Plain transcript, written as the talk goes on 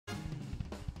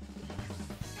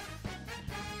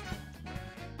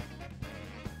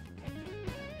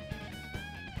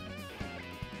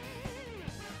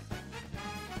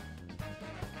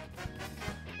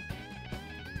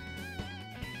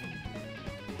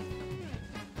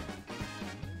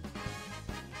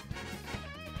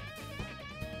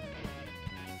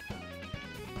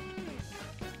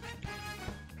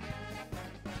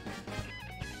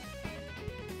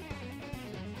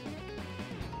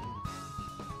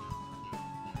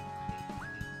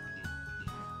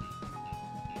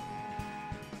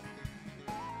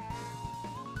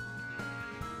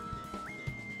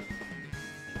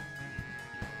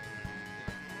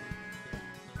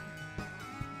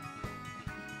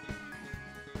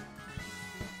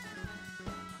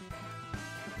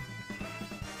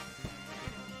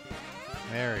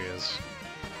There he is.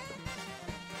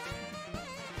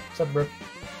 What's up, bro?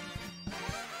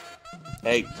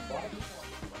 Hey.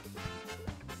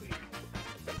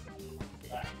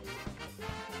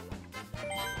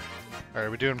 Alright, are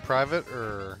we doing private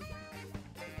or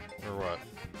what?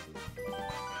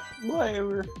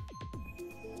 Whatever.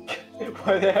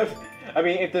 Whatever. I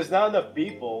mean, if there's not enough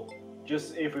people,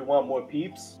 just if we want more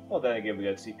peeps, well then again we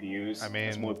got CPUs. I mean,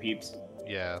 there's more peeps.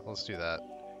 Yeah, let's do that.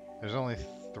 There's only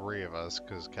 3 of us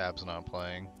because Cab's not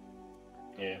playing.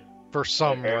 Yeah. For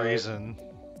some Apparently. reason.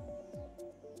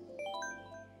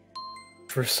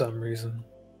 For some reason.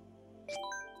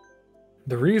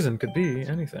 The reason could be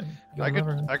anything. I You'll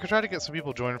never- could try to get some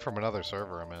people joined from another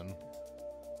server I'm in.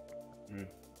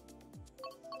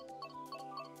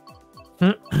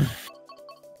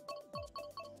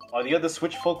 Are the other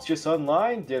Switch folks just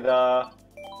online? What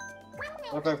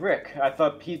about Rick? I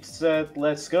thought Pete said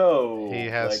let's go. He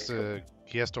has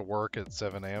to work at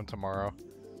 7 a.m. tomorrow.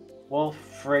 Well,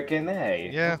 frickin' A.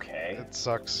 Yeah, Okay. it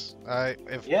sucks.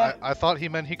 Yeah. I thought he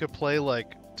meant he could play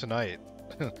like tonight,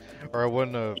 or I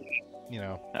wouldn't have, you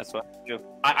know. That's what I do.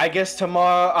 I guess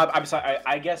tomorrow. I'm sorry.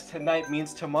 I guess tonight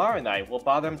means tomorrow night. We'll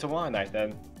bother him tomorrow night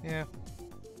then. Yeah.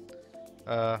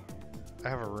 I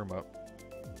have a room up.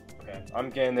 Okay. I'm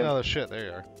getting in. Oh shit! There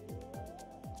you are.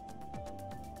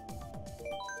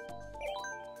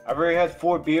 I've already had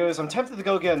 4 beers. I'm tempted to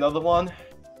go get another one.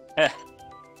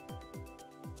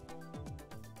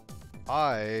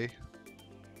 I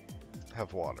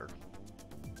have water.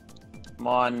 I'm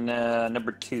on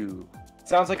number 2.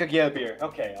 Sounds like I get a beer.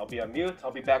 Okay, I'll be on mute.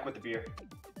 I'll be back with the beer.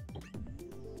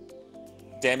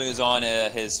 Damu's on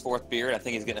his 4th beer, and I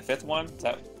think he's getting a 5th one. Is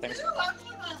that thanks? No, I'm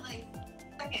on like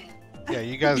second. Yeah,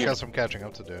 you guys got some catching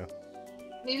up to do.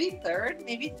 Maybe third.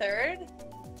 Maybe third.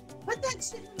 Put that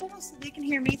shit in the middle so they can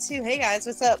hear me too. Hey guys,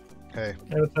 what's up? Hey.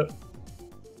 Hey, what's up?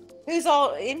 Who's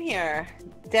all in here?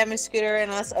 Demu Scooter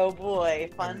and us. Oh boy,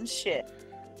 fun shit.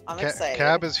 I'm excited.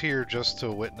 Cab is here just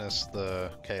to witness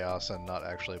the chaos and not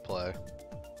actually play.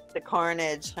 The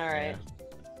carnage. All right.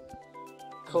 Yeah.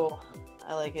 Cool.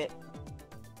 I like it.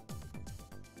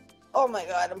 Oh my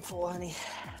god, I'm full, honey.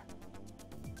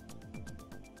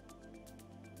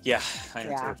 Yeah, I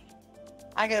am Yeah. too.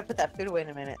 I gotta put that food away in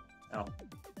a minute. Oh.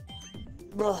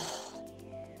 Ugh.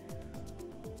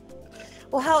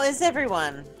 Well, how is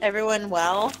everyone? Everyone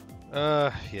well?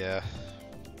 Yeah.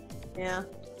 Yeah.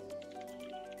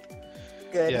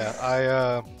 Good.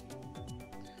 Yeah,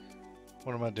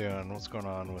 what am I doing? What's going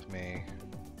on with me?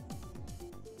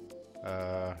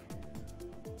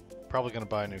 Probably gonna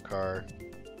buy a new car.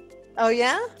 Oh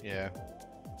yeah? Yeah.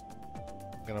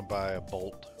 I'm gonna buy a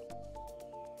Bolt.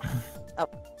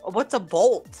 What's a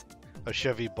Bolt? A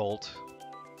Chevy Bolt.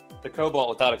 The Cobalt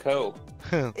without a co.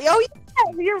 Oh yeah,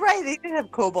 you're right. They do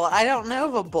have Cobalt. I don't know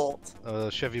of a Bolt.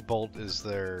 Chevy Bolt is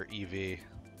their EV.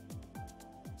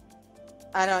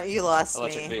 I don't. You lost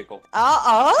Electric me. vehicle.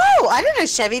 Oh! I didn't know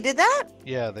Chevy did that.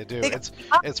 Yeah, they do. They-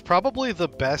 It's probably the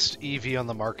best EV on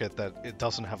the market that it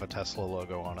doesn't have a Tesla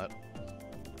logo on it.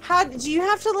 How do you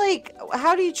have to like?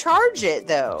 How do you charge it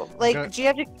though? Like, gonna- do you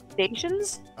have to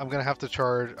stations? I'm gonna have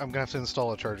to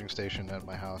install a charging station at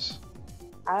my house.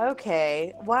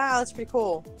 Okay. Wow, that's pretty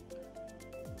cool.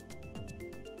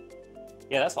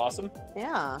 Yeah, that's awesome.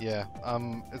 Yeah. Yeah,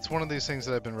 it's one of these things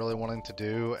that I've been really wanting to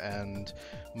do, and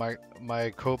my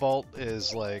Cobalt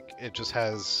is like, it just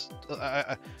has.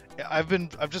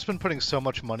 I've just been putting so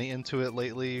much money into it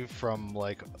lately from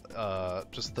like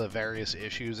just the various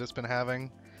issues it's been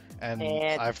having, and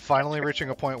I'm finally reaching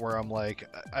a point where I'm like,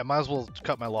 I might as well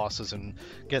cut my losses and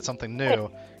get something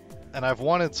new, and I've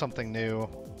wanted something new.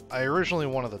 I originally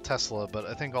wanted the Tesla, but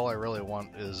I think all I really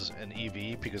want is an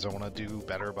EV because I want to do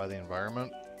better by the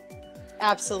environment.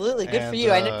 Absolutely. Good for And,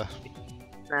 you. I know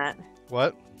that.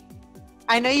 What?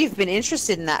 I know you've been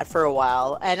interested in that for a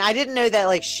while, and I didn't know that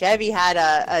like Chevy had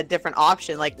a different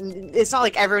option. Like, it's not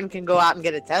like everyone can go out and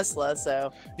get a Tesla.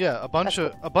 So Yeah, a bunch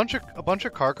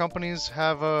of car companies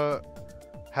have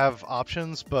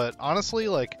options, but honestly,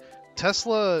 like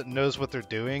Tesla knows what they're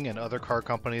doing, and other car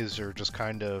companies are just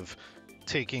kind of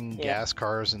taking gas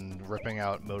cars and ripping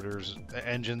out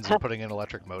engines and putting in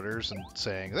electric motors and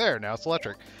saying, there, now it's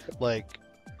electric. Like,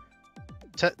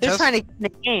 they're trying to get in the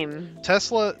game.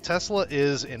 Tesla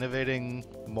is innovating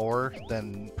more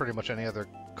than pretty much any other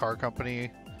car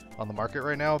company on the market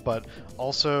right now, but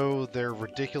also they're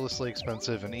ridiculously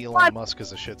expensive, and Elon Musk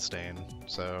is a shit stain.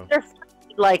 So They're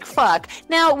like fuck.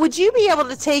 Now, would you be able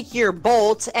to take your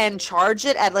Bolt and charge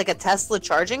it at like a Tesla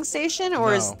charging station,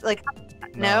 or is like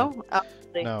no? Oh,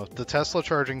 no, the Tesla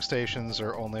charging stations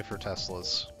are only for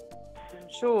Teslas.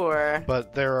 Sure.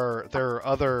 But there are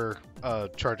other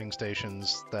charging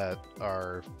stations that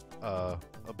are a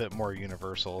bit more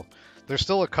universal. There's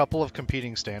still a couple of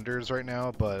competing standards right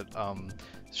now, but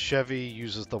Chevy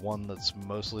uses the one that's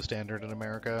mostly standard in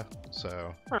America.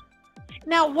 So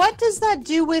Now, what does that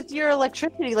do with your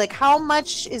electricity? Like, how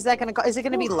much is that going to? Is it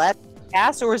going to be less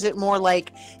gas, or is it more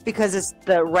like because it's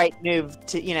the right move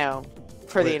to,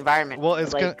 for the environment? well,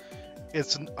 it's like,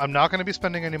 I'm not going to be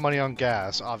spending any money on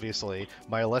gas. Obviously,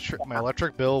 my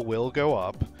electric bill will go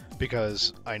up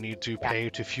because I need to pay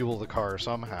to fuel the car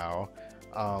somehow.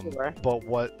 Sure.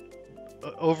 But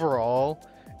overall,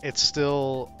 it's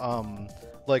still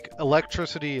like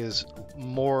electricity is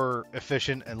more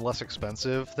efficient and less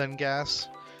expensive than gas.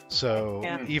 So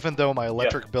even though my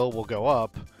electric bill will go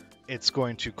up, it's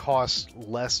going to cost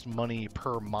less money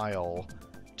per mile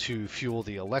to fuel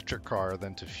the electric car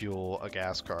than to fuel a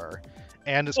gas car.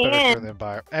 And it's better for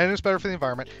the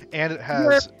environment. And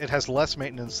it has less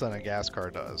maintenance than a gas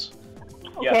car does.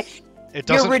 Okay. It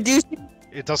doesn't. Reducing.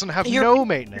 It doesn't have no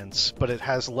maintenance, but it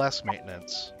has less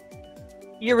maintenance.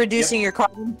 You're reducing your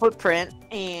carbon footprint,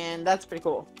 and that's pretty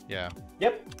cool. Yeah.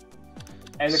 Yep.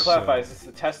 And to clarify, is this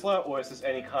a Tesla or is this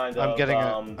any kind of?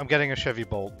 I'm getting a Chevy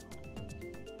Bolt.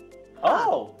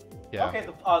 Oh. Yeah. Okay.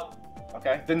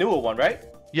 Okay. The newer one, right?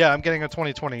 Yeah, I'm getting a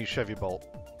 2020 Chevy Bolt.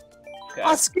 Okay.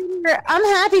 Oh, Scooter, I'm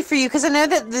happy for you because I know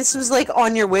that this was like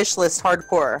on your wish list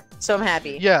hardcore. So I'm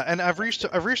happy. Yeah, and I've reached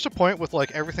a point with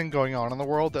like everything going on in the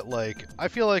world that like I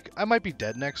feel like I might be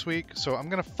dead next week, so I'm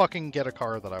gonna fucking get a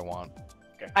car that I want.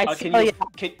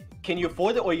 Okay. Can you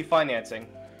afford it or are you financing?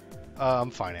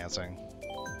 I'm financing.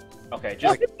 Okay,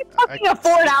 just You fucking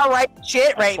afford outright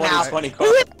shit right now. 2020 Who car.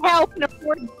 the hell can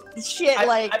afford shit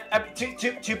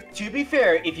to be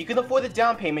fair, if you can afford the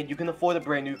down payment, you can afford a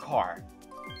brand new car.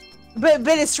 But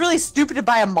it's really stupid to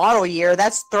buy a model year.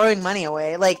 That's throwing money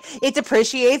away. Like, it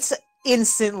depreciates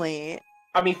instantly.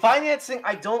 I mean, financing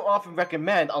I don't often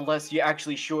recommend unless you're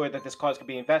actually sure that this car is going to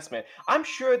be an investment. I'm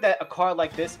sure that a car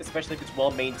like this, especially if it's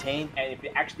well maintained and if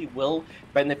it actually will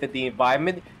benefit the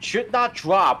environment, should not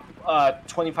drop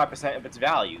 25% of its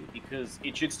value because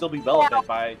it should still be relevant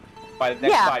by the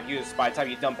next 5 years by the time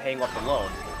you're done paying off the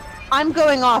loan. I'm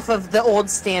going off of the old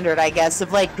standard, I guess,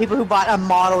 of like people who bought a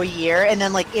model year and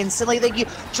then like instantly, like you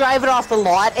drive it off the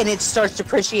lot and it starts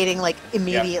depreciating like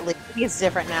immediately. I think it's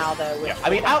different now though. Yeah, I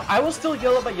mean, I will still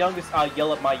yell at my younger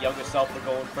self for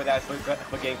going for that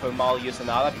for getting for a model year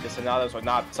Sonata because Sonatas are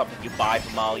not something you buy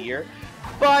for model year.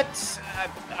 But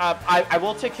I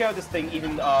will take care of this thing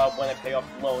even when I pay off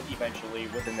the loan eventually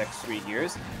within the next 3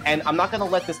 years. And I'm not going to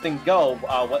let this thing go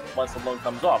once the loan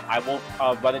comes off. I will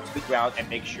run it to the ground and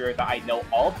make sure that I know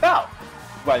all about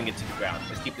running it to the ground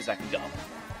as deep as I can go.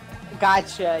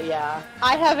 Gotcha, yeah.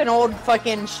 I have an old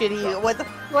fucking shitty... What the...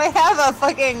 Do I have a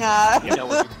fucking... You know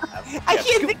what you have. I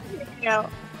can't think of it,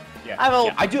 Yeah,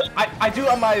 I do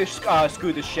on my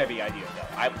scooter Chevy idea though.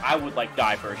 I would like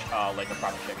die for like a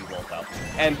proper Chevy Bolt though.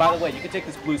 And by the way, you can take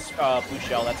this blue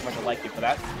shell. That's much I like you for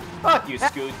that. Fuck you,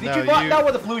 Scoot. Did you rock that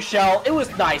with a blue shell? It was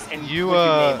nice and you with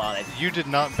your name on it. You did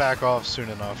not back off soon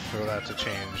enough for that to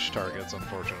change targets,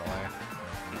 unfortunately. I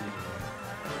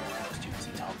was too busy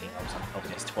talking. I was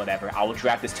unfocused. Whatever. I will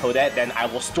draft this Toadette, then I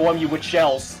will storm you with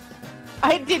shells.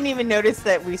 I didn't even notice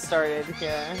that we started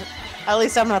here. At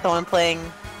least I'm not the one playing.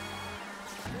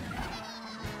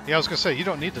 Yeah, I was gonna say, you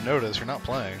don't need to notice, you're not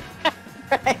playing.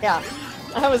 Yeah,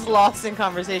 I was lost in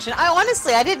conversation.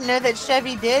 I didn't know that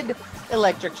Chevy did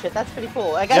electric shit. That's pretty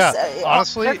cool. I guess. Yeah,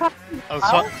 honestly,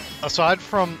 aside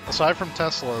from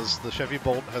Teslas, the Chevy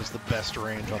Bolt has the best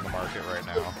range on the market right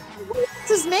now. What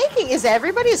is making? Is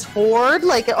everybody's Ford?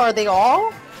 Like, are they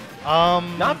all?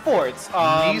 Not Fords.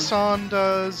 Nissan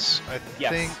does, I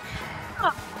think.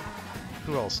 Huh.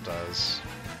 Who else does?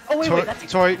 Oh wait, that's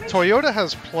Toyota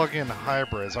has plug-in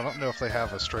hybrids. I don't know if they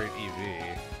have a straight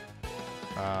EV.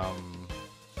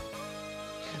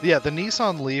 Yeah, the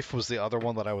Nissan Leaf was the other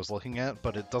one that I was looking at,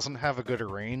 but it doesn't have a good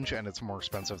range and it's more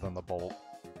expensive than the Bolt.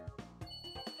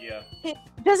 Yeah.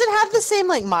 Does it have the same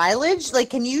like mileage? Like,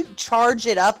 can you charge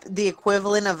it up the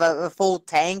equivalent of a full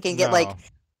tank and get like?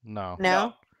 No.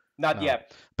 Not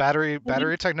yet. Battery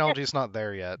technology is not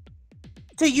there yet.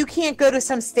 So you can't go to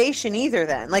some station either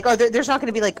then? Like, there's not going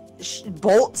to be like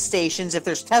Bolt stations if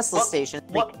there's Tesla stations?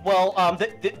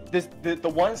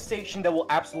 The one station that will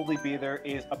absolutely be there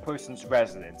is a person's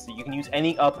residence. So you can use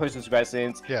any person's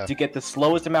residence to get the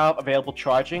slowest amount of available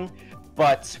charging.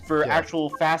 But for actual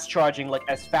fast charging, like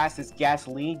as fast as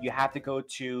gasoline, you have to go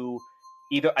to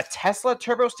either a Tesla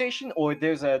turbo station or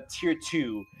there's a tier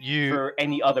 2 for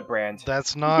any other brand.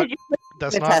 That's not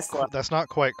that's with not Tesla. that's not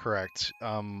quite correct.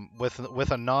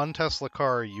 With a non-Tesla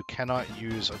car, you cannot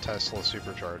use a Tesla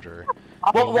supercharger.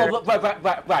 Well, right.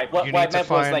 What You I need to meant was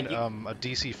find like a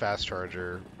DC fast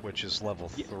charger, which is level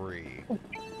 3.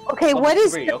 Okay, level what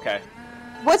is 3, okay.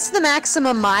 what's the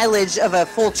maximum mileage of a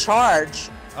full charge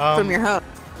from your home?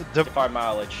 Define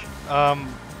mileage.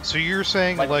 So you're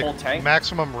saying Like like full tank?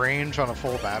 maximum range on a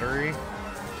full battery?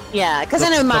 Yeah, because I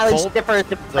The- know the mileage Bolt- differs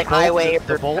The like Bolt, highway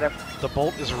the or Bolt, whatever. the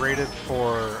Bolt is rated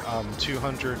for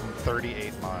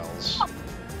 238 miles.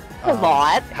 A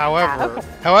lot. However,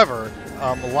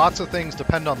 Yeah, okay. Lots of things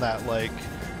depend on that, like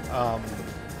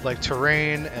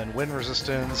terrain and wind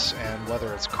resistance, and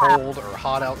whether it's cold or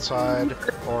hot outside,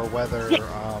 or whether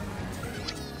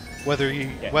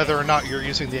whether or not you're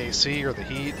using the AC or the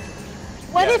heat.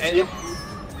 What Yeah, if and you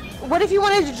What if you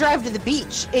wanted to drive to the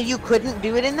beach and you couldn't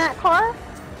do it in that car?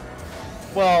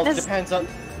 Well, This- depends on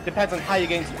how you're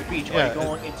getting to the beach. Yeah, Are you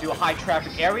going into a high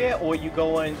traffic area, or are you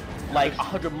going like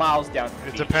 100 miles down to the It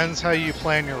beach? depends how you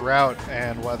plan your route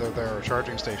and whether there are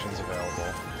charging stations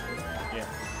available.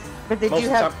 But did Most you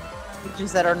of the have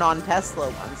beaches that are non-Tesla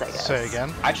ones, I guess? Say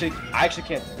again. I actually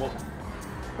can't. Well,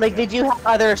 Like, did you have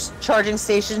other charging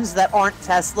stations that aren't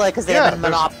Tesla because they have a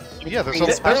monopoly? Yeah, there's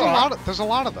There's a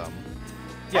lot of them.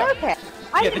 yeah. Okay.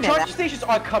 I Yeah, the didn't know charging that. stations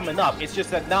are coming up. It's just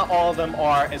that not all of them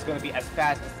are going to be as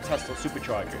fast as the Tesla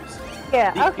superchargers.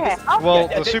 Yeah, The- okay. because- Well,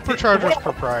 Yeah, the the- supercharger is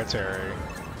proproprietary.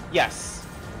 Yes,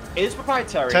 it is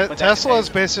proprietary. but that's- Tesla is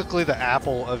basically the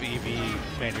Apple of EV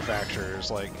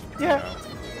manufacturers. Like, Yeah. you know,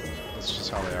 that's just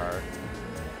how they are.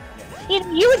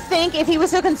 You would think if he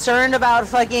was so concerned about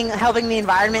fucking helping the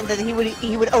environment that he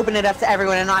would open it up to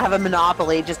everyone and not have a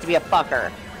monopoly just to be a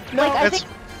fucker. No, like, I It's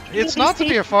think it's not to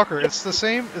be a fucker. It's the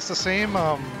same. It's the same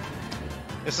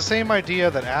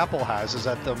idea that Apple has. Is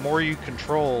that the more you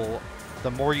control,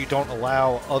 the more you don't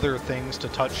allow other things to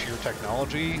touch your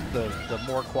technology, the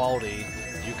more quality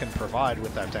you can provide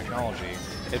with that technology.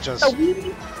 It just So we need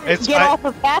to it's get I- off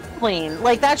of gasoline.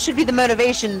 Like that should be the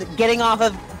motivation, getting off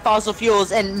of fossil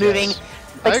fuels and moving Yes.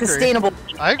 like I agree. sustainable.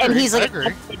 I agree. And he's like, I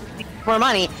agree. more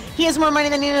money. He has more money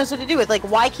than he knows what to do with. Like,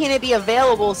 why can't it be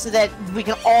available so that we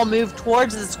can all move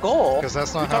towards this goal? Because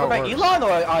that's You not how talking it about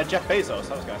works. Elon or Jeff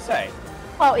Bezos? I was gonna say.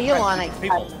 Well, Elon,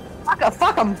 People.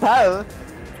 fuck them both.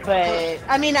 But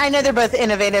I mean, I know they're both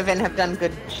innovative and have done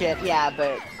good shit. Yeah,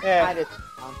 but Yeah. I just.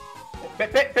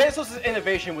 Bezos'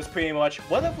 innovation was pretty much,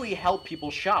 what if we help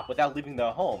people shop without leaving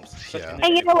their homes? Such Yeah.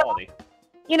 And you know what? inequality.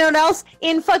 You know what else?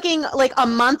 In fucking like a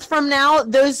month from now,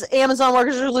 those Amazon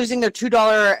workers are losing their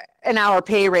 $2 an hour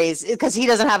pay raise because he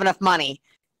doesn't have enough money.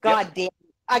 God damn!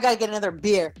 I gotta get another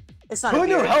beer. It's not. Who a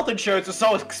knew beer. health insurance is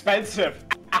so expensive?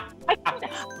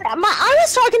 I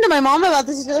was talking to my mom about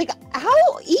this. Like,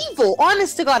 how evil?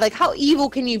 Honest to God, like, how evil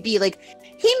can you be? Like,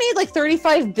 he made like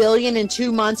 35 billion in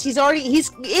 2 months. He's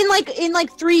in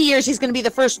like 3 years. He's gonna be the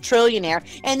first trillionaire,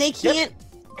 and they can't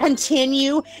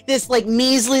continue this like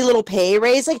measly little pay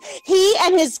raise. Like, he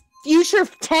and his future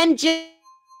 10.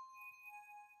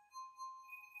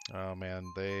 Oh man,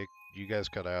 you guys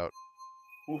cut out.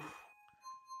 Oof.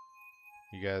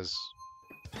 You guys,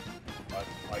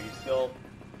 Are you still?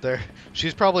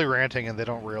 she's probably ranting and they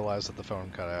don't realize that the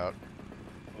phone cut out.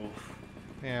 Oof.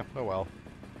 Yeah, oh well.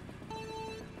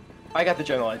 I got the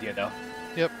general idea though.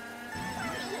 Yep.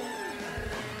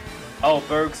 Oh,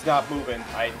 Berg's not moving.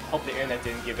 I hope the internet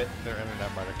didn't give it. Their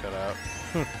internet might have cut out.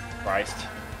 Christ.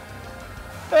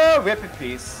 Oh, rip in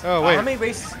peace. Oh, wait. How many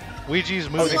races? Ouija's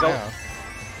moving go. now.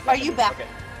 Are you back? Okay.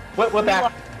 We're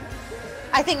back.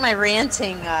 I think my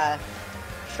ranting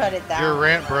shut it down. Your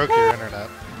rant broke your internet.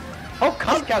 Oh,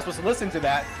 Comcast was listening to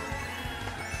that.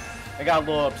 I got a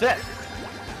little upset.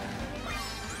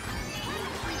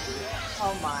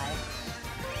 Oh my.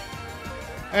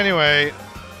 Anyway,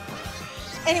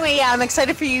 Yeah, I'm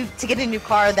excited for you to get a new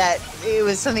car that it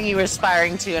was something you were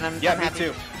aspiring to, and I'm Yeah, I'm me happy.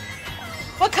 too.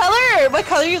 What color? What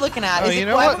color are you looking at? Oh, Is you it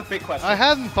know black? what? That's a big question. I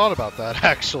hadn't thought about that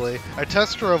actually. I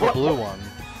test drove a blue one,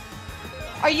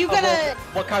 Are you Oh, gonna? well,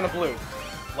 what kind of blue?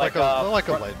 like a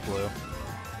light blue.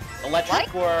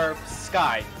 Electric or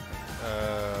sky?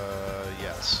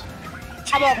 Yes.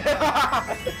 How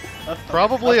about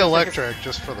Probably Okay, electric,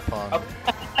 just for the pun.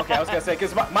 Okay, I was gonna say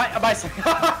because my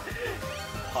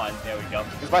pun. There we go.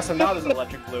 Because my Sonata's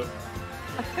electric blue.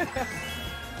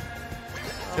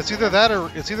 It's either that or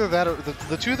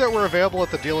the two that were available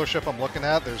at the dealership I'm looking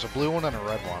at. There's a blue one and a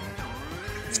red one.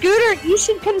 Scooter? You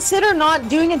should consider not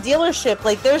doing a dealership.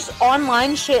 Like, there's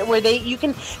online shit where you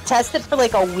can test it for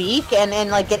like a week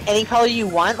and like get any color you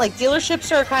want. Like,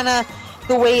 dealerships are kind of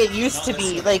the way it used to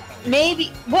be. Like,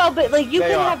 maybe but like you They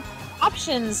can are. have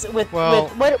options with Well,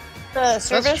 what. the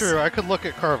service? That's true. I could look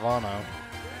at Carvana.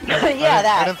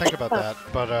 Yeah, I didn't think about that,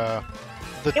 but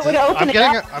It would open it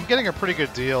up. I'm getting a pretty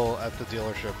good deal at the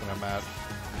dealership that I'm at.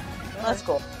 That's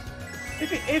cool.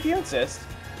 If you insist.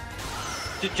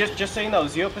 Just so you know,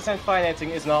 0%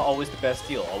 financing is not always the best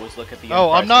deal. Always look at the.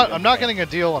 Oh, I'm price not getting a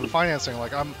deal on financing.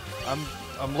 Like I'm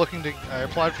looking to. I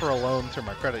applied for a loan through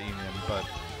my credit union, but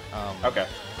Okay.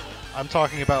 I'm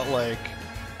talking about like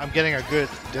I'm getting a good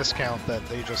discount that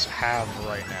they just have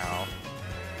right now.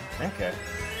 Okay.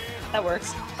 That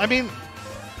works. I mean,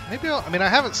 maybe I mean I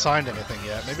haven't signed anything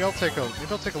yet. Maybe I'll take a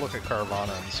look at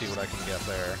Carvana and see what I can get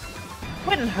there.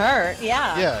 Wouldn't hurt,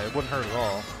 yeah. Yeah, it wouldn't hurt at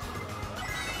all.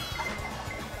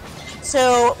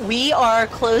 So we are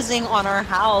closing on our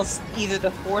house either the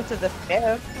 4th or the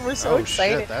 5th. We're so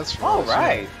excited. Shit, that's really All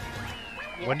right.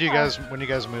 soon. When do you guys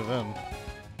move in?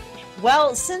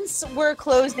 Well, since we're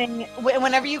closing,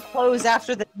 whenever you close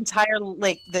after the entire,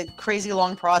 like, the crazy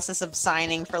long process of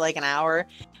signing for like an hour,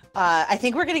 I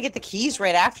think we're going to get the keys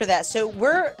right after that. So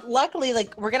we're luckily,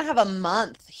 like, we're going to have a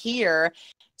month here.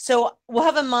 So we'll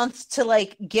have a month to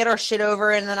like get our shit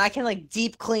over, and then I can like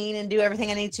deep clean and do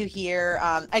everything I need to here.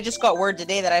 I just got word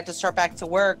today that I have to start back to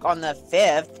work on the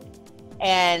 5th,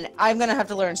 and I'm going to have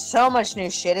to learn so much new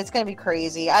shit. It's going to be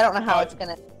crazy. I don't know how it's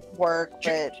going to work,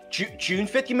 but June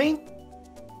 5th, you mean?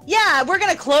 yeah, we're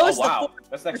going to close Oh, wow. the 4th.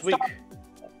 That's next week.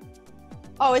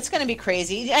 Oh, it's going to be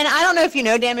crazy. And I don't know if you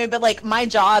know, Damien, but like my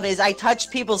job is I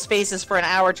touch people's faces for an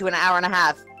hour to an hour and a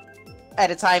half at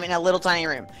a time in a little tiny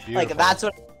room. Beautiful. Like that's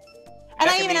what. And That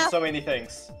I can even mean asked so many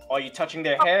things. Are you touching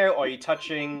their hair? Or are you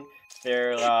touching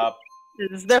their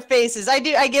their faces. I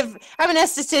have an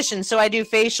esthetician, so I do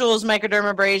facials,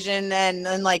 microdermabrasion,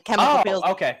 and like chemical peels.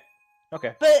 Okay.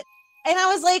 Okay. But and I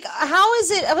was like, how is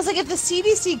it? I was like, if the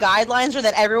CDC guidelines are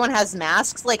that everyone has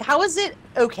masks, like, how is it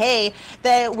okay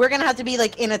that we're gonna have to be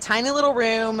like in a tiny little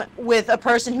room with a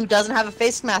person who doesn't have a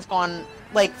face mask on,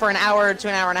 like for an hour to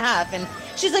an hour and a half? And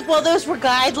she's like, well, those were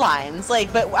guidelines.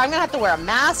 Like, but I'm gonna have to wear a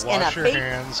mask and a Wash your face.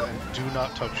 hands and do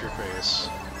not touch your face.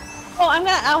 Oh,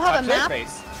 I'll have a Touch their mask.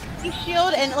 face.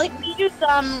 Shield, and like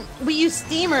we use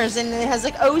steamers, and it has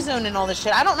like ozone and all this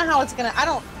shit. I don't know how it's gonna. I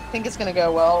don't think it's gonna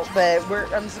go well, but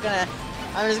I'm just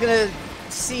gonna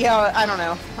see how. I don't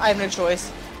know. I have no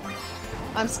choice.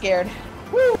 I'm scared.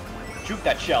 Woo! Juke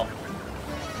that shell.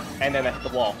 And then I hit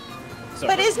the wall. So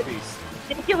But is it peace.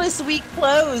 ridiculous? We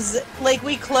close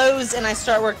and I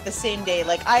start work the same day.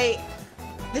 Like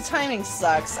the timing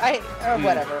sucks.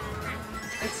 Whatever.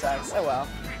 It sucks. Oh well.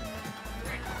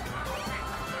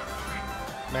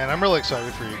 Man, I'm really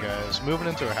excited for you guys. Moving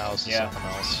into a house is something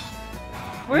else.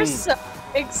 We're so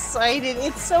excited.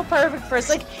 It's so perfect for us.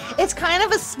 Like, it's kind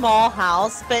of a small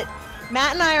house, but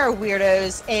Matt and I are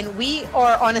weirdos, and we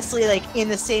are honestly, like, in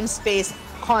the same space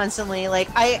constantly. Like,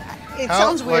 it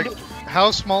sounds weird. Like,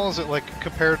 how small is it, like,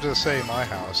 compared to, say, my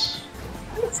house?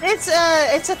 It's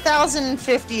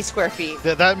 1,050 square feet.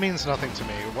 That means nothing to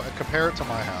me. Compare it to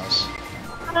my house.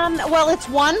 Well, it's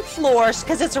one floor,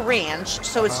 because it's a ranch,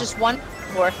 so it's just one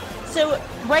floor. So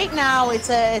right now it's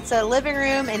a living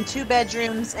room and 2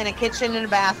 bedrooms and a kitchen and a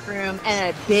bathroom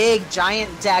and a big giant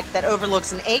deck that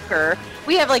overlooks an acre.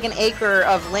 We have like an acre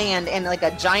of land and like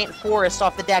a giant forest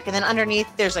off the deck, and then underneath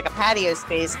there's like a patio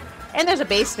space, and there's a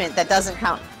basement that doesn't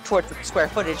count towards the square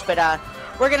footage, but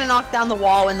we're gonna knock down the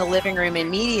wall in the living room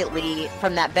immediately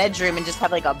from that bedroom and just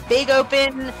have like a big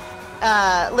open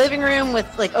living room with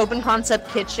like open concept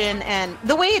kitchen. And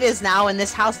the way it is now in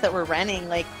this house that we're renting,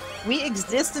 like, we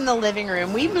exist in the living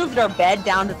room. We moved our bed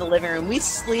down to the living room. We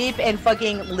sleep and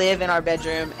fucking live in our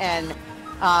bedroom. And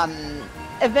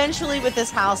eventually with this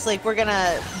house, like, we're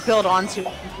gonna build onto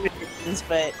it,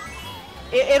 but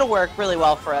it'll work really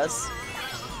well for us.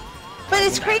 But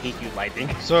it's crazy.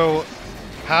 So,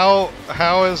 how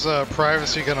is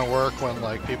privacy gonna work when,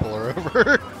 like, people are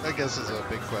over? I guess is a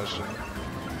big question.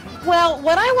 Well,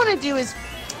 what I want to do is,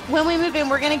 when we move in,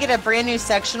 we're gonna get a brand new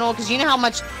sectional, because you know how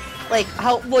much, like,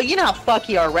 you know how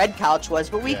fucky our red couch was,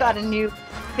 but we got a new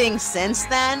thing since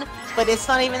then, but it's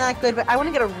not even that good. But I want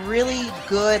to get a really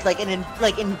good, like,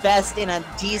 invest in a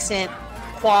decent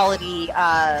quality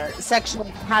sectional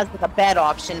that has like a bed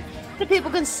option, so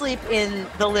people can sleep in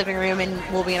the living room and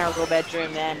we'll be in our little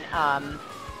bedroom then.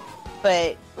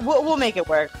 But we'll make it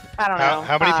work. I don't know.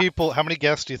 How many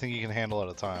guests do you think you can handle at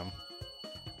a time?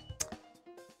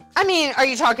 I mean, are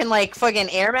you talking like fucking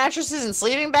air mattresses and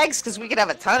sleeping bags? Because we could have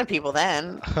a ton of people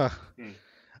then.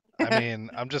 I mean,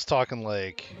 I'm just talking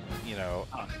like, you know,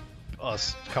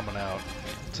 us coming out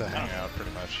to hang out,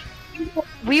 pretty much.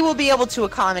 We will be able to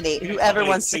accommodate whoever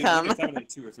wants to come.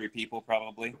 2 or 3 people,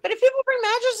 probably. But if people bring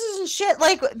mattresses and shit,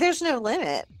 like, there's no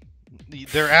limit.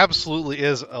 There absolutely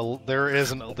is a there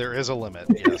is a limit.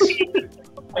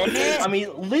 Yes. I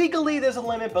mean, legally there's a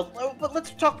limit, but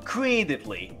let's talk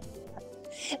creatively.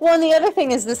 Well, and the other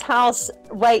thing is this house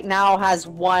right now has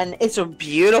one. It's a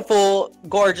beautiful,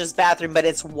 gorgeous bathroom, but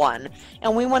it's one.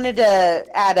 And we wanted to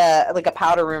add a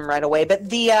powder room right away, but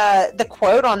the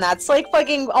quote on that's like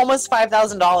fucking almost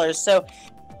 $5,000. So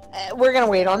we're gonna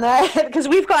wait on that because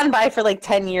we've gone by for like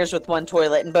 10 years with one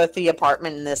toilet in both the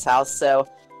apartment and this house. So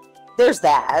there's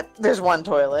that. There's one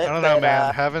toilet. I don't know,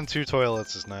 man. Having 2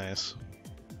 toilets is nice.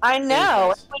 I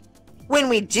know. When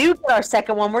we do get our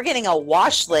second one, we're getting a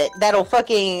washlet that'll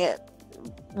fucking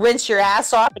rinse your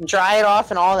ass off and dry it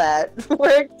off and all that.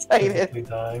 We're excited.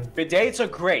 Bidets are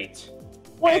great.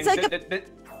 Well, it's and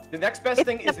like the next best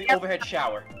thing is the overhead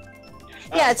shower.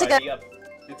 Yeah, it's like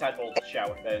the tadpole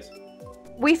shower, that is.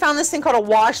 We found this thing called a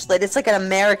washlet. It's like an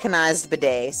Americanized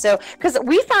bidet. So, because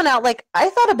we found out, like, I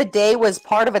thought a bidet was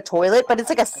part of a toilet, but it's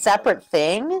like a separate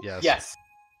thing. Yes.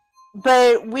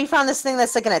 But we found this thing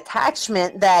that's like an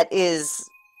attachment that is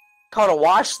called a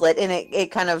washlet, and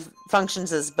it kind of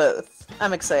functions as both.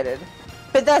 I'm excited.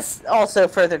 But that's also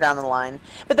further down the line.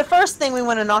 But the first thing, we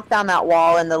want to knock down that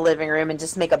wall in the living room and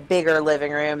just make a bigger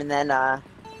living room, and then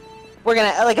we're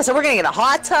gonna, like I said, we're gonna get a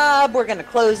hot tub. We're gonna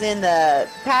close in the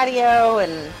patio,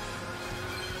 and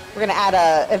we're gonna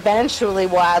add eventually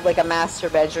we'll add like a master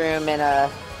bedroom and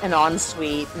an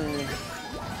ensuite, and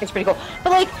it's pretty cool.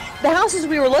 But like the houses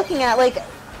we were looking at, like,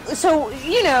 so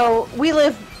you know, we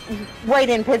live right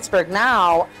in Pittsburgh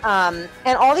now,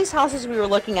 and all these houses we were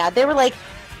looking at, they were like,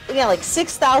 you know, like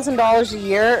 $6,000 a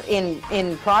year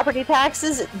in property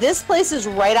taxes. This place is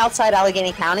right outside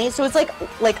Allegheny County, so it's like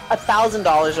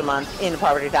 $1,000 a month in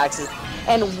property taxes,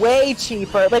 and way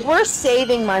cheaper. Like, we're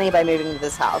saving money by moving to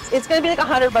this house. It's gonna be like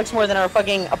 $100 more than our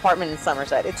fucking apartment in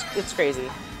Somerset. It's crazy,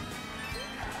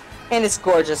 and it's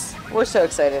gorgeous. We're so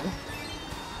excited.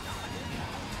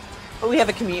 But we have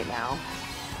a commute now.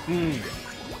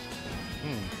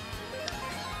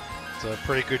 It's a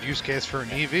pretty good use case for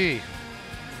an EV.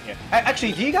 Yeah.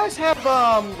 Actually, do you guys have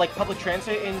like public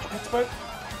transit in Pittsburgh?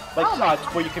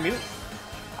 Like where you commute?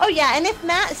 Oh yeah, and if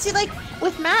Matt, see, like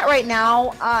with Matt right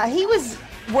now, he was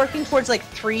working towards like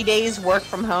 3 days work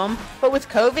from home, but with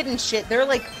COVID and shit, they're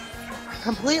like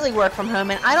completely work from home,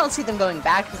 and I don't see them going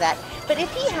back to that. But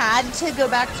if he had to go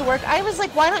back to work, I was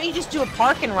like, why don't you just do a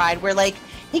park and ride where like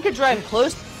he could drive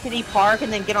close to City Park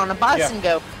and then get on a bus and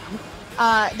go.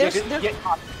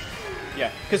 Yeah,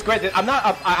 because granted,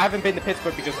 I haven't been to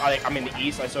Pittsburgh because I'm in the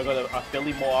East. I still go to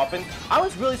Philly more often. I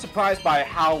was really surprised by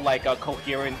how like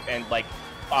coherent and like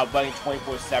running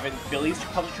 24/7 Philly's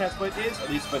public transport is, at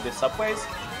least for the subways.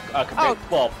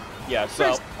 Well, yeah.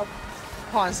 So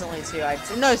constantly too. I'd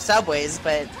say no subways,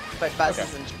 but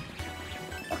buses and.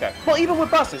 Okay. Well, even with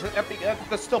buses,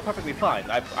 that's still perfectly fine.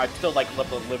 I still like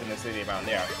live in the city around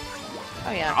there.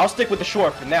 Oh yeah. I'll stick with the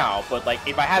shore for now, but like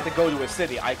if I had to go to a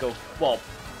city, I go well.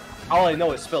 All I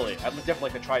know is Philly. I'd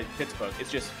definitely like to try Pittsburgh.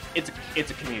 It's just, it's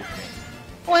a commute for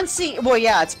me. Well,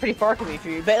 yeah, it's pretty far commute for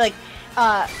you. But like,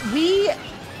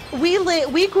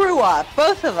 we grew up.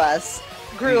 Both of us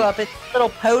grew up in a little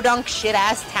podunk shit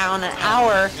ass town. An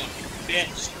hour.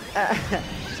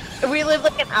 We live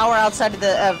like an hour outside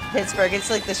of Pittsburgh. It's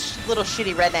like this little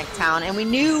shitty redneck town, and we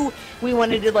knew we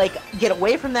wanted to like get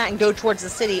away from that and go towards the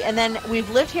city. And then we've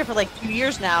lived here for like 2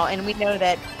 years now, and we know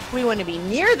that we want to be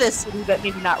near the city, but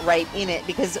maybe not right in it,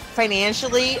 because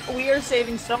financially we are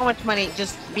saving so much money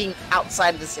just being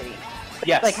outside of the city.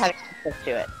 Yes. Like having access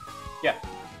to it. Yeah.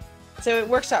 So it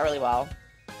works out really well.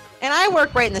 And I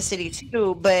work right in the city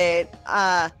too, but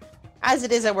as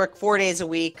it is, I work 4 days a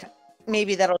week.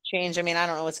 Maybe that'll change. I mean, I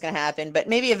don't know what's going to happen, but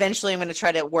maybe eventually I'm going to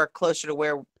try to work closer to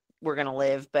where we're going to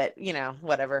live. But, you know,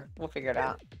 whatever. We'll figure it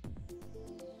out.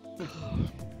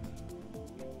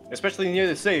 Especially near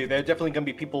the city, there are definitely going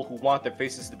to be people who want their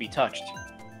faces to be touched.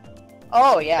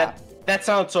 Oh, yeah. That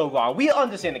sounds so wrong. We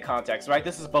understand the context, right?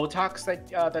 This is Botox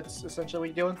that's essentially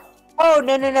what you're doing? Oh,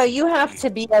 no. You have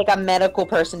to be like a medical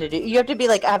person to do. You have to be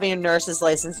like having a nurse's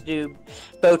license to do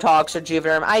Botox or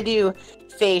Juvederm. I do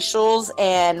facials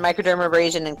and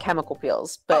microdermabrasion and chemical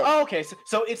peels. But okay.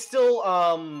 So it's still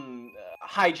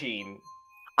hygiene.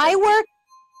 I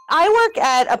work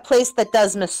at a place that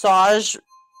does massage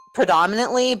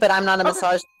predominantly, but I'm not a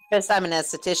massage therapist. I'm an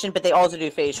esthetician, but they also do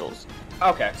facials.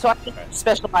 Okay. So I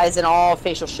specialize in all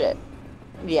facial shit.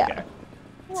 Yeah. Okay.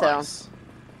 So Nice.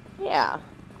 yeah.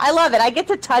 I love it. I get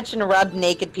to touch and rub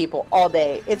naked people all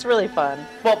day. It's really fun.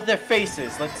 Well, their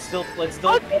faces. Let's still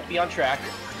be on track.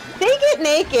 They get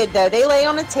naked though. They lay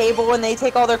on a table and they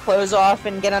take all their clothes off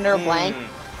and get under a blanket.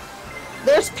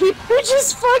 There's people who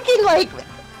just fucking like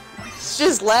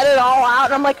just let it all out.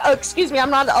 And I'm like, oh, excuse me, I'm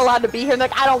not allowed to be here. And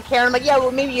like, I don't care. And I'm like, yeah,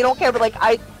 well, maybe you don't care, but like,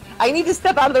 I need to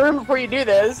step out of the room before you do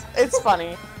this. It's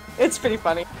funny. It's pretty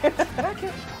funny.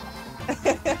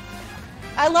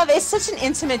 I love it. It's such an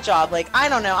intimate job. Like, I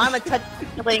don't know. I'm like a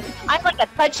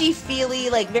touchy-feely,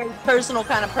 like very personal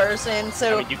kind of person.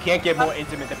 So I mean, you can't get more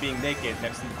intimate than being naked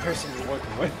next to the person you're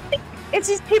working with. it's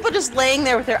these people just laying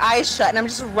there with their eyes shut, and I'm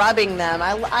just rubbing them.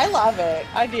 I love it.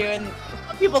 I do. And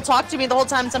some people talk to me the whole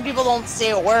time. Some people don't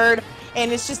say a word,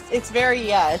 and it's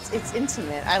very it's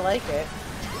intimate. I like it.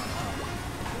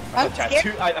 I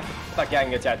thought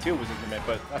getting a tattoo was intimate,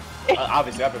 but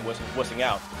obviously I've been wussing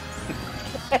out.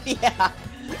 Yeah.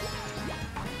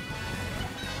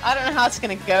 I don't know how it's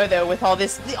gonna go though with all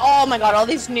this. Oh my god, all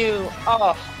these new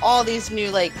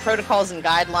like protocols and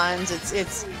guidelines.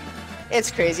 It's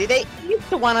crazy. They used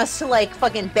to want us to like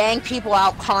fucking bang people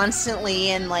out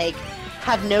constantly and like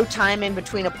have no time in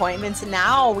between appointments, and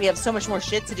now we have so much more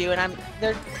shit to do. And I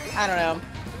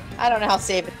don't know how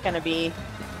safe it's gonna be.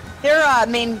 Their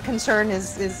main concern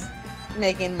is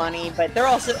making money, but they're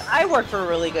also. I work for a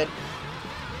really good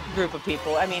group of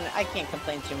people. I mean, I can't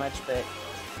complain too much, but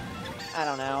I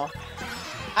don't know.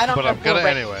 But I'm gonna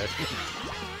anyway.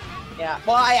 Yeah.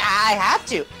 Well, I have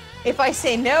to. If I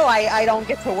say no, I don't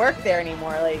get to work there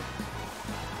anymore. Like,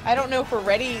 I don't know if we're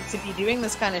ready to be doing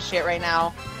this kind of shit right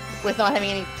now, with not having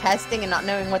any testing and not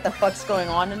knowing what the fuck's going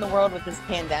on in the world with this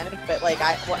pandemic. But like,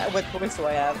 what choice do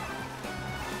I have?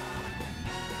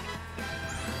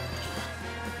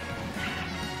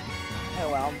 Oh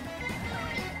well.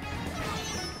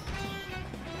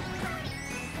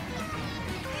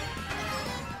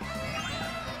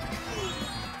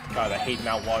 God, I hate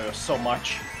Mount Wario so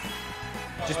much.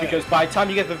 Just because by the time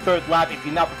you get to the third lap, if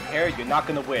you're not prepared, you're not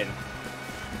gonna win.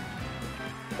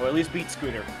 Or at least beat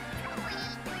Scooter.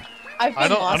 I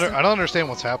don't understand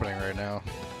what's happening right now.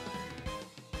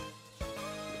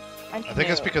 I think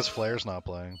it's because Flair's not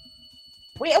playing.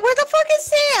 Wait, where the fuck is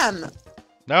Sam?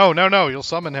 No, you'll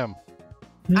summon him.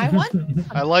 I want.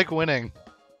 I like winning.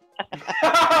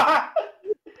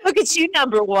 Look at you,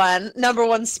 number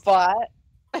one spot.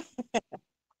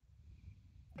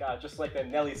 God, just like that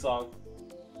Nelly song.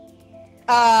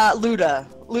 Luda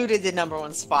did number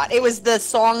one spot. It was the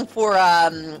song for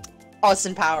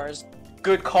Austin Powers.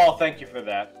 Good call, thank you for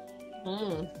that.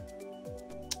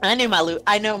 I know my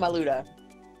Luda.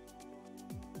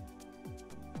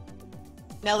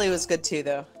 Nelly was good too,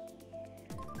 though.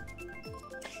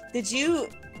 Did you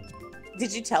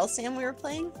tell Sam we were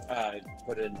playing? I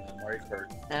put in Mario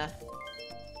Kart. Yeah.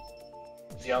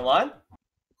 Is he online?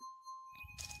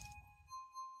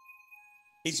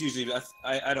 He's usually.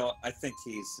 I think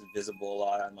he's visible a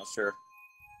lot. I'm not sure.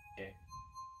 Okay.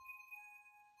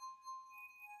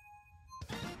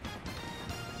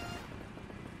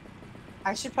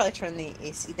 I should probably turn the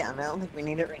AC down. I don't think we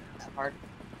need it right that hard.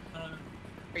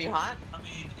 Are you hot? I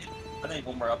mean, I think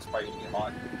one more up's probably gonna be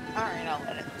hot. Alright, I'll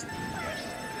let it.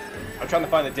 I'm trying to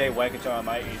find a day where I can turn on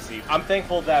my AC. I'm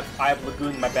thankful that I have a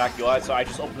lagoon in my backyard, so I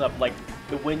just open up like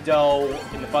the window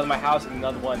in the front of my house and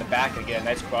another one in the back and get a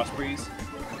nice cross breeze.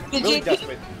 Did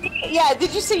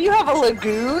you say you have a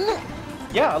lagoon?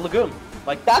 Yeah, a lagoon.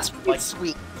 Like that's pretty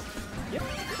sweet. Yep.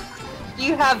 Do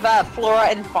you have flora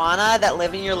and fauna that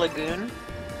live in your lagoon?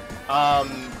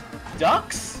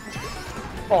 Ducks?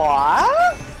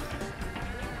 What?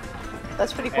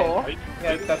 That's pretty cool.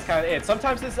 Yeah, that's kind of it.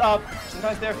 Sometimes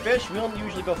they're fish. We don't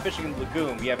usually go fishing in the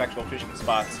lagoon. We have actual fishing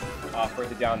spots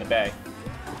further down the bay.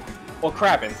 Or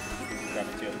crabbing.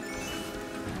 Crabbing too.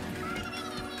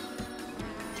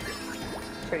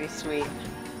 Pretty sweet.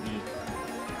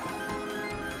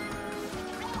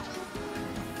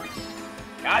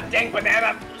 God dang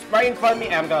banana! It's right in front of me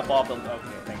and I'm gonna fall off the... Okay,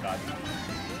 thank God.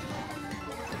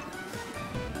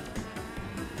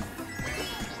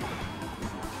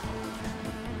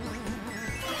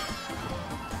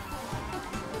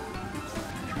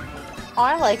 Oh,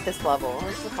 I like this level.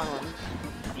 This is a fun one.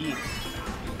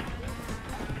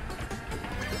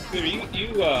 Dude, you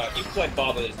played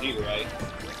Baba Is You, right?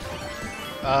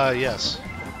 Yes.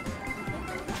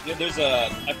 Yeah,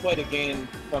 I played a game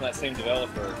from that same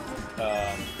developer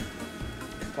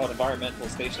called Environmental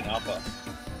Station Alpha.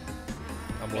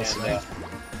 I'm listening.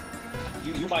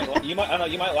 You might I don't know,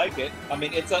 you might like it. I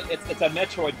mean, it's a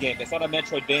Metroid game. It's not a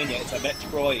Metroidvania. It's a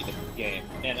Metroid game,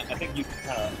 and I think you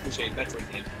kind of appreciate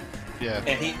Metroid games. Yeah.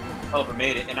 And he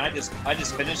made it, and I just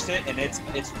finished it, and it's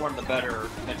one of the better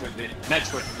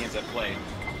Metroid games I've played.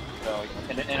 So,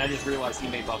 and I just realized he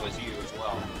made Baba Is You as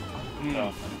well.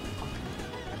 So,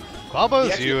 Baba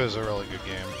Is You is a really good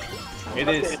game. It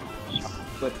is.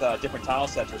 With different tile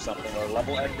sets or something, or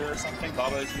level editor or something.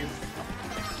 Baba Is You.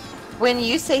 When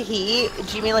you say he,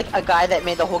 do you mean like a guy that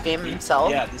made the whole game himself?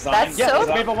 Yeah, design. That's Yeah, so. it's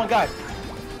made by one guy.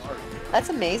 That's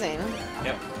amazing.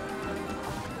 Yep.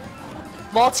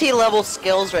 Multi-level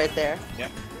skills right there.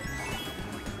 Yep.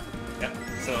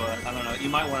 So I don't know. You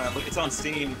might want to look. It's on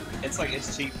Steam.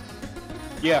 It's cheap.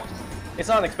 Yeah, it's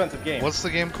not an expensive game. What's the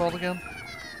game called again?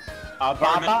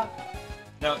 Baba?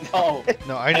 No. Oh,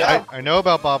 No, I know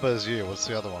about Baba Is You. What's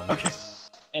the other one? Okay.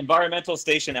 Environmental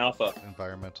Station Alpha.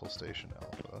 Environmental Station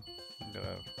Alpha. I'm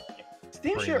gonna.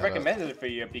 Steam Bring should have that up. recommended it for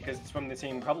you because it's from the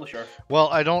same publisher. Well,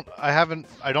 I don't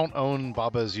own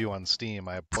Baba Is You on Steam.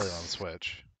 I play it on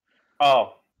Switch.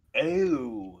 Oh.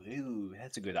 Ooh,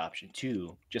 that's a good option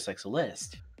too. Just like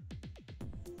Celeste.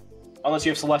 Unless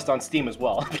you have Celeste on Steam as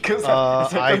well, because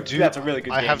I do. That's a really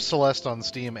good game. I have Celeste on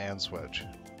Steam and Switch.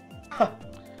 Huh.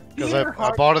 Because You're I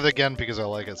hard- bought it again because I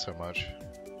like it so much.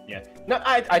 Yeah. No,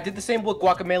 I did the same with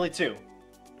Guacamelee too.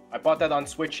 I bought that on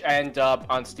Switch and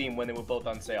on Steam when they were both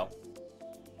on sale.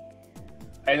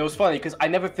 And it was funny because I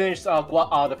never finished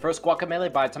the first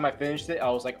Guacamelee. By the time I finished it, I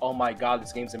was like, "Oh my god,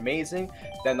 this game's amazing!"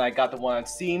 Then I got the one on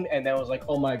Steam, and then I was like,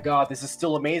 "Oh my god, this is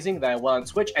still amazing!" Then I went on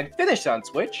Switch and finished on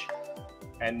Switch.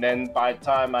 And then by the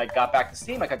time I got back to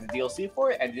Steam, I got the DLC for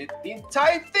it and did the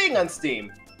entire thing on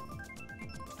Steam.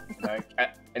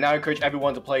 And now I encourage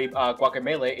everyone to play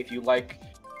Guacamelee if you like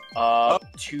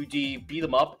 2D beat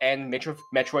 'em up and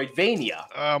Metroidvania.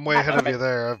 I'm way ahead of you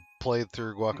there. I've played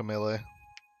through Guacamelee.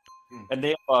 And they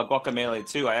have Guacamelee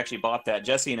too. I actually bought that.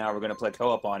 Jesse and I were going to play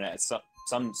co-op on it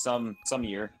some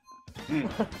year.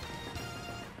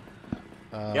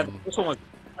 Yeah, this one was.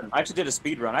 I actually did a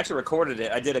speed run. I actually recorded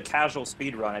it. I did a casual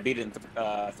speed run. I beat it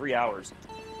in 3 hours.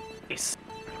 Nice.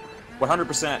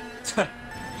 100%.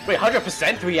 Wait,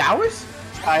 100%? 3 hours?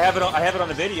 I have it on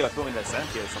the video. I filmed that sent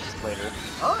you something later.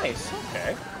 Nice.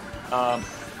 Okay. I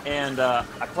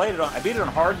played it on. I beat it on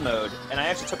hard mode, and I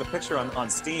actually took a picture on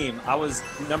Steam. I was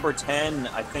number 10,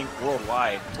 I think,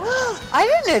 worldwide. I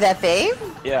didn't know that, babe.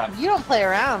 Yeah. You don't play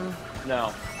around.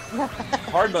 No.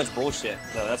 Hard mode's bullshit,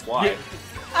 so that's why.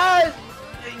 Yeah.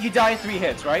 You die in 3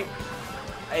 hits, right?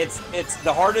 It's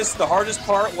the hardest. The hardest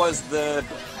part was the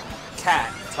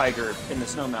cat tiger in the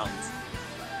snow mountains.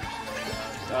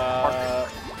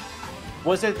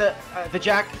 Was it the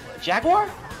Jaguar?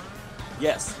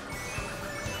 Yes.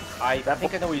 I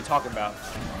think I know what you're talking about.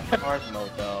 Hard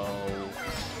mode, though.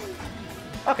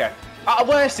 Okay.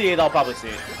 When I see it, I'll probably see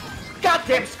it.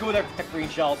 Goddamn scooter, protect green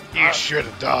shells. You should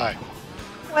have died.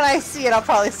 When I see it, I'll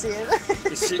probably see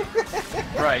it.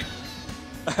 Right.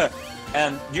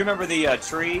 And do you remember the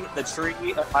tree? The tree,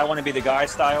 I want to be the guy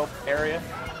style area?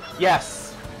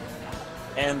 Yes.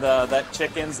 And that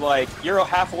chicken's like, you're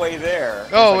halfway there.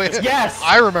 Oh, Like, yeah. Yes!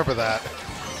 I remember that.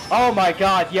 Oh my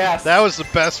god, yes! That was the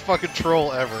best fucking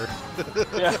troll ever.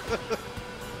 Yeah.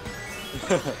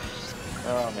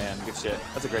 Oh man, good shit.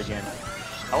 That's a great game.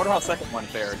 I wonder how the second one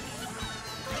fared.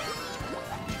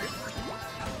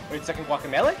 Wait, second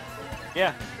Guacamelee?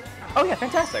 Yeah. Oh yeah,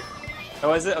 fantastic.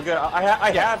 Oh, is it? Oh, good.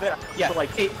 I have it. Yeah, For like,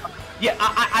 yeah.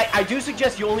 I do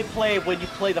suggest you only play when you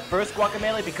play the first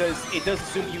Guacamelee because it does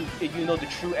assume you know the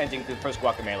true ending to the first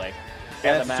Guacamelee.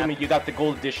 Yeah, And the that's assuming you got the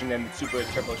Gold Edition and Super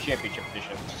Turbo Championship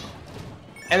Edition.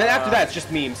 And then after that, it's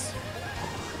just memes.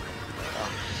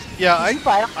 Yeah, I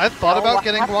thought about what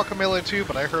getting happened? Guacamelee too,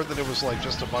 but I heard that it was like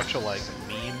just a bunch of like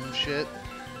meme shit,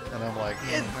 and I'm like,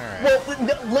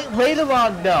 alright. Well, later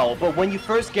on, no. But when you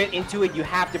first get into it, you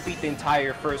have to beat the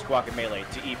entire first Guacamelee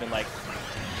to even like,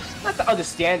 not to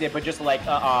understand it, but just like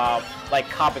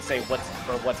compensate for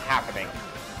what's happening.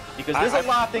 Because there's a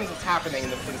lot of things that's happening in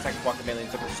the second Guacamelee in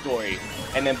terms of story,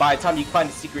 and then by the time you find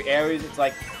the secret areas, it's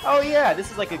like, oh yeah,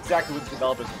 this is like exactly what the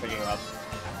developers are thinking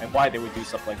of, and why they would do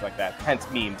stuff like that. Hence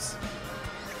memes.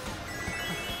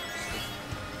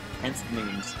 hence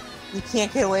memes. You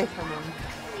can't get away from them.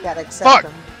 You gotta accept Fuck!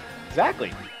 them.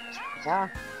 Exactly. Yeah.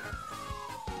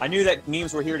 I knew that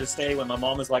memes were here to stay when my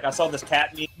mom was like, I saw this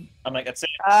cat meme. I'm like, that's it.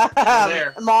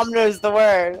 There. Mom knows the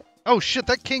word. Oh shit,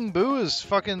 that King Boo is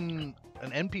fucking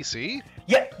an NPC?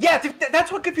 Yeah,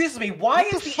 that's what confuses me. Why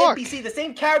What is the the fuck? NPC the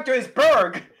same character as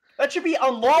Berg? That should be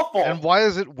unlawful. And why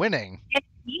is it winning?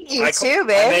 You I too,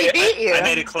 babe. He beat you. I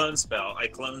made a clone spell. I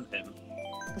cloned him.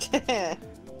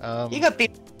 You got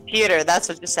beat by the computer. That's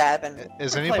what just happened.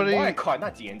 Is We're playing Mario anybody Kart,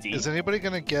 not D&D. is anybody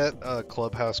gonna get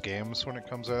Clubhouse Games when it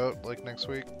comes out like next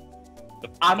week?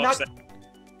 I'm Fuck's not. that?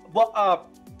 Well,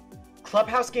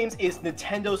 Clubhouse Games is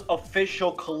Nintendo's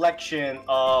official collection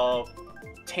of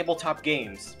tabletop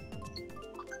games,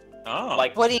 Oh.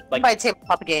 like What do you like- mean by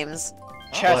tabletop games?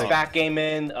 chess, Like-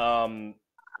 backgammon,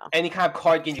 any kind of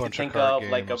card games you can Bunch of think card of,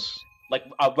 games. like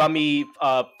a Rummy,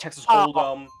 Texas Oh.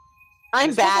 Hold'em. I'm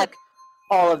It's stuff bad. like-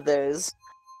 all of those.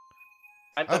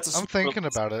 I'm thinking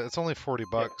about it. It's only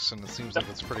 $40, and it seems like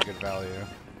it's pretty good value.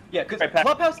 Yeah, because Right, Pat.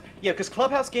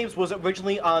 Clubhouse Games was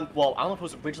originally on. Well, I don't know if it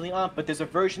was originally on, but there's a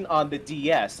version on the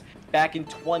DS back in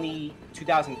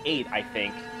 2008, I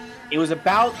think. It was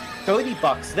about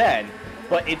 $30 then,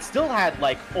 but it still had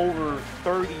like over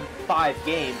 35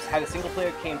 games. Had a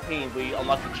single-player campaign where you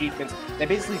unlock achievements that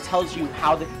basically tells you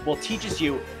teaches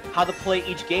you how to play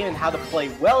each game and how to play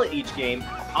well at each game.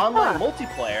 Online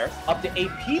multiplayer, up to 8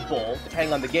 people,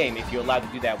 depending on the game. If you're allowed to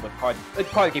do that with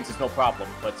card games, is no problem.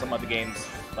 But some other games,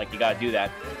 like, you gotta do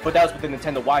that. But that was with the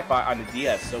Nintendo Wi-Fi on the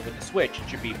DS, so with the Switch, it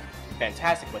should be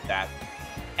fantastic with that.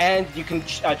 And you can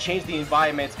change the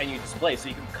environments and your display, so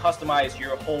you can customize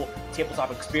your whole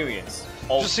tabletop experience.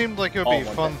 It just seemed like it would be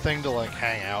a fun thing to like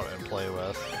hang out and play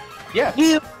with. Yeah.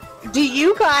 Do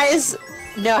you guys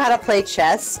know how to play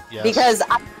chess? Yes. Because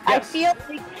I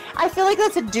Yes. feel like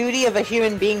that's a duty of a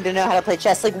human being to know how to play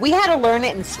chess. Like, we had to learn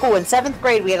it in school. In 7th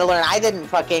grade, we had to learn. I didn't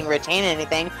fucking retain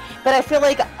anything, but I feel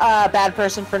like a bad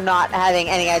person for not having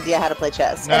any idea how to play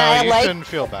chess. No, and I you shouldn't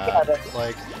feel bad.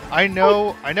 Like, I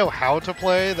know how to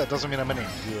play. That doesn't mean I'm any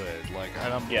good. Like,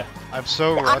 I'm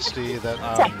so rusty that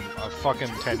a fucking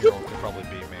 10-year-old could probably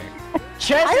beat me.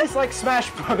 Chess is like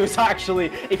Smash Brothers, actually.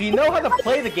 If you know how to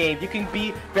play the game, you can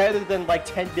be better than like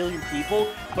 10 billion people.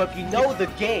 But if you know the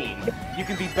game, you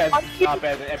can be better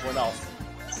than everyone else.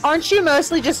 Aren't you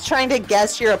mostly just trying to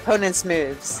guess your opponent's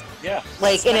moves? Yeah.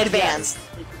 Like, in advance.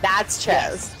 That's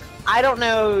chess. I don't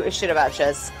know shit about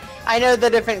chess. I know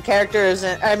the different characters,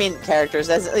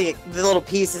 as like, the little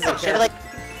pieces and shit. Like,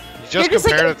 You just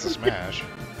compared it to Smash.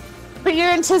 but you're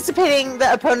anticipating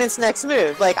the opponent's next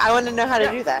move. Like, I want to know how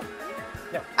to do that.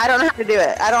 Yeah. I don't know how to do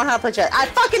it. I don't know how to play chess. I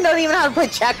fucking don't even know how to play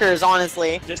checkers,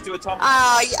 honestly. Just do a tomahawk.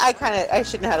 I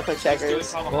should know how to play Just do a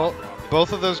checkers. tomahawk Well, round.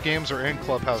 both of those games are in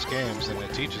Clubhouse Games, and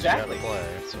it teaches Exactly. you how to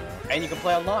play. So. And you can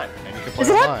play online. And you can play Does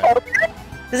it have online. poker?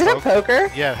 Does it have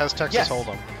poker? Yeah, it has Texas Yes.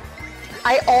 Hold'em.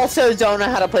 I also don't know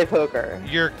how to play poker.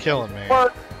 You're killing me.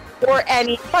 Or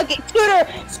any fucking Scooter.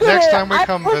 Next time we I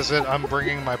come visit, I'm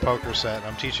bringing my poker set, and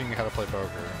I'm teaching you how to play poker.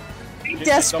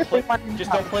 desperately want to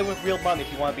Just don't play with real money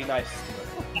if you want to be nice.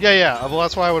 Yeah. Well,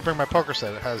 that's why I would bring my poker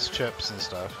set. It has chips and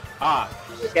stuff.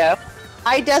 go.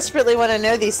 I desperately want to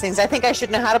know these things. I think I should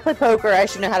know how to play poker. I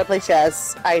should know how to play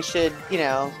chess. I should,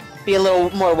 be a little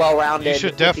more well-rounded. You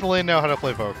should definitely know how to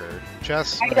play poker.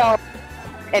 Chess. I don't.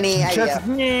 Any idea? Just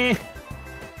me.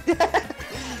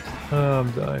 Oh,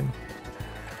 I'm dying.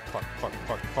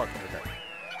 Fuck.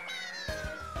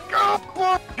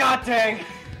 Okay. God dang!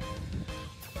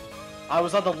 I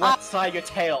was on the left side of your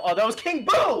tail. Oh, that was King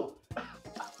Boo!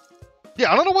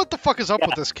 Yeah, I don't know what the fuck is up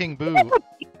with this King Boo.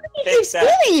 He's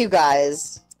stealing you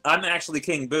guys. I'm actually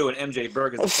King Boo and MJ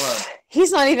Berg is the clone.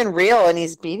 He's not even real, and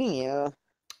he's beating you.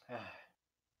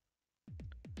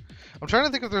 I'm trying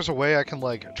to think if there's a way I can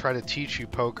like try to teach you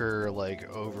poker like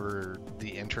over the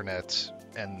internet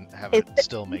and have it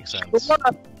still make sense.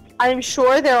 I'm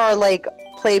sure there are like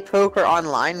play poker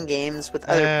online games with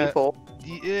other people.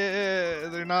 Yeah,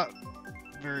 they're not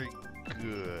very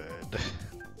good.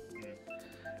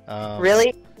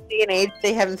 Really? Day and age,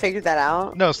 they haven't figured that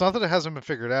out. No, it's not that it hasn't been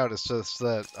figured out. It's just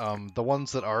that the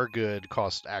ones that are good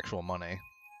cost actual money.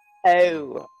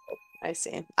 Oh, I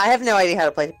see. I have no idea how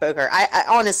to play poker. I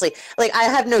honestly, like, I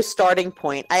have no starting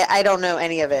point. I don't know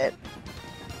any of it.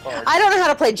 I don't know how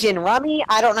to play gin rummy.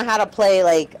 I don't know how to play,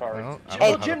 like, I don't know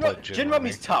Well, how to play Gin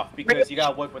Rummy's tough because you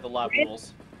gotta work with a lot of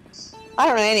rules. I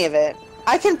don't know any of it.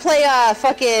 I can play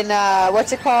fucking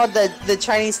what's it called, the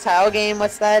Chinese tile game?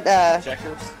 What's that?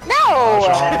 Checkers. No,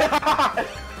 Mahjong.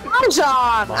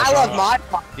 Mahjong. I love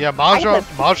Mahjong. Yeah,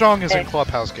 Mahjong is in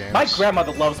Clubhouse Games. My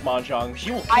grandmother loves Mahjong. She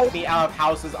will kick me out of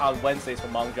houses on Wednesdays for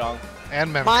Mahjong.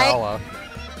 And Memkala.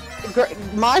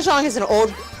 Mahjong is an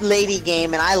old lady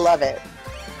game, and I love it.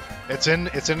 It's in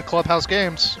Clubhouse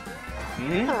Games.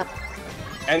 Hmm?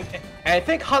 And I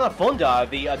think Hanafuda,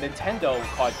 the Nintendo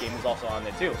card game, is also on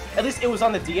there too. At least it was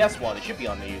on the DS one. It should be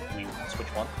on the Wii Switch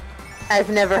one. I've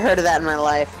never heard of that in my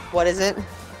life. What is it?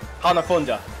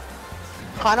 Hanafunda.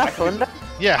 Hanafunda?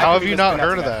 Yeah, how have you not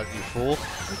heard of that, you fool?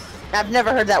 I've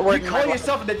never heard that word. You call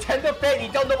yourself a Nintendo fan?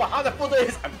 You don't know what Hanafunda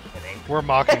is? I'm kidding. We're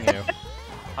mocking you.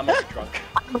 I'm not drunk.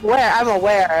 I'm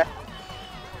aware.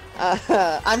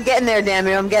 I'm getting there, damn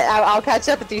you. I'll catch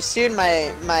up with you soon,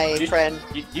 my friend.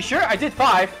 You sure? I did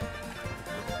 5.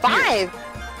 5.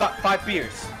 5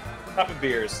 beers. Couple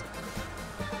beers.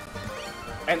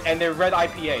 And they're red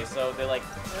IPA, so they're like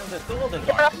they're a little bit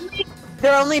dark.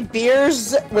 They're only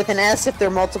beers with an S if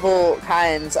they're multiple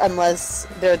kinds. Unless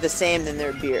they're the same, then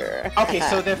they're beer. Okay,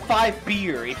 so they're 5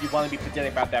 beer if you want to be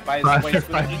pedantic about that. By the way,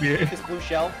 Five beer. eat this blue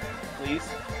shell. please.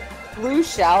 Blue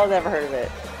shell, never heard of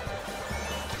it.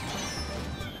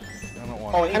 I don't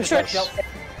want. Oh, I'm sure. red shell.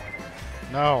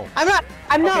 No. I'm not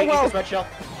Okay, eat well this red shell.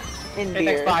 in Hey,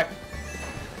 beer. thanks,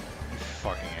 You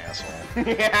fucking asshole. 5.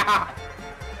 Yeah!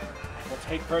 We'll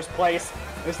take first place.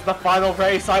 This is the final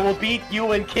race. I will beat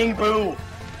you and King Boo.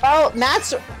 Oh,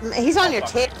 he's on your fuck.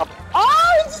 tail.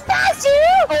 Oh, he's faster!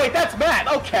 Oh, wait, that's Matt.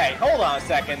 Okay, hold on a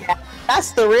second.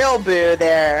 That's the real Boo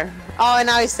there. Oh, and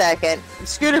now he's second.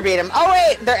 Scooter beat him. Oh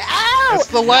wait, they're out. It's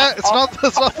the It's not.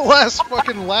 It's not the last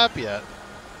fucking lap yet.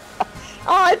 Oh,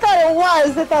 I thought it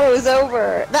was. I thought it was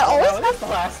over. That Oh, always no, this is the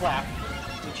last lap.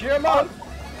 Did you cheer him on?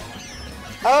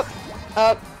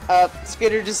 up.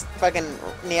 Scooter just fucking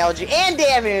nailed you. And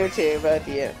Damu too, both of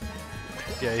you.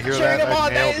 Yeah, you hear Cheering that? him I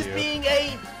on, that nailed is you. being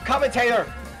a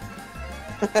commentator.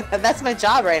 That's my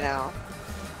job right now.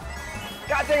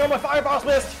 God dang, my fireballs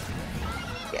missed.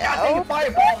 Yeah. God dang, you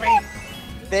fireball me.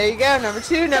 There you go, number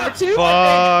two.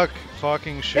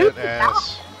 Fucking shit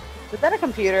ass. Was that a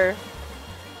computer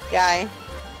guy?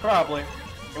 Probably.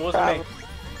 It wasn't me. Probably.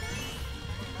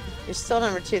 You're still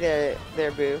number 2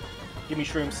 there, Boo. Give me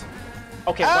shrooms.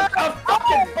 Okay, a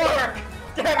fucking bark!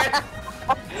 Damn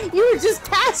it! You were just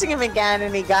passing him again,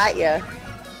 and he got you.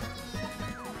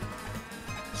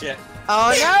 Shit.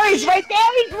 Oh no, he's right there.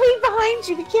 He's right behind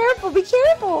you. Be careful. Be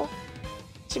careful.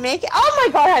 Did you make it? Oh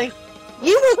my god, honey.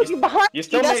 You were looking behind You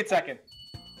still That's- made second.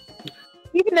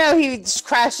 Even though he just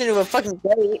crashed into a fucking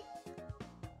gate.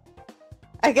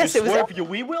 I guess you it was. swear for your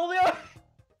wee will there?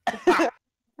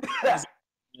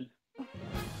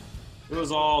 It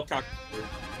was all cock.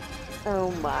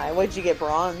 Oh my, what'd you get,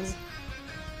 bronze?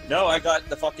 No, I got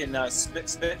the fucking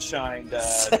spit shined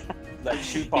like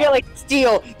shoe You polish. got like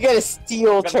steel. You got a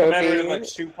steel Got the commemorative, trophy. like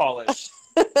shoe polish.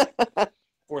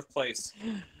 4th place.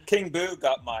 King Boo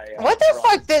got my. What the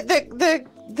bronze. fuck?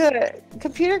 The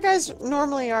computer guys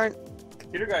normally aren't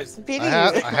Computer guys. beating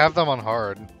I you. have them on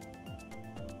hard.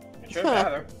 It should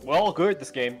matter. We're all good at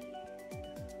this game.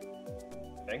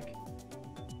 I think.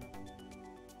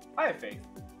 I have faith.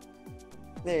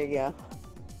 There you go.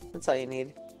 That's all you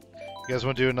need. You guys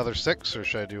want to do another 6, or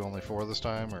should I do only 4 this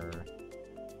time, or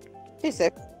Too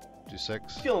sick. do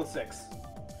 6? Feeling 6.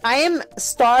 I am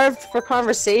starved for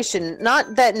conversation.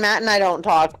 Not that Matt and I don't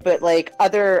talk, but like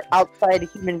other outside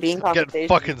human being I'm getting conversation.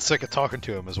 fucking sick of talking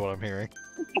to him, is what I'm hearing.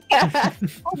 I'm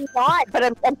not, but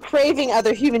I'm craving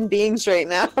other human beings right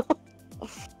now.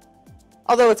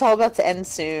 Although it's all about to end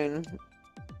soon.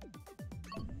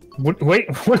 Wait,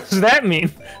 what does that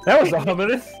mean? That was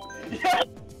ominous.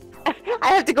 I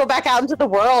have to go back out into the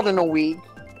world in a week,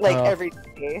 like Oh. every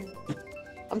day.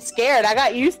 I'm scared. I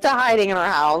got used to hiding in our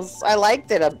house. I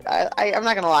liked it. I'm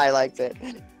not gonna lie, I liked it.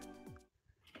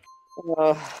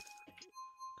 Ugh.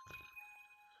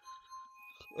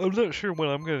 I'm not sure when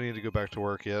I'm gonna need to go back to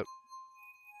work yet.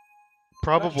 Not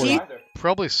Probably, sure either.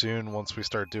 probably soon once we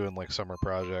start doing like summer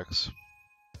projects.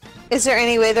 Is there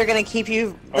any way they're gonna keep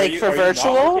you Are like you- for are you not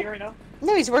virtual? working right now?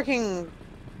 No, he's working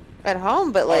at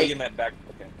home, but Oh, like you meant back.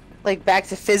 Okay. like back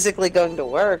to physically going to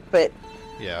work. But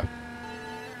Yeah.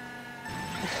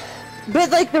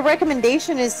 like the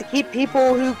recommendation is to keep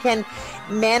people who can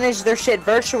manage their shit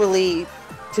virtually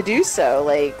to do so.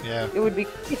 Like Yeah. it would be.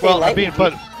 if they Well, I let mean, you.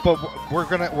 but we're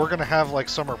gonna have like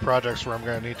summer projects where I'm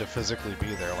gonna need to physically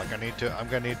be there. Like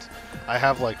I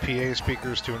have like PA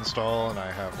speakers to install, and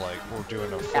I have like we're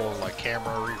doing a full like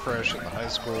camera refresh in the high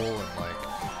school, and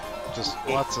like just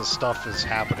lots of stuff is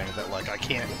happening that like I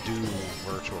can't do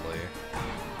virtually.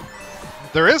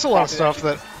 There is a lot of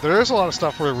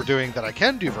stuff where we're doing that I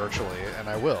can do virtually, and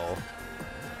I will.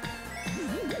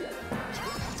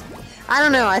 I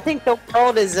don't know. I think the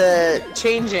world is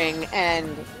changing, and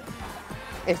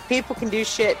if people can do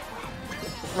shit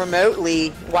remotely,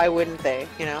 why wouldn't they?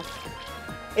 You know,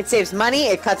 it saves money.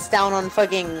 It cuts down on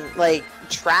fucking like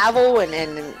travel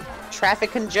and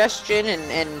traffic congestion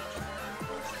and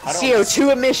I don't-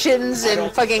 CO2 emissions I and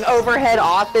don't- fucking overhead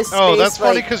office space. Oh, that's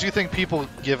funny like, because you think people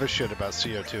give a shit about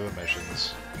CO2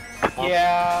 emissions.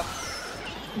 Yeah.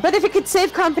 but if it could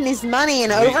save companies money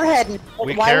and We- overhead, and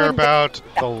We why care wouldn't they- about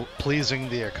pleasing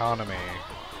the economy.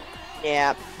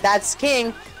 Yeah, that's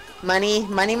king. Money,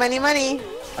 money, money, money.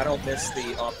 I don't miss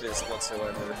the office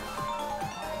whatsoever.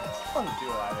 I don't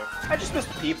do either. I just miss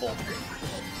people.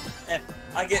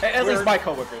 I get. At least we're- my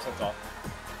coworkers, that's all.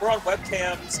 We're on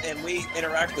webcams and we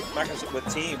interact with Microsoft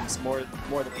with Teams more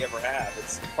than we ever have.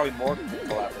 It's probably more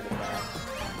collaborative now.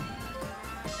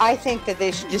 I think that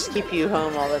they should just keep you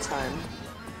home all the time.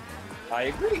 I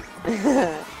agree.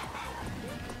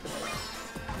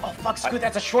 Oh fuck, Scoot,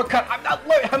 that's a shortcut. I'm not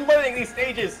learning. I'm learning these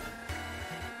stages.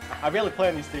 I really play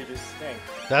on these stages. Dang.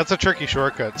 That's a tricky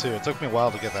shortcut too. It took me a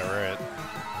while to get that right.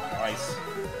 Nice.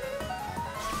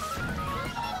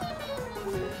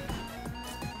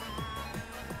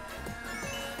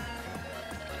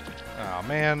 Oh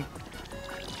man.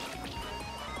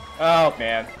 Oh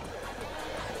man.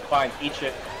 Fine, eat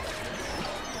shit.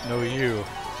 No you.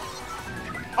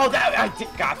 Oh, that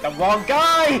got the wrong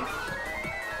guy.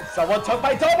 Someone took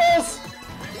my doubles.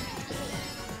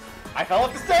 I fell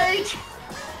off the stage.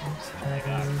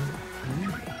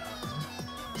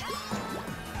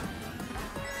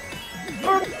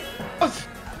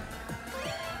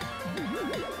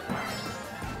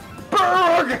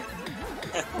 Berg!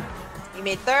 You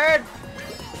made third.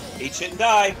 Eat shit and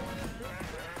die.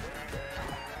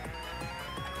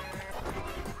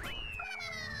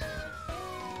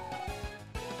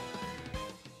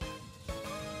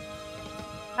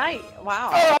 Hi.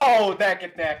 Wow. Oh,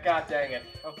 that. God dang it.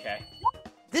 Okay.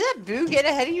 Did that Boo get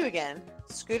ahead of you again?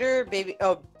 Scooter, baby.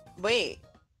 Oh, wait.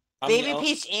 Baby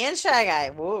Peach and Shy Guy.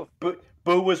 Whoa.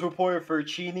 Boo was reported for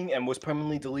cheating and was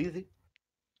permanently deleted.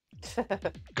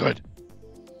 Good.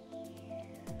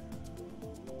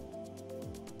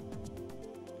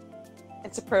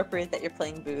 It's appropriate that you're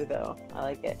playing Boo, though. I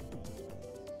like it.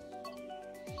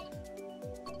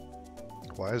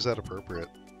 Why is that appropriate?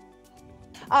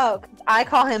 Oh, I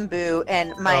call him Boo,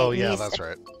 and my Oh yeah, niece that's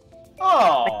right.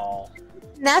 Oh.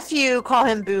 nephew call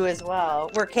him Boo as well.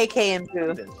 We're KK and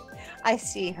Boo. I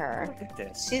see her. Look at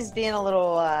this. She's being a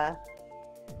little,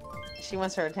 she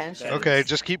wants her attention. Okay,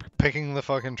 just keep picking the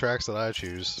fucking tracks that I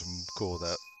choose. I'm cool with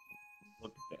that.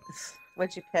 Look at this.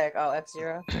 What'd you pick? Oh,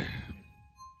 F-Zero?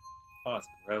 Oh, it's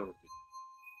gross.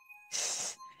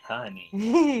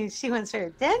 Honey. She wants her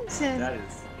attention. That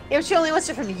is, If she only wants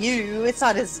it from you, it's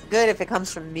not as good if it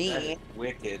comes from that me. is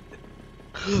wicked.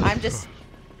 I'm just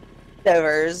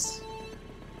overs.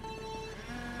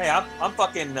 Hey, I'm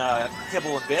fucking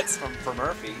kibbling bits for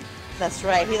Murphy. That's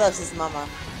right. He loves his mama.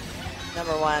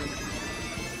 Number one.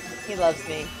 He loves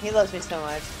me. He loves me so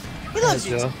much. He loves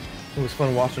you. Joe. It was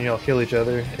fun watching y'all kill each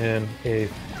other in a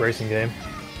racing game.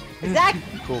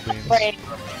 Exactly. Cool beans. Right.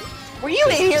 Were you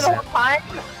in here the whole time?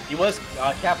 He was,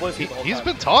 Cap was here the whole He's time.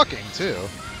 been talking too.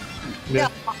 Yeah.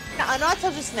 No, not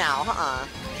till just now.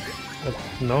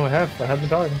 No, I have been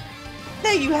talking.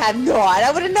 No, you have not.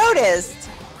 I would have noticed.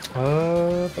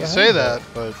 But You I say haven't. that,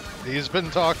 but he's been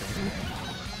talking.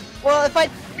 Well, if I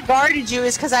guarded you,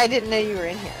 it's because I didn't know you were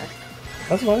in here.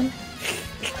 That's fine.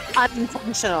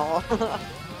 Unintentional.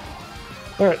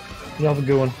 Alright, y'all have a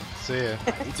good one. See ya.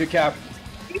 You too, Cap.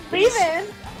 You leaving?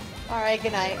 All right.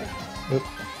 Good night. Yep.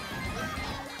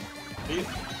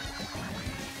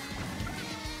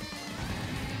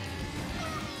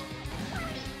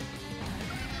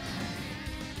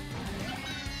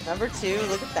 Number 2.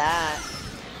 Look at that.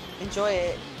 Enjoy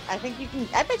it. I think you can.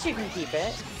 I bet you can keep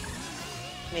it.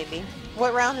 Maybe.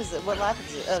 What round is it? What lap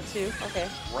is it? Oh, 2. Okay.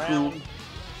 Round.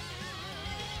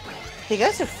 He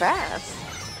goes so fast.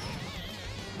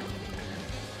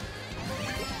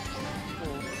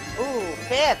 Ooh,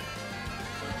 5th.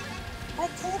 I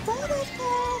can't do that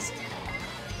fast.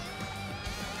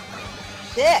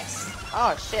 6.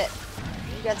 Oh shit.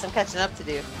 You got some catching up to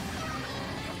do.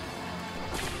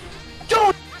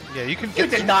 Dude! Yeah, you can You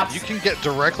get did not- you can get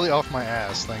directly off my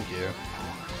ass. Thank you.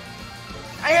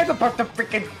 I had to put the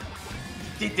freaking...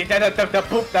 The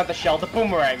poop, not the shell, the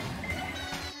boomerang.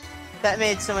 That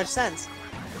made so much sense.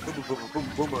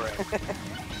 Boomerang.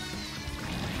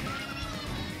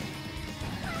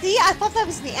 See, I thought that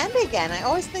was the end again. I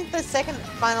always think the second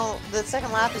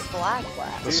lap is the last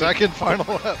lap. The second final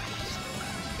lap.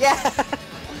 Yeah.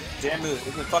 Damn it!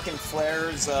 Isn't fucking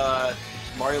Flair's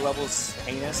Mario levels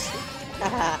heinous?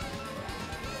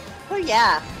 Oh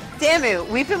yeah. Damu,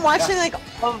 we've been watching like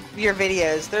all of your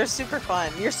videos. They're super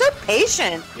fun. You're so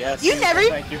patient. Yes. You never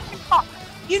even Thank you.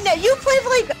 you play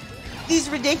like these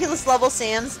ridiculous levels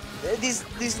Sam's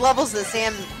these levels that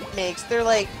Sam makes. They're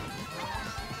like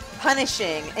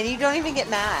punishing and you don't even get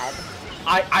mad.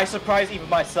 I surprise even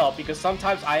myself because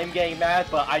sometimes I am getting mad,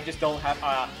 but I just don't have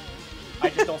I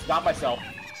just don't stop myself.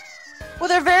 Well,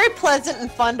 they're very pleasant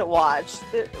and fun to watch.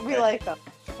 We like them.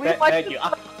 We watch Thank you.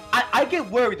 I get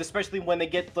worried, especially when they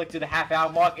get like to the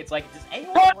half-hour mark. It's like, does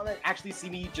anyone want to actually see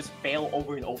me just fail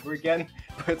over and over again?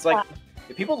 But it's like,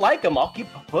 if people like them, I'll keep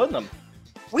putting them.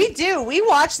 We do. We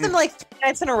watch them like 3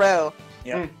 nights in a row.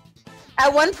 Yeah.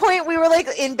 At one point, we were like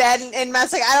in bed, and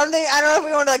Matt's like, I don't know if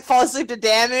we want to like fall asleep to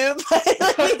Damu, but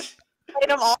like, we played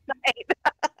them all night.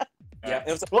 Yeah.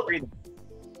 It was Well,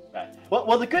 Right.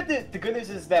 Well, the good news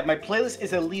is that my playlist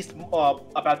is at least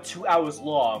about 2 hours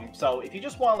long. So if you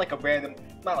just want like a random,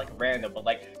 not like random, but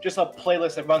like just a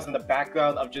playlist that runs in the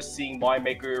background of just seeing Mario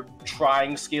Maker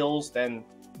trying skills, then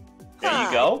there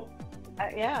you go.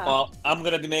 Yeah. Well, I'm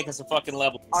gonna be making some fucking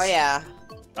levels. Oh yeah.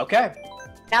 Okay.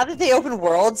 Now that they open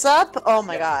worlds up, oh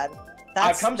my god.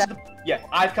 I've come to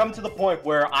the point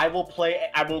where I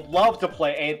would love to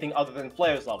play anything other than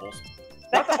Flair's levels.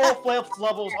 Not that all Flair's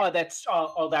levels are that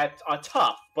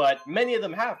tough, but many of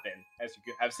them have been, as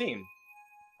you have seen.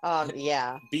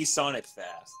 Yeah. Be Sonic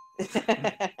fast.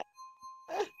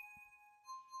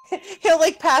 He'll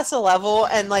like pass a level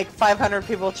and like 500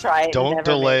 people try it. Don't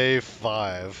delay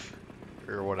 5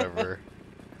 or whatever.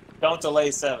 Don't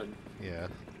delay 7. Yeah.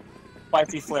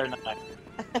 Spicy Flare 9.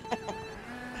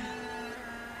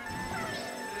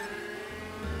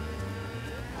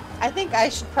 I think I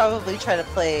should probably try to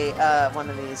play one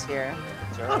of these here.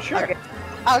 Oh, sure.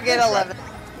 I'll get 11th.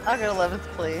 I'll get 11th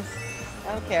place.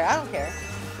 I don't care. I don't care.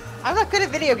 I'm not good at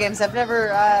video games. I've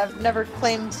never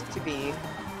claimed to be.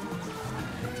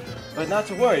 But not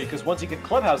to worry, because once you get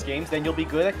Clubhouse games, then you'll be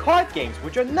good at card games,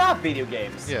 which are not video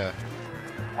games. Yeah.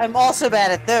 I'm also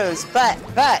bad at those, but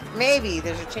maybe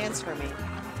there's a chance for me.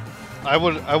 I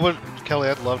would, Kelly,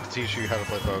 I'd love to teach you how to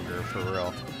play poker, for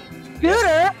real.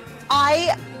 Scooter,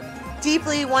 I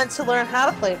deeply want to learn how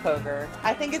to play poker.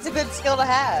 I think it's a good skill to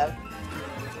have.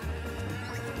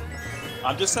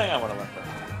 I'm just saying I want to learn poker.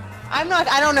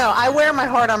 I don't know. I wear my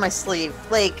heart on my sleeve.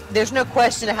 Like, there's no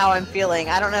question of how I'm feeling.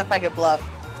 I don't know if I could bluff.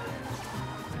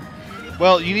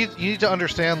 Well, you need to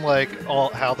understand like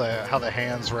how the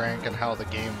hands rank and how the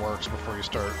game works before you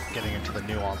start getting into the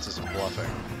nuances of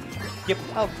bluffing. Yep.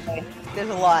 Okay. There's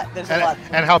a lot. There's a lot.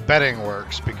 And how betting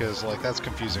works, because like that's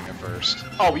confusing at first.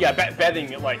 Oh yeah,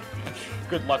 betting, like,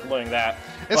 good luck learning that.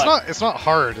 It's not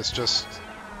hard. It's just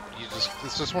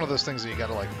one of those things that you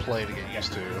gotta like play to get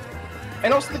used to.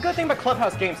 And also, the good thing about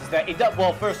Clubhouse games is that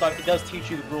first off, it does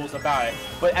teach you the rules about it,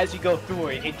 but as you go through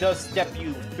it, it does step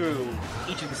you through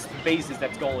each of the phases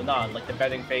that's going on, like the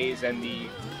betting phase and the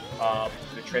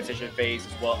transition phase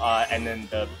as well, and then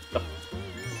the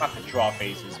not the draw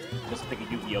phases, just think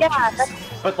of Yu-Gi-Oh! Yeah,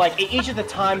 But like, each of the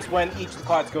times when each of the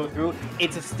cards go through,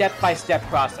 it's a step-by-step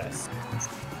process.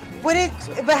 But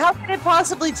how can it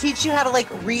possibly teach you how to like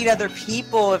read other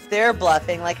people if they're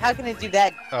bluffing? Like, how can it do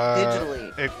that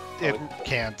digitally? It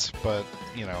can't, but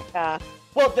you know. Yeah.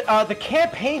 Well, the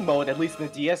campaign mode, at least in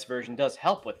the DS version, does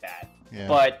help with that. Yeah.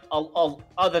 But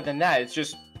other than that, it's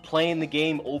just playing the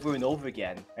game over and over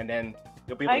again, and then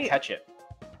you'll be able to catch it.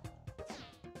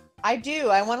 I do.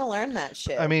 I want to learn that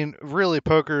shit. I mean, really,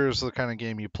 poker is the kind of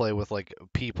game you play with like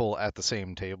people at the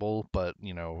same table, but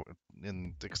you know,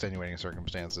 in extenuating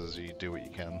circumstances, you do what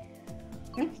you can.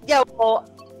 Yeah, well,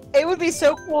 it would be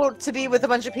so cool to be with a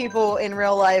bunch of people in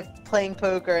real life playing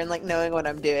poker and like knowing what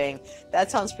I'm doing.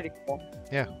 That sounds pretty cool.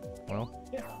 Yeah. Well.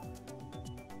 Yeah.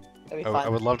 That'd be fun. I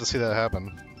would love to see that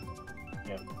happen.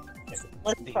 Yeah.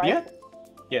 Let's try it.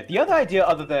 Yeah, the other idea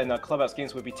other than Clubhouse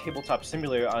games would be Tabletop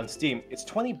Simulator on Steam. It's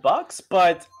 $20,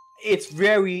 but it's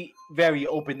very, very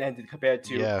open-ended compared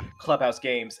to Clubhouse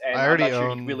games, and I'm not sure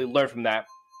you can really learn from that.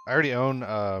 I already own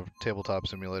Tabletop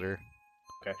Simulator.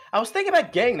 Okay. I was thinking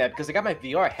about getting that because I got my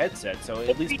VR headset, so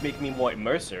at least make me more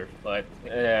immersive, but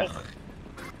I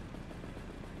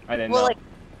didn't know. Like,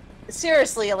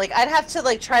 seriously, like, I'd have to,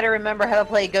 like, try to remember how to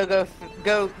play go,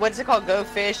 what's it called? Go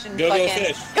Fish and Go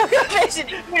Fish. Go Fish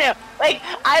and Uno. Like,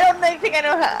 I don't think I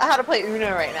know how to play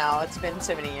Uno right now. It's been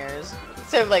so many years.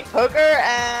 So, like, poker,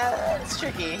 it's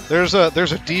tricky. There's a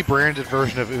debranded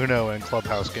version of Uno in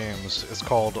Clubhouse games. It's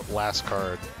called Last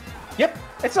Card. Yep,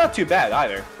 it's not too bad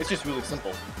either. It's just really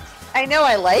simple. I know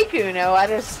I like Uno. I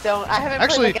just don't. I haven't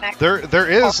Actually, played, like, there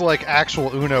is like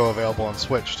actual Uno available on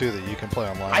Switch too that you can play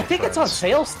online. I think it's on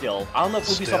sale still. I don't know if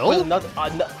Ubisoft put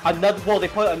another. Well, they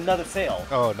put another sale.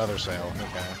 Oh, another sale.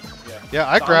 Okay. Yeah,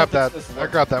 I grabbed that. I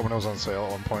grabbed that when it was on sale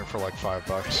at one point for like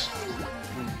 $5.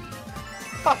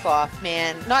 Fuck off,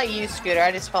 man. Not you, Scooter.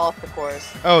 I just fell off the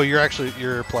course. Oh, you're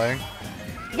playing?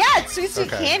 Yeah, it's Sweet Sweet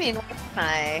Canyon.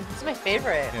 It's my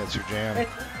favorite. Yeah, it's your jam.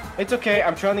 It's okay.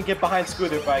 I'm trying to get behind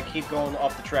Scooter, but I keep going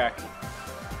off the track.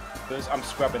 I'm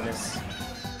scrubbing this.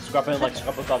 Scrubbing like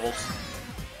scrubble doubles.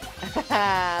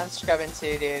 I'm scrubbing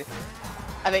too, dude.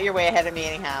 I bet you're way ahead of me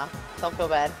anyhow. Don't feel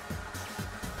bad.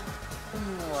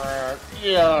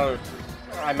 Yeah.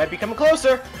 I might be coming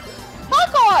closer.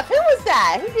 Fuck off! Who was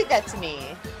that? Who did that to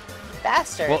me?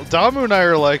 Bastard. Well, Damu and I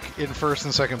are like in first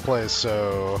and second place,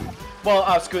 so.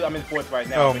 Well, Scooter, I'm in fourth right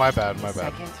now. Oh, my bad.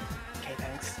 Second. Okay,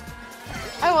 thanks.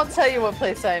 I won't tell you what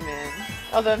place I'm in,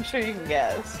 although I'm sure you can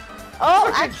guess.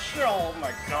 Oh, Oh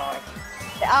my god.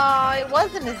 it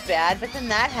wasn't as bad, but then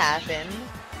that happened.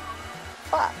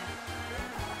 Fuck.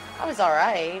 I was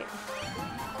alright.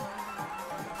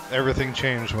 Everything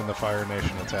changed when the Fire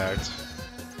Nation attacked.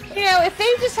 You know, if they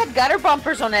just had gutter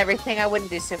bumpers on everything, I wouldn't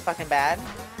do so fucking bad.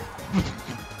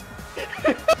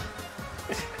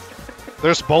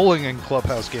 There's bowling in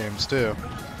Clubhouse games too.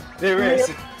 There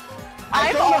is.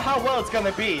 I don't know I've- how well it's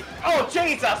gonna be. Oh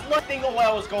Jesus! Lightning! Oh,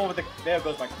 I was going with the. There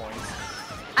goes my coins.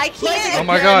 I can't. Oh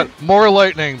my god, more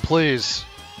lightning, please.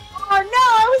 Oh no,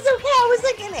 I was okay. I was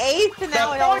like an eighth, and The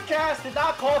now I don't. forecast did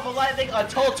not call for lightning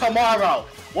until tomorrow.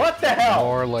 What the hell?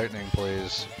 More lightning,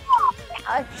 please.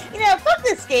 You know, fuck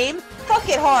this game. Fuck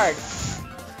it hard.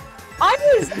 I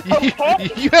was okay.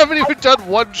 You haven't even done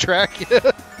one track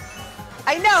yet.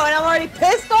 I know, and I'm already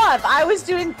pissed off. I was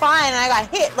doing fine, and I got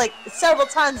hit like several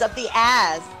times up the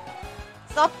ass.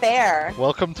 It's not fair.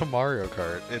 Welcome to Mario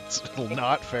Kart. It's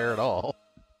not fair at all.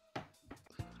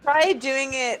 Try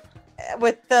doing it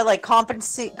with the like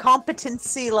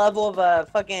competency level of a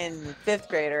fucking 5th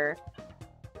grader.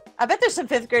 I bet there's some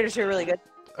 5th graders who are really good.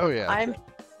 Oh yeah. I'm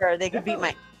sure they could beat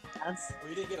my ass. Well,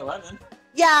 you didn't get 11.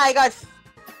 Yeah, I got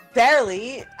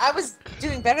barely. I was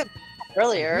doing better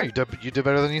earlier. Yeah, you did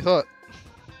better than you thought.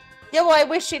 Yeah, well, I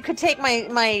wish it could take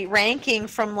my ranking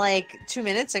from like 2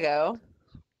 minutes ago.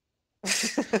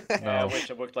 Yeah, I wish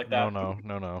it worked like that.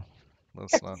 No.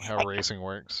 That's not how racing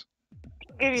works.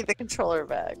 Give me the controller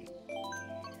back.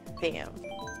 Damn.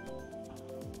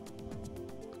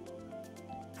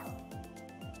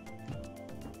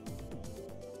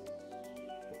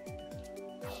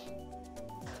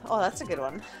 Oh, that's a good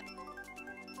one.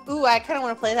 Ooh, I kind of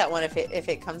want to play that one if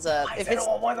it comes up. I If said it's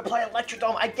I wanted to play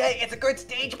Electrodome. I get it. It's a good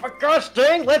stage, but gosh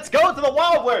dang, let's go to the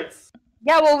Wild Words.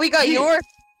 yeah, well, we got Yeah.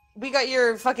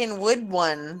 your fucking wood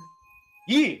one.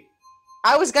 Yeah.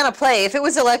 I was gonna play. If it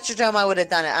was Electrodome, I would have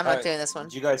done it. I'm not Alright, doing this one.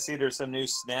 Did you guys see there's some new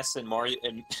SNES and Mario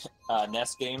and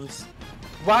NES games?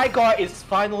 Rygar is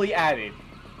finally added.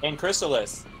 And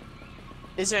Chrysalis.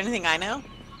 Is there anything I know?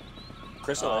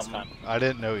 Chrysalis. I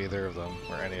didn't know either of them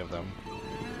or any of them.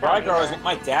 Rygar is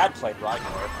my dad played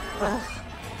Rygar.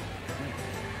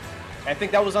 I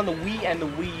think that was on the Wii and the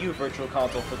Wii U Virtual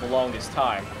Console for the longest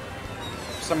time.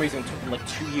 For some reason, it took them like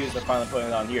 2 years to finally put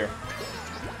it on here.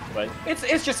 But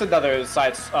it's just another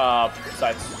side scrolling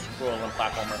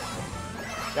platformer.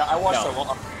 Yeah, I watched No. a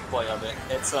long play of it.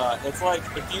 It's like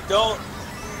if you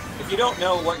don't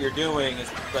know what you're doing,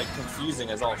 it's like confusing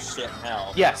as all shit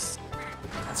now. Yes,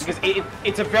 because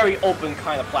it's a very open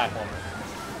kind of platformer.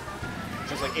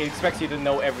 Just like it expects you to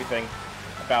know everything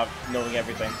about knowing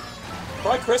everything.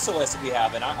 Try Chrysalis if you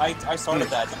haven't. I started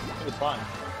that. It was fun.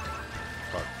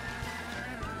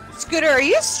 Scooter, are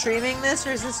you streaming this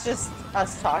or is this just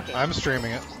us talking? I'm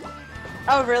streaming it.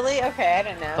 Oh, really? Okay, I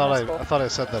didn't know. That's cool. I thought I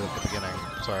said that at the beginning.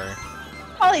 Sorry.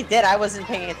 Probably did. I wasn't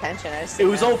paying attention. I just It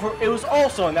didn't was know. over. It was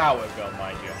also an hour ago,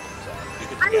 mind you. So you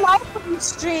could I forget. like when you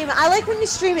stream. I like when you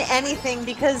stream anything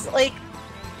because, like,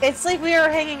 it's like we are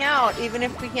hanging out even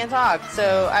if we can't talk.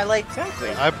 So I like.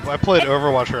 Exactly. I played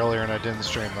Overwatch earlier and I didn't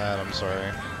stream that. I'm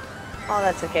sorry. Oh,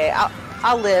 that's okay.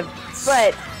 I'll live.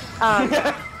 But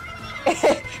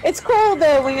it's cool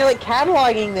though when you're like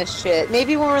cataloging this shit.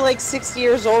 Maybe when we're like 60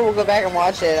 years old, we'll go back and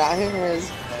watch it. Who knows?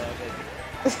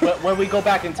 When we go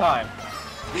back in time,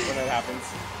 when that happens.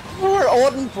 When we're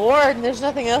old and bored and there's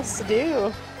nothing else to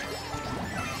do.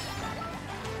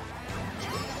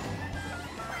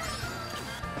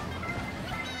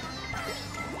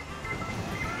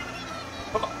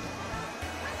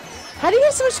 How do you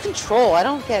have so much control? I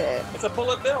don't get it. It's a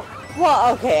bullet bill.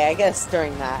 Well, okay, I guess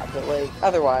during that, but like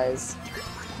otherwise,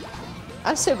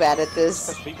 I'm so bad at this.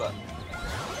 Press B button.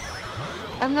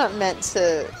 I'm not meant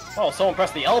to. Oh, someone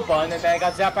pressed the L button and then I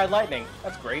got zapped by lightning.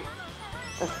 That's great.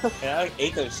 Yeah, I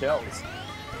ate those shells.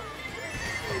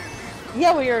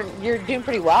 Yeah, well, you're doing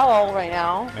pretty well right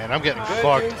now. Man, I'm getting Good,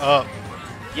 fucked dude. up.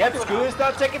 Yep, Scooter's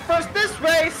not taking first this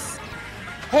race.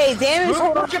 Hey, damage.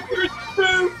 Hold on.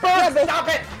 Stop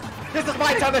it! This is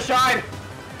my time to shine.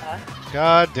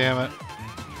 God damn it.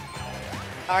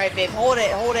 All right, babe, hold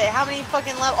it, hold it. How many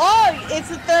fucking levels? Oh, it's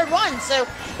the third one, so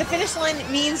the finish line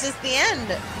means it's the end.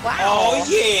 Wow. Oh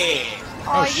yeah!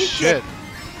 Oh, you shit.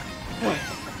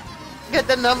 Get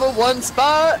the #1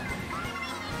 spot.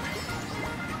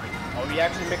 Are we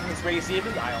actually making this race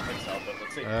even? I don't think so, but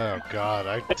let's see. Oh god,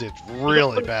 I did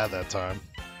really bad that time.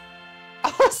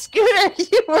 Oh, Scooter,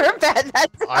 you were bad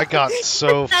that time. I got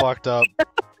so fucked up.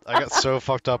 I got so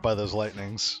fucked up by those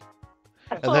lightnings.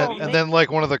 And then like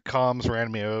one of the comms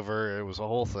ran me over. It was a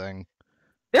whole thing.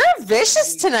 They're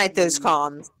vicious tonight, those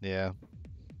comms. Yeah.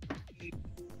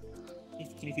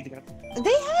 Can you feed the cat?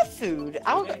 They have food.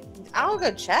 I'll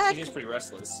go check. She's pretty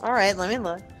restless. All right, let me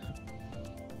look.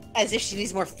 As if she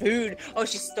needs more food. Oh,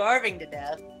 she's starving to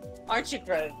death. Aren't you,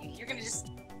 Brody? You're gonna just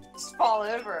fall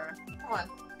over. Come on.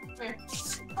 Come here.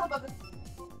 How about this?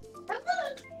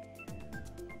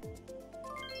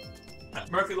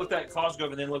 Murphy looked at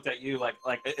Cosgrove and then looked at you like,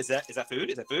 is that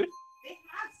food? Is that food? They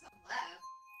have some left.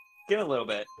 Give him a little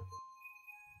bit.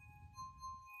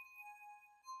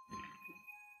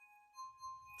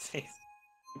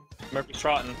 Murphy's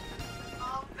trotting.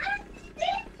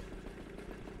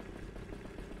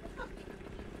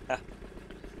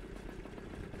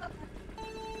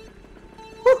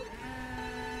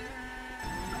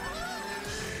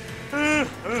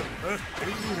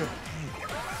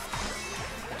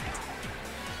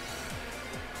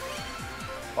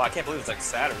 Well, I can't believe it's like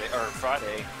Saturday or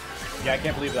Friday. Yeah, I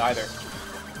can't believe it either.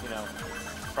 You know,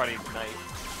 Friday night.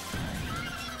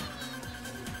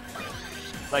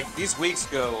 Like, these weeks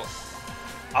go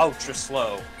ultra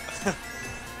slow.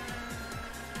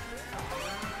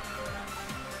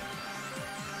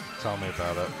 Tell me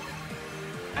about it.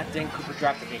 That dang Cooper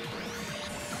drafted me.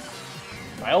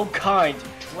 My own kind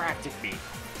drafted me.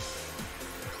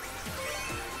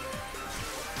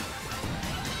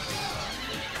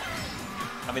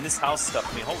 I mean, this house stuff,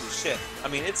 I mean, holy shit. I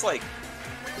mean, it's like,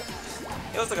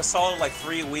 it was like a solid, like,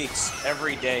 3 weeks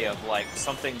every day of, like,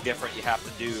 something different you have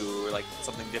to do, or, like,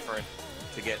 something different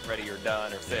to get ready or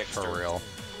done or fixed. For real.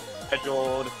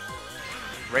 Scheduled,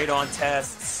 radon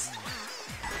tests,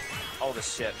 all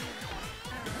this shit.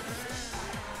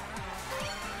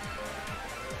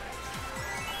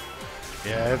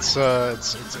 Yeah, it's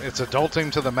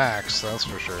adulting to the max, that's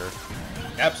for sure.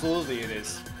 Absolutely, it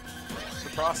is. It's the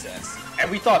process. And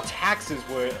we thought taxes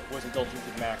was adulting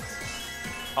to the max.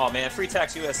 Oh man, Free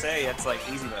Tax USA, it's like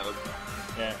easy mode.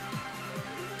 Yeah.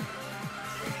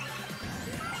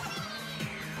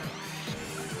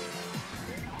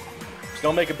 Just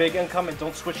don't make a big income and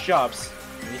don't switch jobs.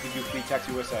 And you can do Free Tax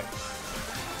USA.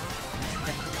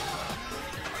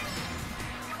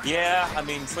 Yeah, I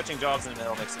mean, switching jobs in the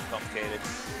middle makes it complicated.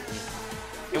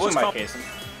 It was my case.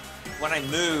 When we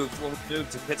moved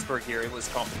to Pittsburgh here, it was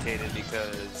complicated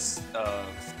because of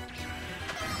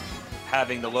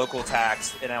having the local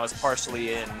tax, and I was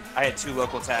partially in. I had 2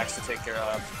 local tax to take care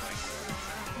of.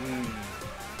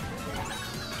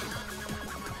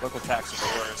 Local tax is the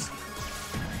worst.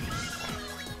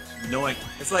 Annoying.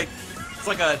 It's like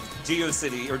a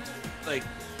GeoCity or like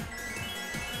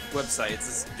website. It's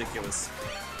just ridiculous.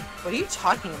 What are you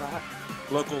talking about?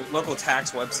 Local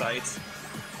tax websites.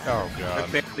 Oh god.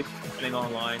 They're barely happening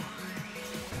online.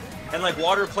 And like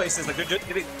water places, like they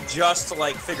just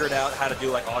like figured out how to do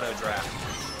like auto draft,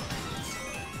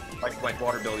 like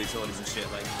water bill utilities and shit.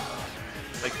 Like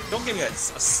don't give me a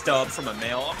stub from a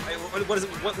mail. What is it?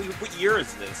 What year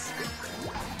is this?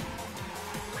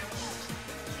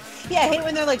 Yeah, I hate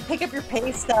when they're like, pick up your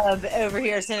pay stub over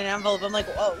here, send an envelope. I'm like,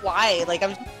 oh, why? Like, I'm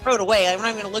just gonna throw it away. I'm not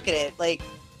even gonna look at it. Like,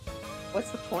 what's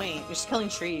the point? You're just killing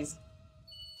trees.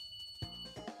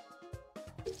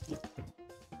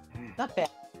 Not bad.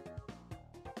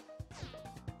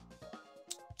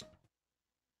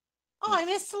 Oh, I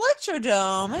missed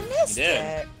Electrodome. I missed You did.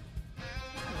 it.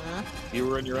 You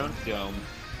were in your own dome.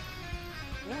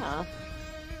 Yeah.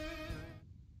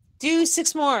 Do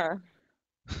 6 more.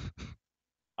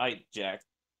 Jack.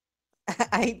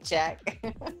 I Jack.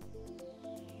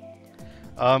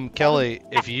 Kelly,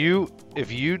 if you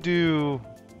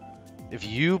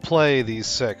play these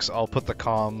 6, I'll put the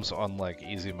comms on like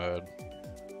easy mode.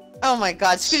 Oh my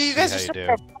god, Scooter, you guys See are how you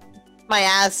starting to my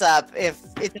ass up if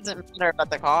it doesn't matter about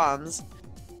the comms.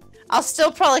 I'll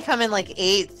still probably come in like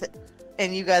 8th,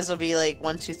 and you guys will be like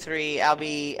 1, 2, 3. I'll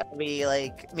be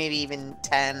like maybe even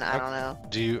 10. I don't know.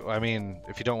 I mean,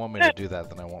 if you don't want me to do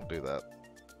that, then I won't do that.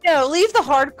 No, leave the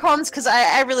hard comms because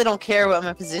I really don't care what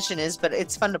my position is, but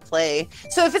it's fun to play.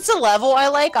 So if it's a level I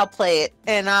like, I'll play it.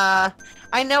 And I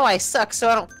know I suck, so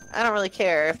I don't really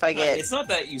care if I get. It's not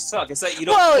that you suck. It's that you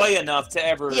don't play enough to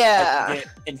ever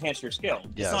enhance your skill.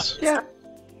 Yes.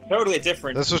 It's totally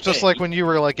different. This was just like when you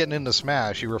were like getting into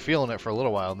Smash. You were feeling it for a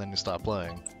little while, and then you stopped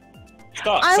playing.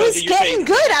 Stop. I was getting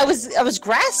good. I was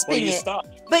grasping it. Stopped?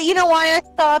 But you know why I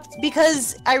stopped?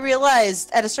 Because I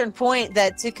realized at a certain point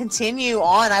that to continue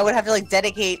on, I would have to like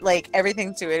dedicate like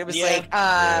everything to it. It was like,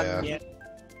 Yeah.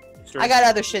 I got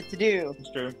other shit to do.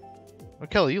 It's true. Well,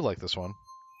 Kelly, you like this one.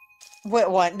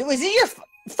 What one? Was it your?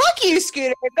 Fuck you,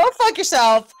 Scooter. Go fuck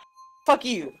yourself. Fuck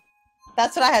you.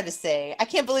 That's what I had to say. I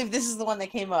can't believe this is the one that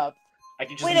came up. I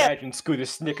can just imagine Scooter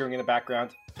snickering in the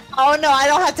background. Oh no, I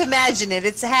don't have to imagine it.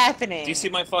 It's happening. Do you see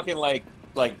my fucking like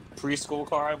like preschool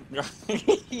car?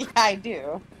 Yeah, I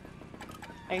do.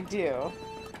 I do.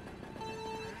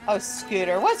 Oh,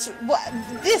 Scooter. What?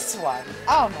 This one.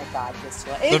 Oh my God, this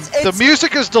one. The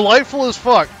music is delightful as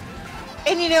fuck.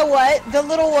 And you know what? The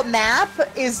little map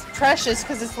is precious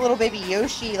because it's a little baby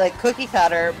Yoshi, like cookie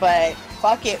cutter, but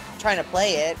fuck it, trying to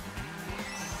play it.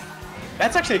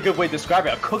 That's actually a good way to describe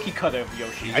it. A cookie cutter of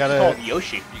Yoshi. I just call it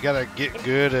Yoshi. You gotta get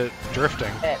good at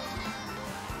drifting.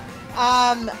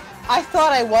 I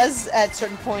thought I was at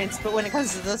certain points, but when it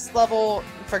comes to this level,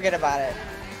 forget about it.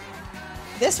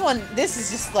 This is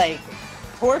just like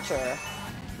torture.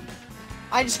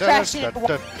 I just crashed into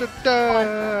one.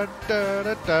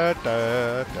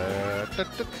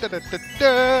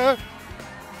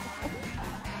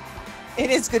 It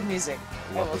is good music.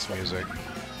 Love this music.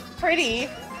 Pretty.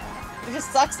 It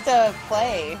just sucks to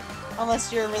play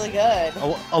unless you're really good.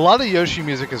 A lot of Yoshi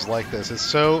music is like this. It's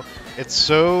so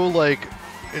like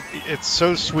it's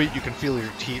so sweet you can feel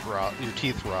your teeth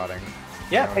rotting.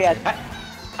 Yeah, You know what I mean?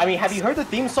 I mean, have you heard the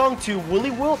theme song to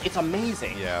Woolly World? It's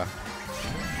amazing. Yeah.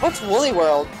 What's Woolly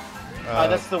World?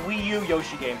 That's the Wii U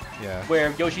Yoshi game. Yeah.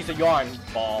 Where Yoshi's a yarn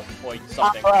ball or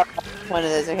something. One of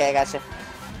those. Okay, I gotcha.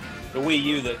 The Wii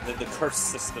U, the curse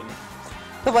system.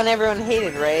 The one everyone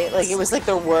hated, right? Like it was like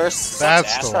the worst.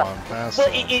 That's the one. That's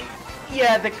Well, the one.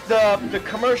 yeah, the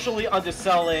commercially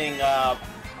underselling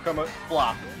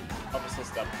flop of the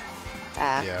system.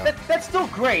 Yeah. That's still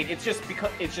great. It's just because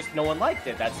no one liked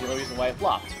it. That's the only reason why it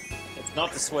flopped. It's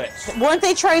not the Switch. Weren't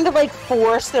they trying to like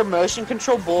force their motion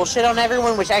control bullshit on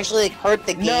everyone, which actually like hurt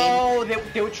the game? No,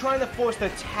 they were trying to force the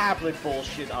tablet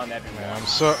bullshit on everyone. Yeah, I'm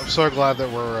so glad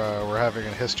that we're having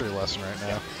a history lesson right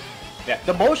now. Yeah,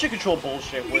 the motion control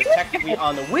bullshit was technically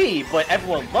on the Wii, but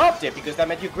everyone loved it because that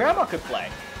meant your grandma could play.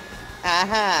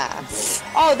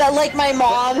 Oh, that like my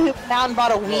mom who went out and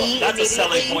bought a Wii. That's a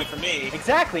selling point for me.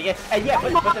 Exactly. Yeah,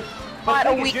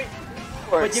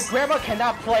 but your grandma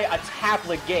cannot play a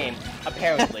tablet game.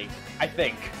 Apparently, I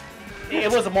think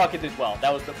it wasn't marketed well.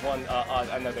 That was the one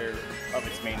another of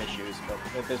its main issues. But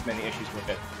there's many issues with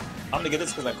it. I'm gonna get this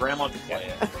because my grandma can play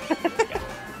it. Yeah.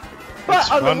 But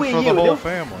It's on fun the Wii for U, the whole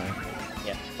family.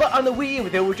 Yeah. But on the Wii U,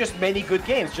 there were just many good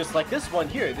games, just like this one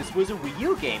here. This was a Wii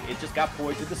U game. It just got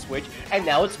ported to the Switch, and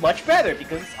now it's much better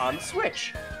because it's on the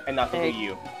Switch and not the Wii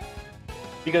U.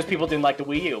 Because people didn't like the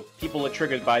Wii U. People are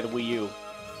triggered by the Wii U.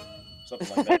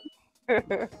 Something like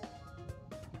that.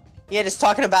 Yeah, just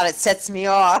talking about it sets me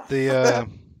off. I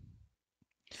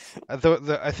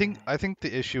think the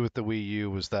issue with the Wii U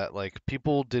was that like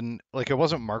people didn't like it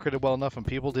wasn't marketed well enough, and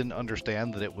people didn't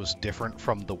understand that it was different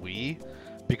from the Wii,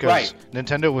 because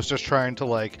Nintendo was just trying to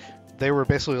like they were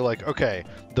basically like, okay,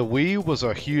 the Wii was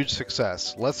a huge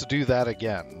success, let's do that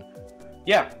again.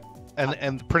 Yeah.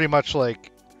 And pretty much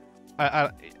like,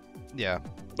 yeah.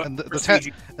 But And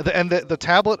the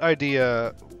tablet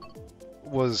idea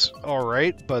was all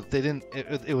right, but they didn't.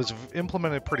 It was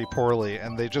implemented pretty poorly,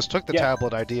 and they just took the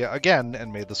tablet idea again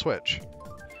and made the Switch.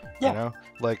 Yeah. You know,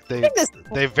 like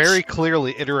they very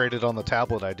clearly iterated on the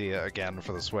tablet idea again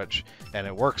for the Switch, and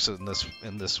it works in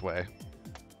this way.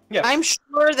 Yeah. I'm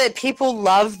sure that people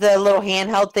love the little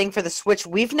handheld thing for the Switch.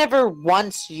 We've never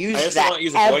once used that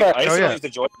ever. I don't use the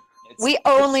Joy. We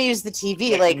only use the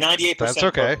TV, like 98%. That's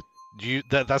okay.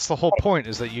 That's the whole point,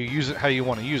 is that you use it how you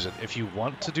want to use it. If you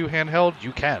want to do handheld,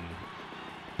 you can.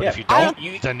 But if you don't,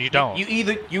 then you don't. You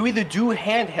either do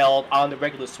handheld on the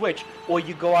regular Switch, or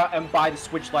you go out and buy the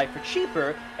Switch Lite for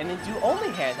cheaper, and then do only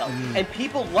handheld. And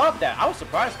people love that. I was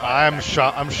surprised by that.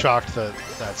 I'm shocked that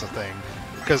that's a thing,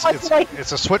 because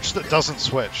it's a Switch that doesn't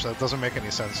switch. That doesn't make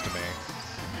any sense to me.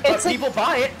 But people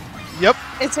buy it. Yep.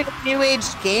 It's like a new age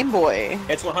Game Boy.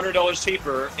 It's $100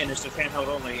 cheaper, and it's just handheld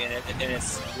only, and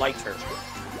it's lighter.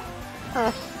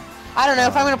 Huh. I don't know,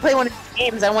 if I'm gonna play one of these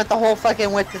games, I want the whole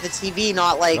fucking width of the TV,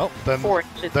 not like 4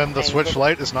 inches. Then the Switch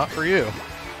Lite is not for you.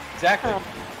 Exactly.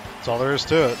 That's all there is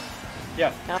to it.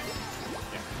 Yeah.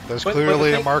 There's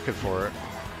clearly a market for it.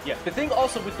 Yeah. The thing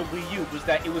also with the Wii U was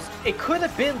that it could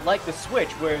have been like the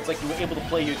Switch, where it's like you were able to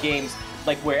play your games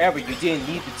like wherever. You didn't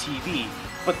need the TV.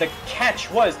 But the catch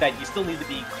was that you still need to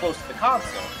be close to the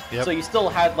console. Yep. So you still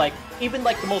had like even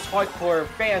like the most hardcore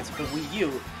fans of the Wii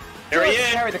U. There he is.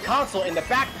 Carry the console in the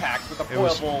backpack with a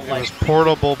portable It was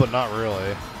portable, but not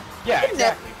really. Yeah,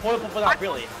 exactly. Portable, but not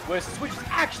really. Whereas the Switch is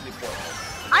actually portable.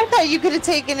 I thought you could have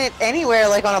taken it anywhere,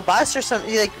 like on a bus or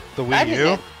something. Like The Wii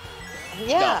U?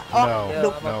 Yeah.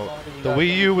 No. The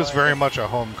Wii U was very much a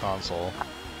home console.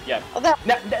 Yeah.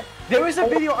 Now, there is a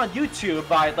video on YouTube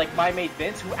by like my mate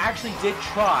Vince who actually did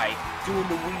try doing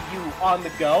the Wii U on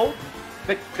the go.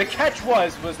 The catch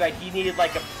was that he needed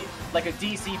like a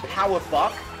DC power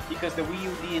buck because the Wii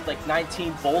U needed like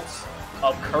 19 volts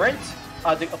of current.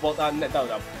 Well,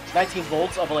 no, 19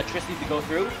 volts of electricity to go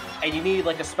through, and you need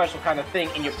like a special kind of thing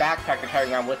in your backpack to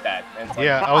carry around with that. And it's like,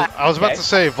 Yeah, I was about okay. to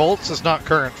say volts is not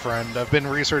current, friend. I've been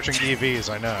researching EVs.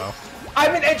 I know.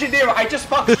 I'm an engineer. I just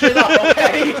fucked shit up,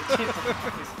 okay?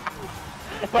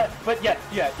 but yeah.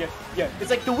 It's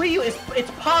like the Wii U is.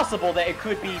 It's possible that it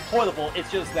could be portable.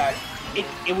 It's just that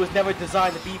it was never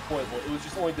designed to be portable. It was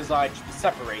just only designed to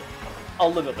separate a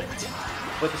little bit.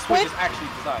 But the Switch is actually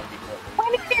designed to be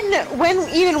portable. When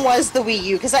even was the Wii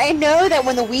U? Because I know that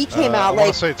when the Wii came out, I like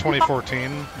want to say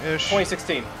 2014-ish.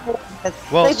 2016.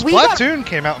 Well, like, we got- Splatoon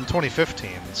came out in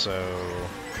 2015, so...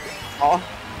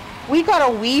 we got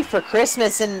a Wii for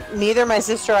Christmas, and neither my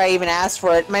sister or I even asked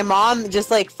for it. My mom just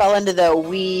like fell into the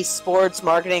Wii sports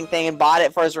marketing thing and bought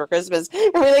it for us for Christmas,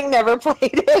 and we like never played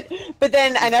it. But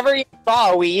then I never even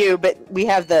saw a Wii U, but we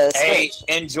have the Hey, Switch.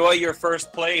 enjoy your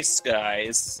first place,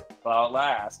 guys, while it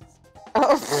lasts.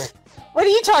 Oh, what are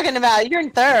you talking about? You're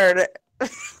in third.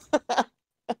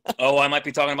 Oh, I might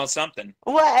be talking about something.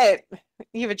 What?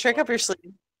 You have a trick up your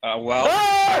sleeve? Well,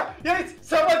 Ah! Yes!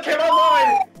 Someone came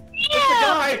online! It's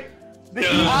the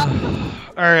guy!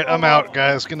 Alright, I'm out,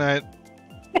 guys. Good night.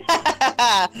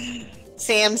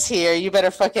 Sam's here. You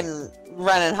better fucking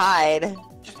run and hide.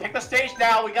 Just pick the stage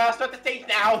now. We gotta start the stage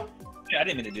now. yeah, I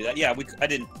didn't mean to do that. Yeah, I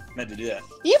didn't meant to do that.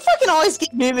 You fucking always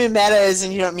get Moo metas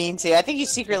and you don't mean to. I think you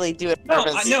secretly do it on No,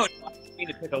 purpose. I know. I need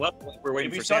to pick a level. We're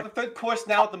waiting If we for start Sam. the third course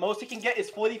now, the most we can get is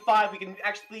 45. We can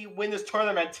actually win this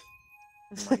tournament.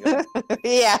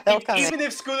 Yeah, they'll come in. Even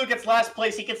if Scooter gets last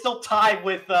place, he can still tie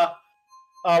with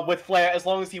Flair as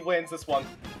long as he wins this one.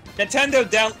 Nintendo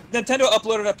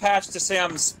uploaded a patch to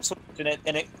Sam's Switch,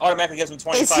 and it automatically gives him Is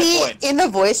 25 he points. in the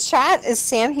voice chat? Is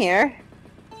Sam here?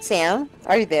 Sam,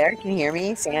 are you there? Can you hear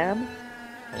me, Sam?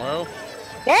 Hello?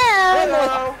 Sam!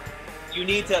 Hello. You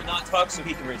need to not talk so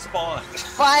he can respawn.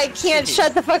 I can't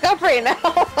shut the fuck up right now.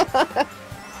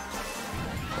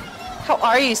 How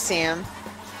are you, Sam?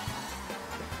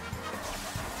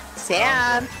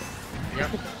 Sam?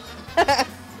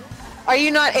 Are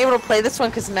you not able to play this one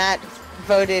because Matt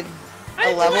voted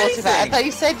a level to that? I thought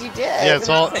you said you did. Yeah, it's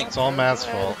all Matt's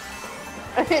fault.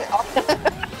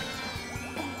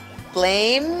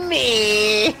 Blame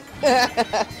me.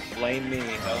 Blame me.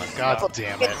 God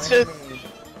damn It's it. just,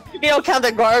 you don't count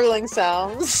the gargling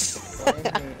sounds.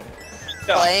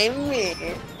 Blame me.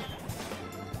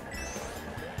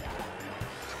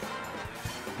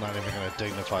 Not even gonna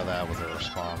dignify that with a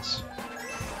response.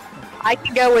 I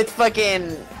could go with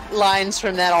fucking lines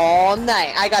from that all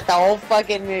night. I got the whole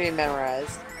fucking movie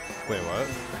memorized. Wait, what?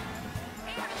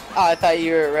 Oh, I thought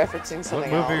you were referencing What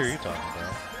something movie else. are you talking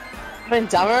about? Dumb and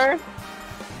Dumber?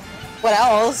 What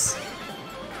else?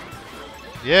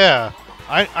 Yeah,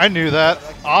 I knew that,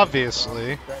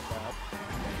 obviously.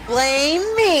 Blame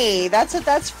me. That's what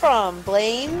that's from.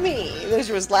 Blame me. Those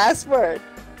were his last word.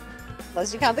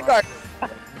 Unless you count the garden.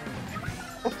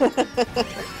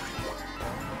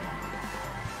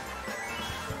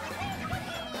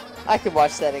 I could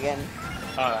watch that again.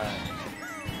 I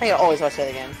could always watch that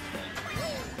again.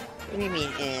 What do you mean,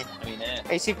 eh? I mean,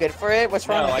 Are you too good for it? What's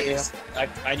wrong no, with I you? just,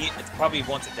 I need, it's probably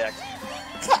once a deck.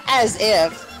 As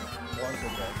if.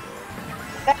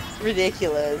 That's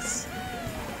ridiculous.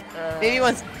 Maybe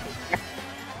once.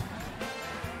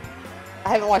 I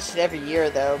haven't watched it every year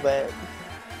though, but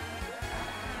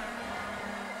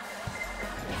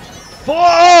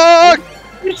Fuck!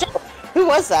 who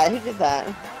was that? Who did that?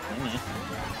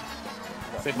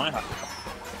 Save my heart.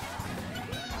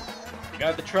 You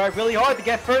got to try really hard to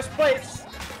get first place.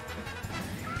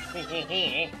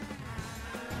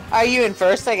 Are you in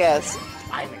first? I guess.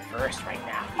 I'm in first right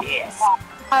now. Yes.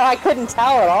 I couldn't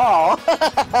tell at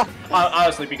all.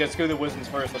 Honestly, because Scooter was in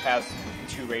first the past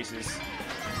 2 races.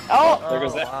 Oh, There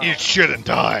goes that. You shouldn't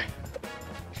die.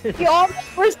 you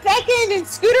almost were second, and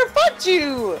Scooter fucked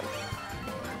you.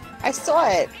 I saw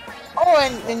it. Oh,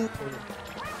 and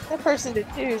that person did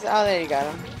too. Oh, there you got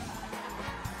him.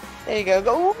 There you go.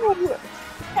 Go. Ooh.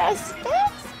 Yes,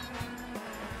 yes.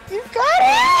 You got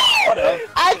it!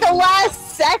 At the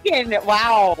last second.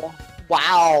 Wow.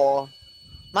 Wow.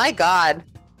 My God.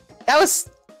 That was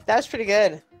pretty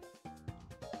good.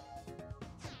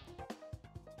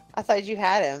 I thought you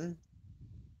had him.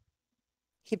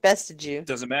 He bested you.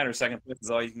 Doesn't matter. Second place is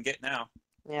all you can get now.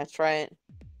 Yeah, that's right.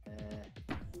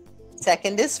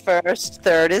 Second is first,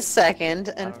 third is second,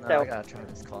 I and don't know, I so gotta try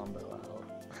this combo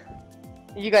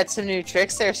out. you got some new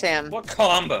tricks there, Sam. What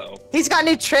combo? He's got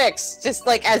new tricks, just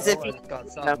like as if he. It's got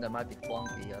something that might be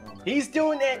clunky, I don't know. He's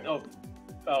doing it. Oh,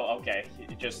 okay.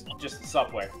 Just the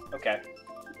software. Okay.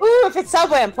 Ooh, if it's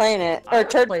Subway, I'm playing it. Or I've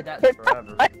played that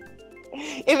forever.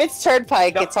 If it's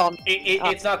Turnpike, No, it's on.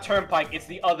 It's not Turnpike. It's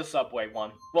the other Subway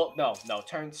one. Well, no.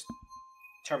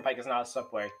 Turnpike is not a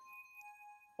Subway.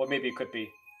 Well, maybe it could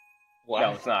be. What?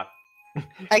 No, it's not.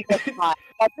 I guess not.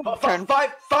 That's a turn.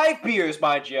 Five beers,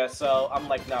 mind you. So I'm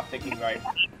like not thinking right.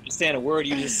 Understand a word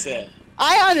you just said.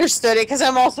 I understood it because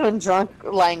I'm also in drunk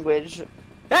language.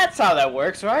 That's how that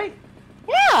works, right?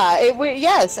 Yeah,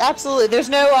 yes, absolutely. There's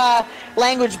no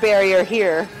language barrier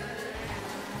here.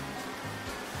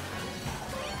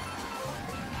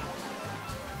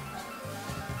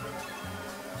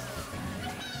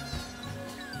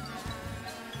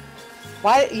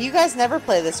 Why you guys never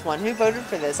play this one? Who voted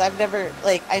for this? I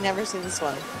never seen this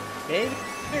one. Maybe.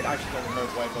 I actually don't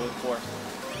remember what I voted for.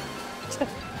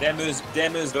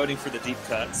 Damu's voting for the deep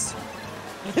cuts.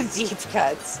 Deep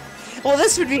cuts. Well,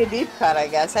 this would be a deep cut, I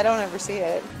guess. I don't ever see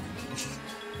it.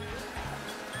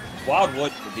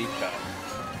 Wildwood's the deep cut.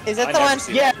 Is that I the never one?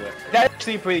 see Yeah, Wildwood. that's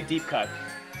actually a pretty deep cut.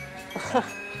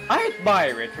 I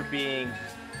admire it for being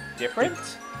different.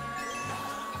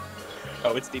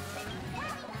 Oh, it's deep cut.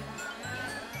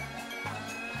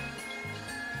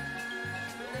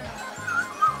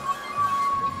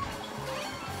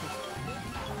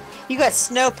 You got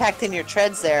snow packed in your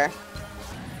treads there.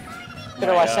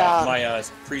 Better watch out. My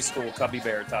preschool Cubby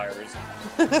Bear tires.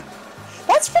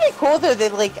 That's pretty cool, though.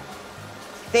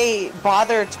 They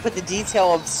bother to put the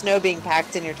detail of snow being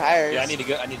packed in your tires. Yeah, I need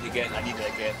to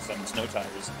get some snow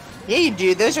tires. Yeah, you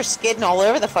do. Those are skidding all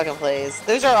over the fucking place.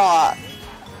 Those are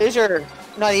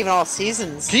not even all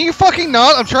seasons. Can you fucking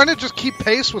not? I'm trying to just keep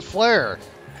pace with Flair.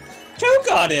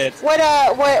 Joke on it. What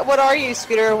are you,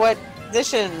 Scooter? What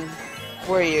position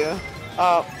were you?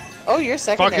 Oh, you're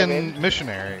second. Fucking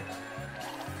missionary.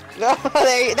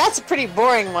 That's a pretty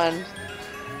boring one.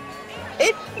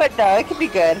 But no, it could be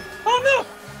good. Oh no.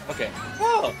 Okay.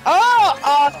 Oh,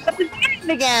 it's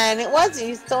again. It wasn't.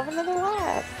 You still have another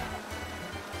lap.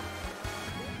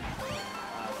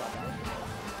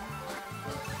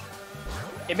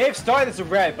 It may have started as a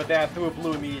red, but then I threw a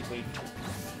blue immediately.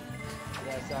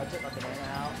 Yeah, so I took my banana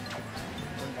out.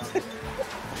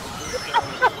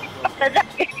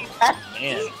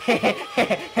 Man.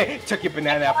 Took your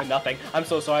banana out for nothing. I'm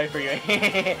so sorry for your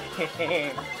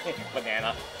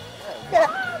banana.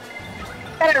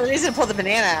 Got a reason to pull the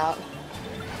banana out.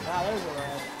 Wow, there's a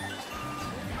red.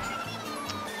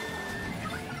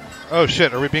 Oh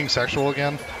shit, are we being sexual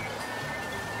again?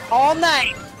 All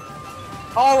night.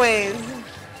 Always.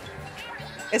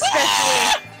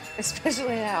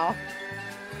 Especially now.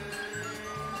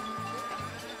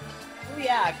 Oh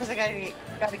yeah, because I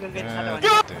gotta go get another one.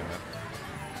 God damn it.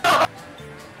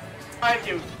 Thank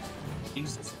you.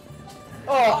 Jesus.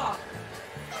 Oh.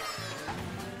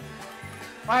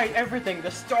 Alright, everything.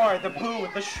 The star, the boo,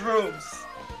 the shrooms.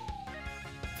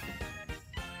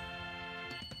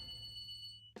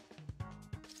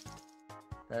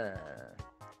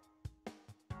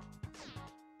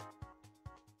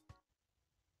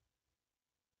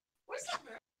 Where's that?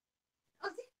 Oh,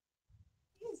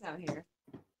 he's out here.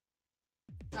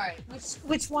 All right,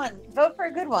 which one? Vote for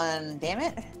a good one. Damn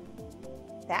it.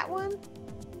 That one.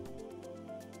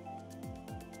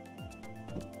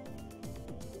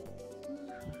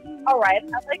 All right,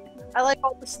 I like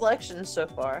all the selections so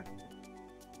far.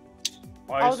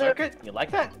 Mario Circuit? You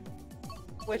like that?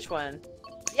 Which one?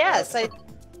 Yes, the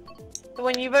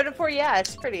one you voted for. Yeah,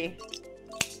 it's pretty.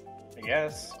 I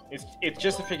guess. It's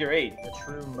just a figure 8. The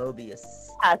true Mobius.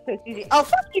 Ah, so it's easy. Oh,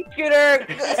 fuck you, Scooter.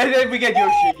 And then we get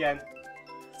Yoshi again.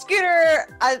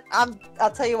 Scooter,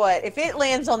 I'll tell you what. If it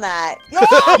lands on that,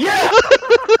 Yeah!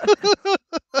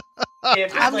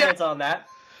 If it lands on that.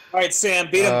 Alright, Sam,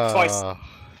 beat him twice.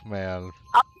 Man,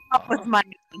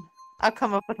 I'll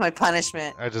come up with my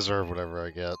punishment. I deserve whatever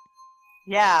I get.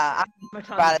 Yeah, How many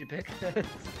Got times it. did you pick?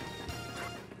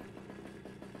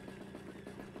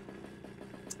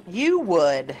 you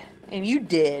would, and you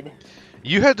did.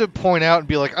 You had to point out and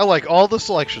be like, I like all the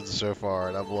selections so far,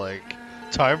 and I'm like,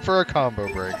 time for a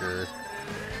combo breaker.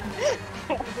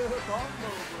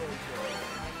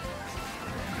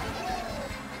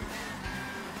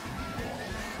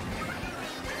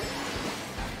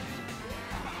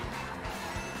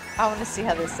 I want to see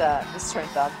how this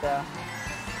turns out, though.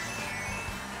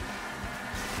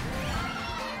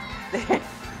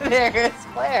 There goes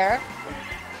Claire.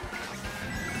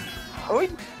 Oh, you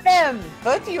hit him!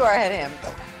 Both of you are hit him.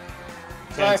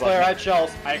 Sorry, Claire, I had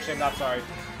shells. I actually am not sorry.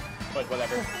 But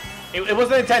whatever. It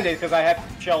wasn't intended because I had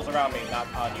shells around me,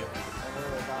 not on you.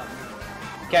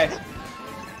 Okay.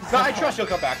 No, I trust you'll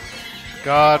come back.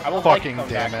 God I will like fucking come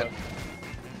damn back, it.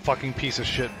 Fucking piece of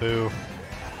shit, boo.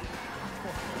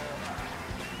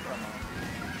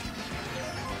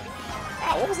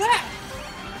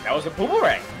 That was a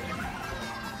boomerang.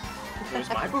 It was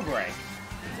my boomerang.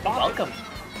 Welcome.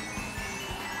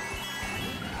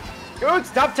 Dude,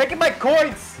 stop taking my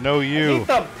coins! No, I you. need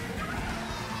them!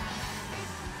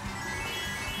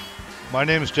 My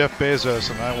name's Jeff Bezos,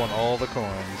 and I want all the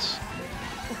coins.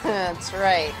 That's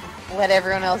right. Let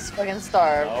everyone else fucking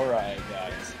starve. Alright,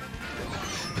 guys.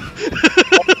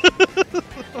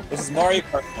 This is Mario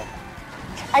Kart.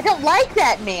 I don't like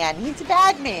that man. He's a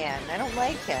bad man. I don't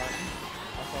like him.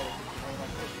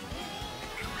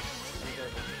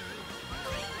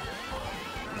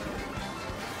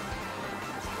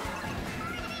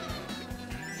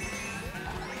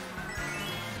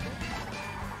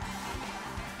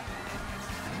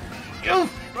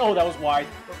 Oh, that was wide.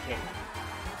 Okay.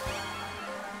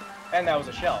 And that was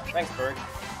a shell. Thanks, Berg.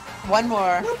 One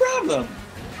more. No problem.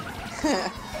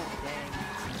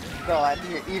 God,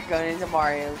 you're going into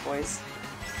Mario voice.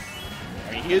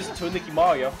 I mean, he is to Nicky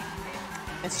Mario.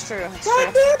 It's true. It's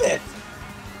God true. damn it!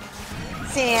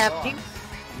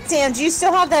 Sam, do you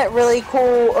still have that really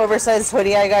cool oversized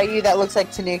hoodie I got you that looks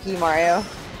like Tanuki Mario?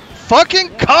 Fucking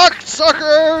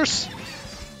cocksuckers!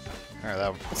 Alright,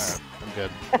 I'm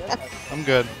good. I'm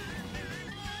good.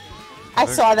 I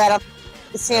saw that on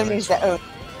Sam needs to own.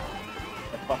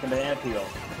 That fucking banana peel.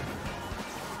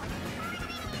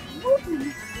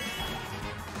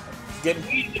 Getting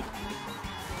heated.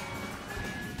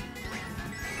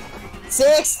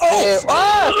 6, 2, 1, 7,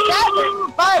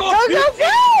 5, go, go, go!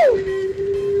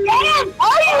 Damn!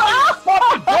 Oh, you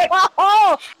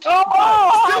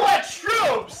Still at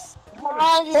Shrooms!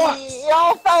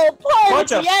 Y'all fell apart at Bunch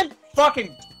the of end.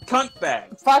 fucking cunt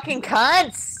bags. Fucking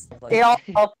cunts! They all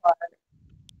fell apart.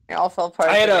 They all fell apart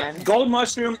I had at the a end. gold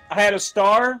mushroom, I had a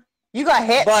star, You got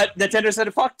hit. but Nintendo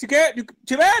said, fuck, too bad.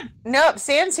 Nope,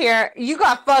 Sam's here. You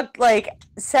got fucked like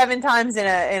 7 times in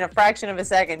a fraction of a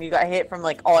second. You got hit from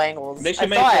like all angles. They should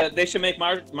they should make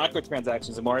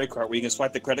microtransactions in Mario Kart where you can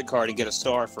swipe the credit card and get a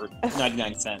star for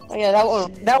 99 cents. Oh, yeah, that one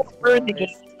ruined the game.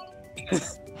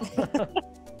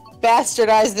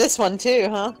 Bastardized this one too,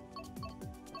 huh?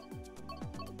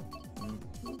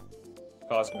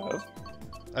 Cosmos.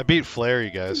 I beat Flare, you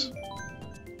guys.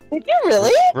 Did you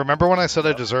really? Remember when I said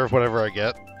I deserve whatever I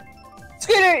get?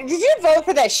 Scooter, did you vote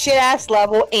for that shit ass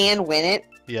level and win it?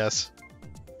 Yes.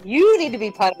 You need to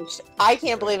be punished. I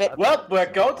can't believe it. Well,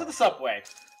 we're going to the subway.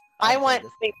 I want.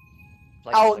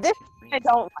 Oh, this I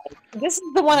don't like. This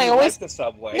is the one I You always. like the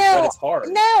subway, No, but it's hard.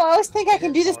 No, I always think I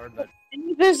can do this.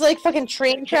 There's like fucking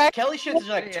train track. Kelly shit is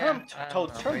like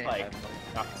Toad Turnpike,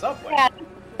 not the subway. Yeah,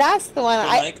 that's the one.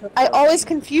 I always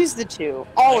confuse the two.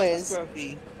 Always.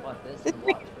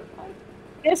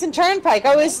 This and Turnpike.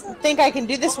 I always think I can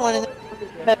do this one, and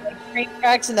the train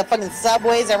tracks and the fucking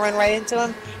subways. I run right into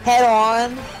them head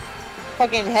on.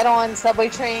 Fucking head on subway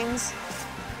trains.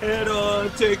 Head on,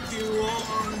 take you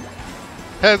on.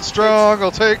 Headstrong,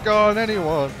 I'll take on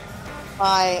anyone.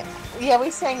 Yeah,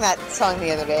 we sang that song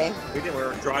the other day. We did. We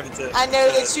were driving to. I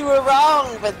know that you were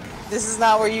wrong, but this is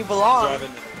not where you belong.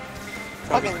 Driving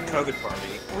Fucking- COVID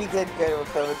party. We did go to a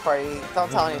COVID party.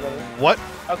 Don't tell anybody. What?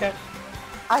 Okay.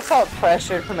 I felt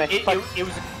pressured from my. It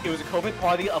was a COVID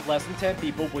party of less than 10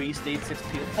 people where you stayed 6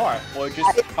 feet apart, or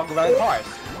just hung around cars,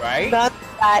 right?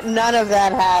 None of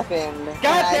that happened.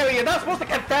 God damn it! You're not supposed to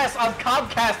confess on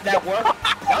Comcast Network.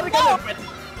 Now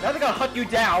they're gonna hunt you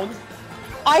down.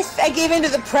 I gave into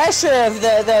the pressure of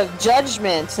the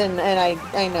judgment, and I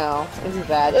know it was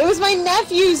bad. It was my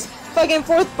nephew's fucking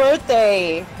 4th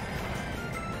birthday.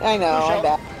 I know, I'm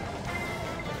bad.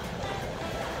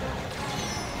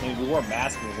 I mean, we wore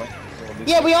masks when we went.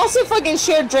 Yeah, we also fucking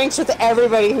shared drinks with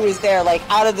everybody who was there, like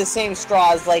out of the same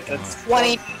straws, like That's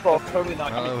 20 people. Totally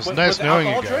not. It was was nice it knowing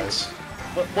you alcohol guys.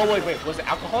 drinks? Wait. Was it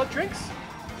alcoholic drinks?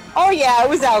 Oh yeah, it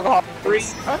was alcohol.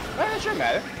 That shouldn't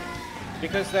matter.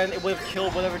 Because then it would have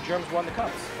killed whatever germs were on the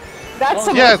cups. That's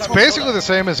some Yeah, it's basically the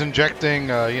same as injecting,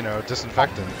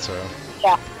 disinfectant, so...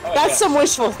 That's some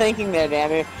wishful thinking there,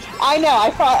 Danny. I know.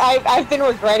 I've been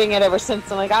regretting it ever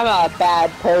since. I'm like, I'm a bad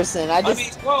person. I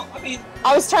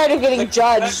was tired of getting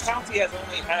judged. That county has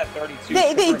only had 32.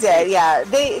 They did, yeah.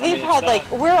 They've had it's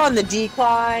like we're on the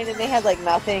decline, and they had like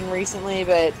nothing recently.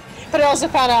 But I also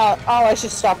found out. Oh, I should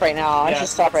stop right now. I should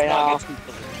stop right now.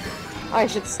 I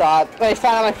should stop. But I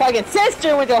found out my fucking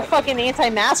sister went to a fucking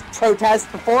anti-mask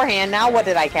protest beforehand. Now what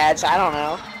did I catch? I don't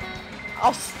know.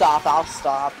 I'll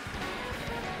stop.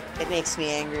 It makes me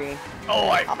angry. Oh,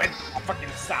 I went fucking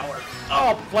sour.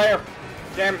 Oh, Blair.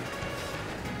 Damn.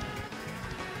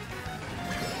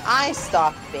 I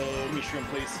stopped, Give babe. me shroom,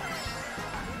 please.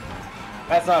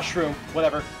 That's not a shroom.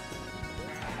 Whatever.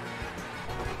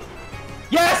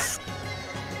 Yes!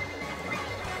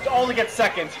 To only get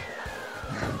second.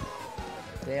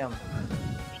 Damn.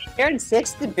 You're in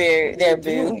sixth there,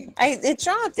 Boo. It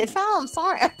dropped. It fell. I'm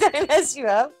sorry. Did I mess you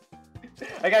up?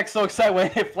 I got so excited when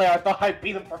it hit flare, I thought I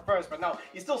beat him for first, but no,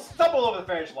 he still stumbled over the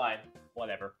finish line.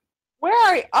 Whatever. Where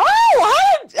are you? Oh,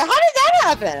 how did that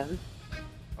happen?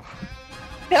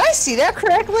 Did I see that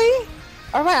correctly?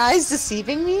 Are my eyes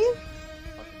deceiving me?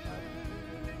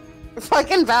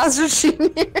 Fucking Bowser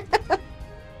Jr.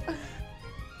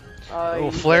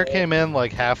 Well, Flare came in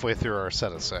like halfway through our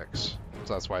set of 6, so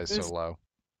that's why he's so low.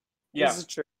 Yeah. This is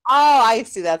true. Oh, I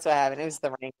see. That's what happened. It was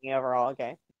the ranking overall.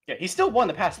 Okay. Yeah, he still won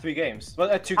the past 3 games.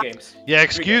 Well, 2 games. Yeah,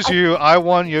 excuse you. I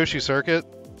won Yoshi Circuit.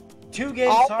 2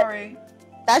 games, Oh. sorry.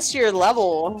 That's your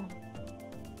level.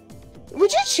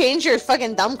 Would you change your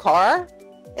fucking dumb car?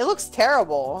 It looks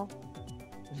terrible.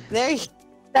 There,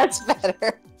 that's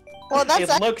better. Well,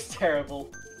 that's It looks terrible.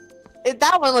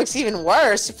 that one looks even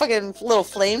worse. You fucking little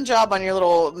flame job on your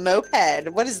little moped.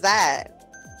 What is that?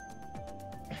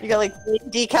 You got like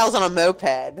decals on a moped.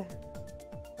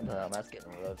 No, that's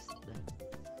getting roasted.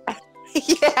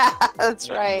 Yeah, that's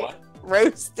right. What?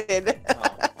 Roasted.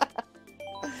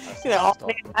 That's You know, what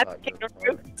man, I'm that's talking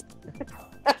getting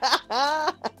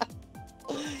about.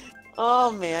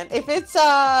 Oh man, if it's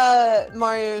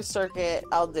Mario Circuit,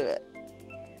 I'll do it.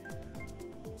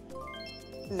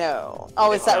 No.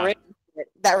 Oh, it's that Wow. ribbon shit.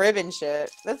 That ribbon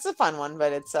shit. That's a fun one,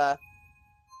 but it's hard.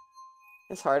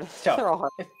 Tough. They're all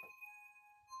hard.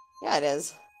 Yeah, it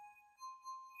is.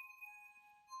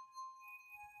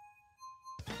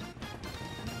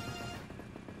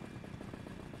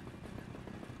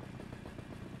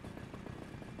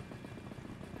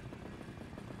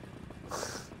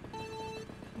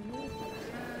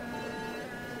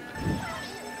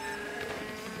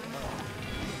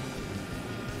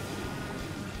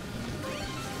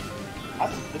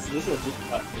 This is a deep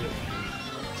cut,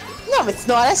 too. No, it's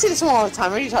not. I see this one all the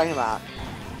time. What are you talking about?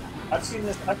 I've seen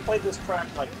this. I've played this track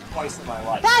like twice in my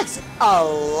life. That's a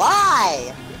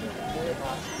lie.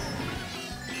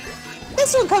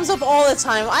 This one comes up all the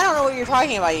time. I don't know what you're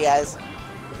talking about, you guys.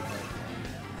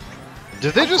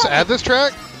 Did they just add this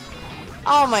track?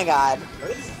 Oh my god.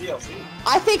 This is DLC.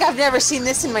 I think I've never seen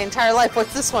this in my entire life.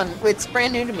 What's this one? It's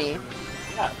brand new to me.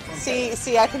 Yeah.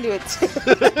 See, I can do it too.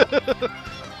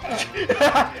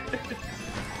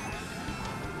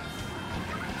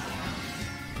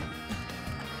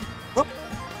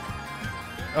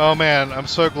 Oh man, I'm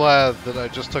so glad that I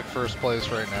just took first place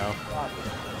right now.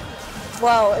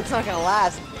 Well, it's not gonna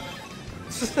last.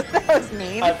 That was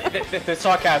mean. The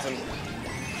sarcasm.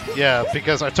 Yeah,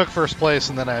 because I took first place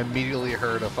and then I immediately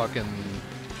heard a fucking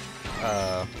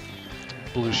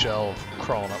blue shell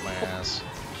crawling up my ass.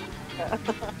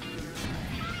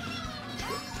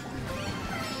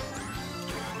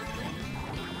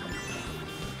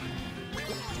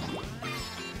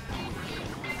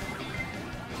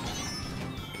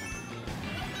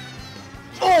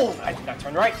 Oh! I think I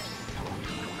turned right.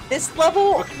 This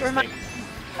level Rookie mistake. reminds me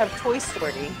of Toy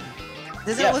Story.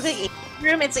 Does it? Yes. Was it Andy's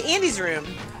room? It's Andy's room.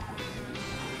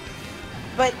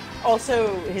 But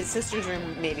also his sister's room,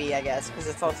 maybe, I guess, because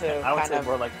it's also I would kind say of.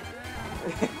 more like, I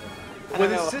Would don't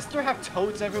his know. sister have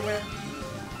toads everywhere?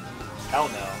 hell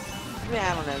no.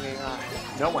 Yeah, I don't know, maybe not.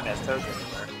 No one has toads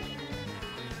anywhere.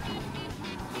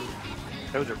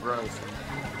 Toads are gross.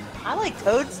 I like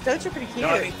toads. Toads are pretty You cute.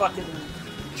 know what I mean? Fucking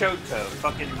Toad.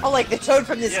 Fucking. Oh, like the Toad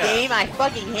from this Yeah. game? I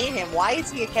fucking hate him. Why is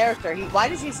he a character? Why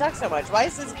does he suck so much? Why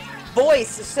is his voice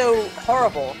so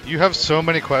horrible? You have so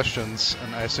many questions,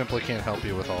 and I simply can't help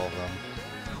you with all of them.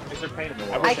 It's a pain in the I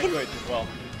world. wish I, I can- could as well.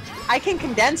 I can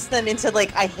condense them into,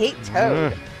 like, I hate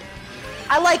Toad. Ugh.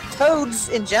 I like toads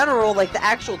in general, like the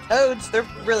actual toads. They're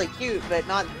really cute, but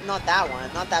not that one.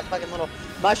 Not that fucking little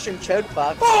mushroom chode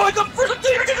fuck. Oh, I got first.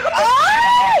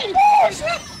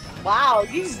 Wow,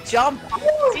 you just jumped.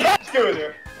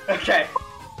 Scooter. Okay.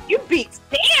 You beat Sam!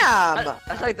 I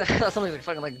like that. That's something like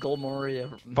fucking like Gold Maria.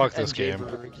 Fuck this MJ game.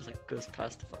 Brewer, just like goes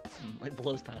past the fucking, like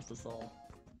blows past us all.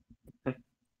 That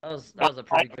was a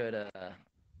pretty good.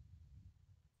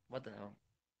 What the hell?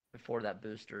 Before that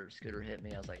booster scooter hit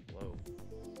me, I was like, whoa.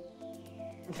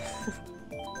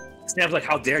 Sam's like,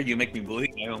 how dare you make me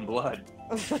bleed my own blood?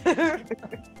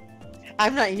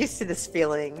 I'm not used to this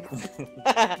feeling.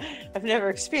 I've never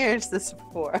experienced this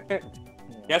before.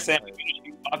 Yes, Sam. We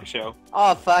should talk a show.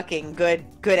 Oh, fucking good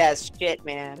as shit,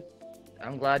 man.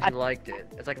 I'm glad you liked it.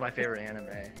 It's like my favorite anime.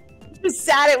 I'm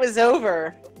sad it was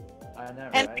over. I know,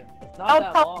 And- right? It's I'll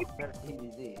not that tell long compared to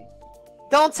TVZ.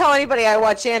 Don't tell anybody I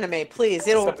watch anime, please.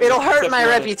 It'll hurt Except my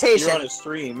you're on a reputation.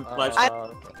 stream.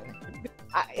 Okay.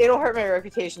 It'll hurt my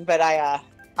reputation, but I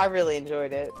really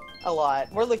enjoyed it a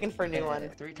lot. We're looking for a new one.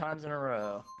 3 times in a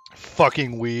row.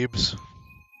 Fucking weebs.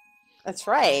 That's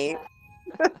right.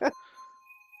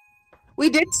 We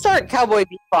did start Cowboy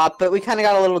Bebop, but we kind of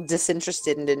got a little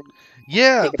disinterested and didn't.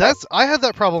 Yeah, Take it back. I had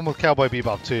that problem with Cowboy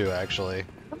Bebop too, actually.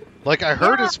 Like I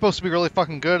heard it's supposed to be really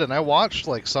fucking good, and I watched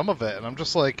like some of it, and I'm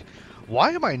just like,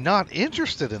 why am I not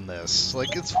interested in this?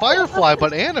 Like it's Firefly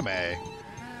but anime.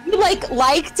 You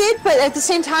liked it, but at the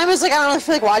same time, it was like I don't really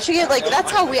feel like watching it. Like that's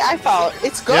how I felt.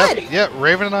 It's good. Yep, yeah,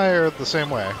 Raven and I are the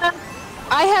same way.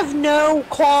 I have no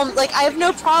qualm. Like I have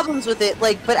no problems with it.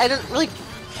 Like, but I don't really.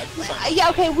 Yeah,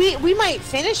 okay, we might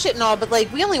finish it and all, but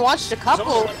like we only watched a It's only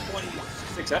couple. like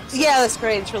 26 episodes. Yeah, that's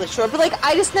great. It's really short, but like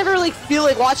I just never really feel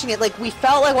like watching it. Like we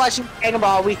felt like watching Dragon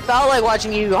Ball, we felt like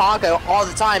watching Yu Yu Hakusho all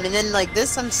the time, and then like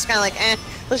this, I'm just kind of like,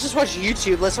 let's just watch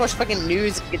YouTube. Let's watch fucking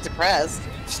news and get depressed.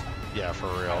 Yeah, for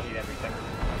real.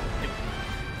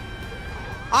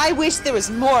 I wish there was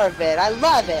more of it. I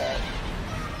love it.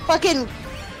 Fucking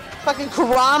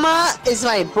Kurama is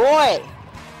my boy.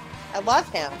 I love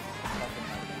him.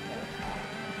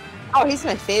 Oh, he's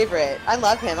my favorite. I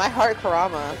love him. I heart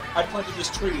Kurama. I planted this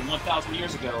tree 1,000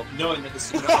 years ago, knowing that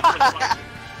this is going to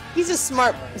He's a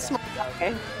smart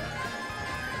guy.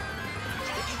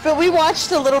 But we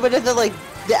watched a little bit of the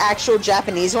actual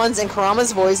Japanese ones, and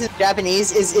Kurama's voice in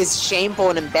Japanese is shameful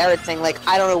and embarrassing. Like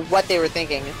I don't know what they were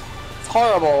thinking. It's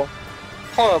horrible,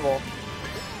 horrible.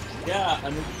 Yeah, I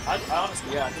mean, I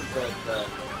honestly, I think that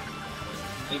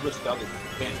the English dub is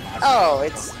fantastic. Oh,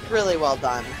 it's really well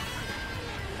done.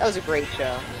 That was a great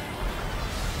show.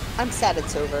 I'm sad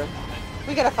it's over.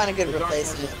 We gotta find a good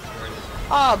replacement.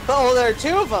 Oh, but there are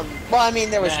two of them. Well, I mean,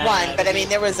 there was one, but I mean,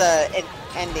 there was an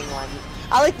ending one.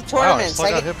 I like the Wow, I tournaments. still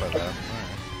got hit by that.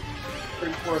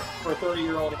 For a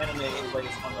 30-year-old anime, like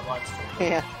it's on the live stream.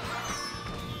 Yeah.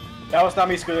 That was not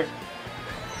me, Scooter.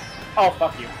 Oh,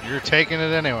 fuck you. You're taking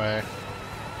it anyway.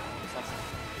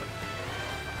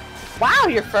 Wow,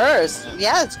 you're first.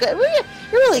 Yeah, it's good.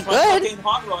 You're really It's my good. fucking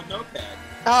hot rod notepad.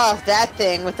 Oh, that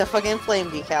thing with the fucking flame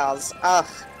decals. Ugh.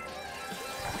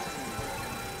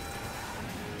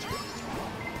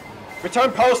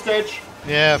 Return postage.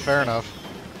 Yeah, fair enough.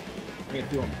 I can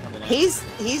do 'em coming out.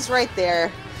 He's right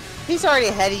there. He's already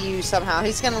ahead of you somehow.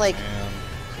 He's gonna like Man.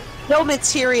 he'll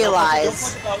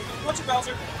materialize. Don't punch it,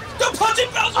 Bowser! Don't punch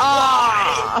it, Bowser!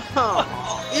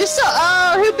 Oh, you're so.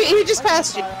 Oh, who just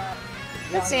passed you?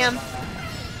 That's Sam.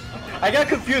 I got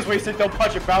confused when he said don't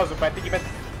punch it, Bowser, but I think he meant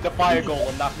the fire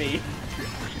golem, not me.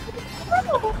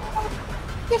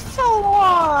 You fell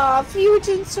off. You were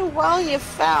doing so well. You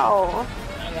fell.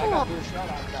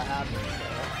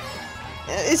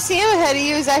 Is Sam ahead of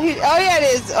you? Is that who? Oh yeah,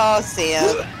 it is. Oh,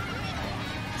 Sam.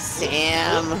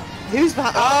 Sam. Who's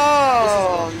behind?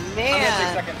 Oh I'm gonna take a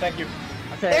man. second, thank you.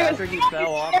 Okay, after you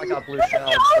fell off, I got blue shell,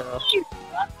 so...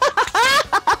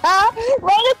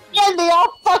 Right at the end, they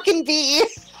all fucking beat you.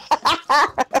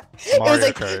 It was Mario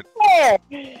like, Kart. "There,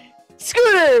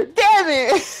 Scooter, damn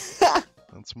it.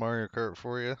 That's Mario Kart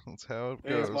for you. That's how it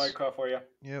Here's goes. my car for you.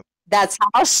 Yep. That's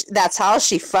how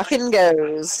she fucking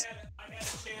goes.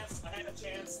 I had a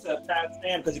chance to pass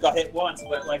Sam because he got hit once,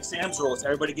 but like Sam's rules,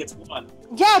 everybody gets one.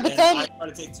 Yeah, but And I then try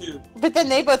to take two.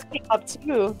 they both came up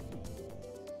too.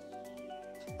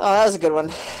 Oh, that was a good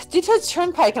one. Do Toad's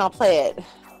Turnpike and I'll play it.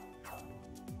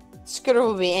 Scooter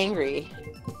will be angry.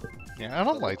 Yeah, I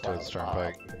don't like Toad's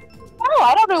Turnpike. Oh,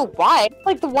 I don't know why. It's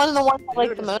like the one I like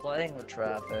the just most. playing with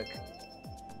traffic.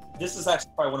 This is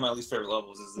actually probably one of my least favorite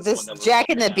levels. Is this This one that we're Jack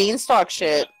and the playing now. Beanstalk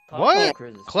shit. What?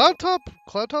 Cruise is Cloud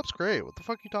Top's great. What the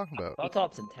fuck are you talking about? Cloud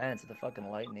Top's intense with the fucking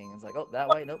lightning. It's like, oh, that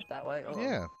way, nope, that way. Oh,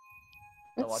 Yeah.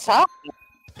 oh, watch It's tough.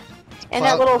 And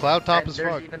that little Cloud Top And is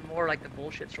there's fuck. even more like the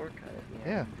bullshit shortcut.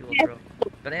 Yeah. People throw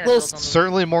banana Little peels on the-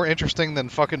 Certainly more interesting than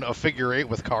fucking a figure eight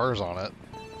with cars on it.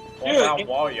 Well, now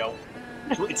Wario.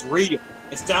 It's real.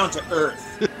 It's down to earth.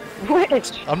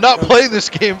 which I'm not playing this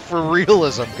game for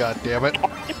realism, goddammit.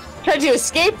 tried to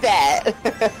escape that.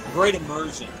 Great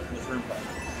immersion in the turnpike.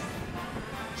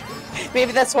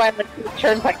 Maybe that's why I'm like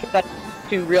Turnpike is like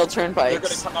two real They're gonna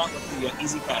turnpikes. come out with the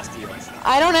Easy Pass DLC.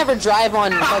 I don't ever drive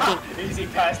on fucking. Easy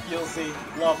pass DLC.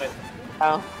 Love it.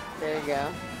 Oh, there you go.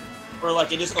 Or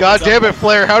like it just. God opens damn up- it,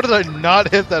 Flair! How did I not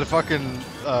hit that fucking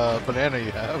banana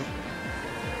you have?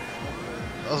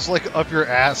 I was like up your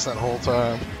ass that whole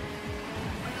time.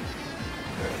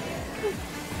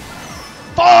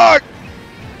 Fuck!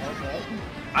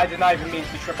 I did not even mean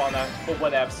to trip on that, but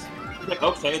whatevs. Like,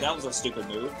 okay, that was a stupid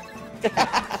move.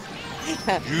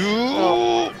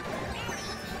 You.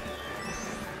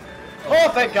 Oh,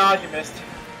 thank God you missed.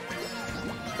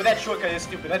 But that shortcut is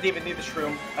stupid. I didn't even need the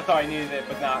shroom. I thought I needed it,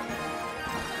 but not.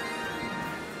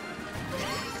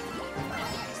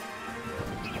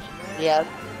 Yeah,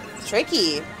 it's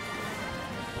tricky.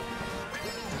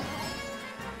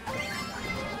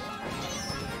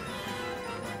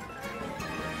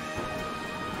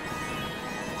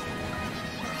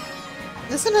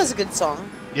 This one has a good song.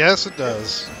 Yes, it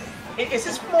does. Is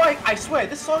this from Mario? I swear,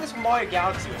 this song is from Mario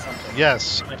Galaxy or something.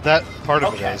 Yes, that part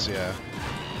of Okay. it is, yeah.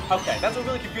 Okay, that's what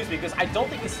really confused me because I don't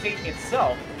think the stage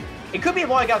itself. It could be in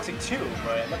Mario Galaxy 2,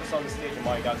 but I never saw the stage in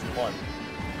Mario Galaxy 1.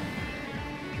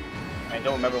 I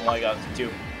don't remember Mario Galaxy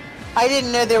 2. I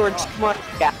didn't know there were 2 more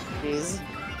galaxies.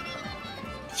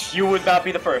 You would not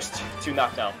be the first to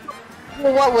not know.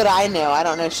 Well, what would I know? I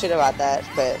don't know shit about that,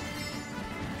 but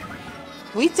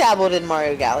we dabbled in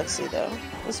Mario Galaxy though.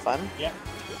 It was fun. Yeah.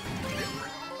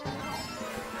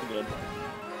 Good.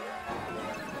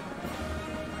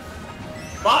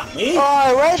 Not me.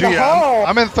 Oh, right in Gee, the hole.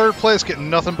 I'm in 3rd place getting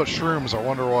nothing but shrooms. I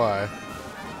wonder why.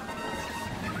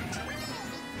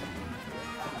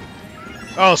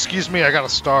 Oh, excuse me, I got a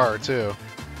star, too.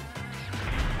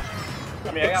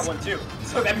 I mean, I got one too.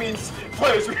 So that means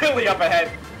player's really up ahead.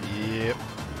 Yep.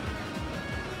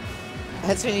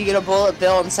 That's when you get a bullet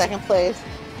bill in 2nd place.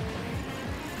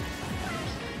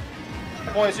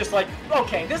 The boy's just like,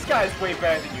 okay, this guy's way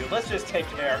better than you. Let's just take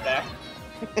care of that.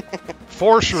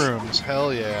 4 shrooms,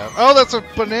 hell yeah. Oh, that's a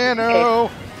banana!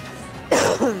 No!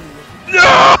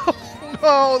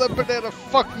 No, that banana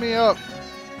fucked me up.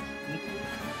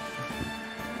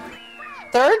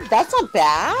 3rd? That's not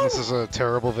bad. This is a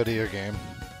terrible video game.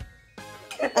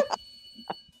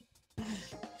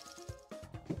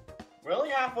 We're only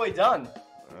halfway done.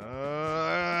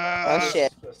 Oh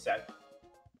shit. Set.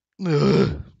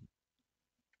 Ugh.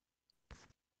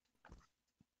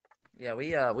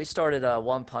 Yeah, we started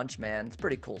One Punch Man. It's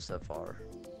pretty cool so far.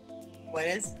 What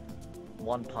is?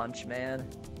 One Punch Man.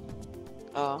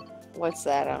 Oh, what's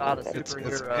that? I don't Not know a what that is.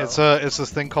 superhero. It's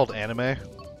this thing called anime.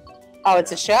 Oh,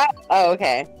 it's a shot? Oh,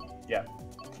 okay. Yeah.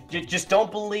 Just don't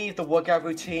believe the workout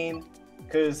routine,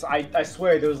 because I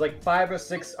swear there was like 5 or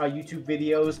 6 YouTube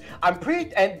videos.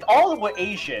 And all of them were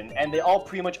Asian, and they all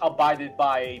pretty much abided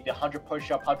by the 100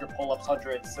 push-up, 100 pull-ups,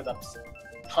 100 sit-ups,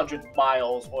 100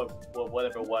 miles, or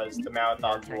whatever it was, the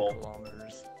marathon 10 rule.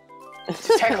 kilometers.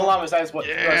 10 kilometers, that is what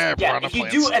Yeah, yeah, piranha if you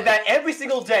plants. do that every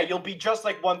single day, you'll be just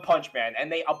like One Punch Man,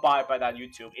 and they abide by that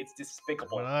YouTube. It's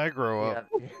despicable. When I grow up,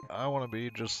 Yeah. I want to be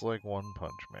just like One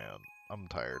Punch Man. I'm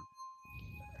tired.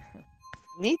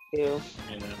 Me too.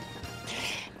 You know.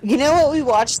 You know what we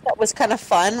watched that was kind of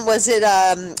fun? Was it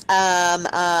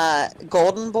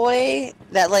Golden Boy?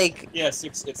 That like Yes,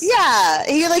 it's yeah,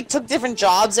 he like took different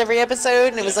jobs every episode,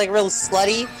 and it was like real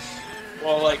slutty.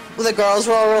 well, like, The girls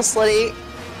were all real slutty.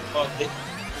 well,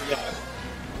 yeah,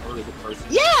 really good person.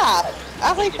 Yeah,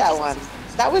 I like that one.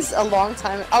 That was a long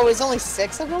time. Oh, it was only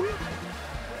 6 of them.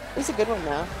 It was a good one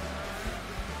though.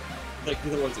 Like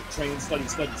the other ones that train,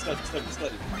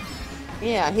 study.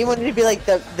 Yeah, he wanted to be like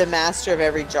the master of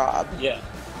every job. Yeah.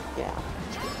 Yeah.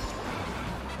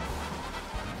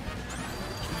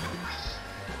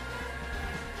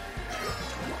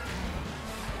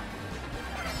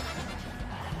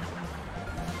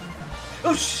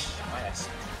 Oosh!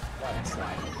 Why that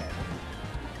slide?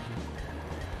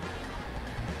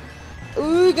 Okay.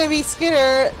 Ooh, gonna be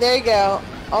Skitter. There you go.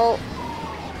 Oh,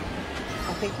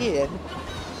 I think he did.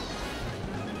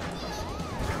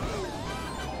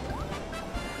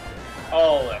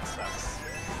 Oh, that sucks.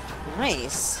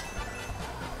 Nice.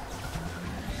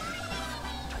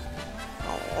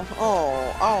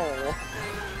 Oh.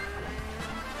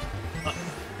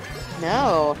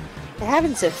 No, it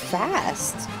happened so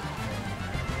fast.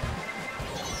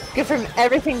 Go from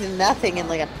everything to nothing in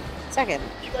like a second.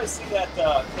 You guys see that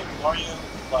Paper Mario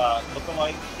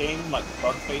lookalike game, like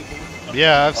Bug Fable?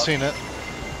 Yeah, I've seen it.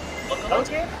 Lookalike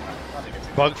game?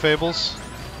 Bug Fables?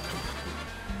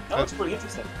 That looks pretty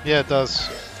interesting. Yeah, it does.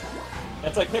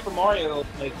 It's like Paper Mario,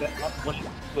 like that. What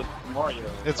with Mario?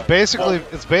 It's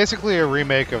like, basically a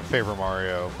remake of Paper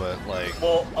Mario, but like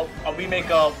Well, a remake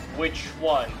of which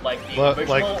one? Like the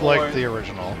original or... like the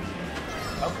original.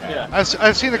 Okay. Yeah.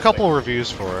 I've seen a couple of reviews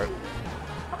for it.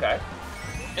 Okay.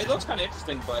 It looks kind of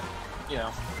interesting, but you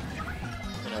know.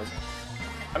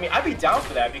 I mean, I'd be down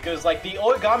for that because, like, the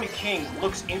Origami King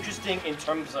looks interesting in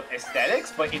terms of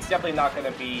aesthetics, but it's definitely not going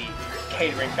to be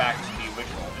catering back to the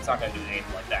original. It's not going to do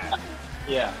anything like that.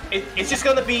 Yeah. It's just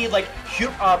going to be like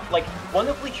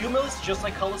wonderfully humorless, just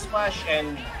like Color Splash,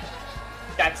 and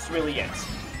that's really it.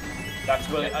 That's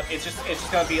really it's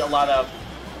just going to be a lot of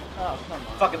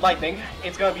fucking lightning.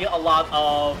 It's going to be a lot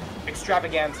of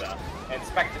extravaganza and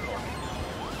spectacle.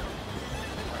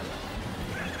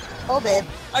 Oh, babe.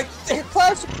 You're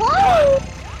close. Close.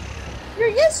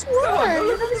 Yes, you are.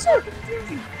 You're so...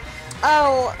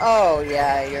 Oh,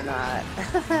 yeah, you're not.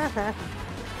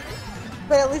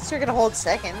 But at least you're gonna hold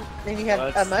second. Then you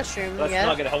have a mushroom. Let's Yeah.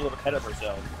 not get held ahead of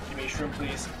ourselves. Give me a shroom,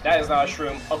 please. That is not a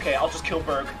shroom. Okay, I'll just kill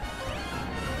Berg.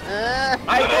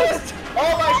 I missed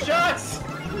all my shots.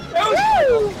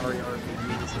 Woo! Mario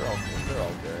RPGs, they're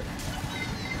all good.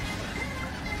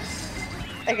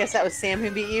 I guess that was Sam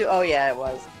who beat you? Oh yeah, it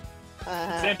was.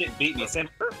 Sam didn't beat me. Sam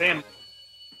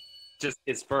just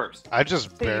is first. I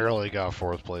just barely got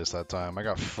 4th place that time. I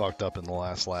got fucked up in the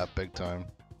last lap big time.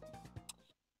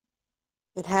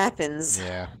 It happens.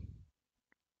 Yeah.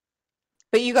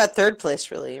 But you got 3rd place,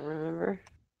 really, remember?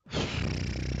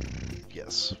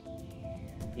 Yes.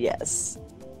 Yes.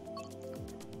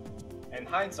 In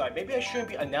hindsight, maybe I shouldn't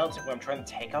be announcing when I'm trying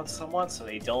to take out someone so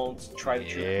they don't try to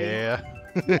trick me. Yeah.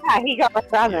 Yeah, he got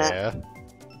right on that.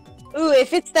 Yeah. Ooh,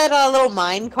 if it's that little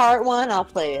mine cart one, I'll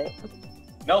play it.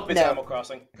 Nope, it's No. Animal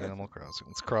Crossing. Animal Crossing.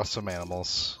 Let's cross some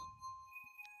animals.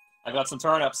 I got some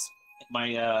turnips.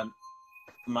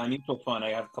 My mutual fund,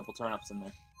 I have a couple turnips in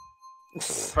there.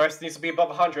 Price needs to be above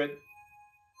 100.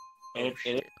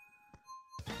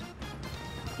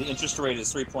 The interest rate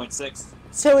is 3.6.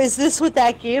 So is this what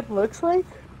that game looks like?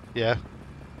 Yeah.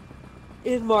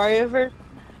 In Marioverse?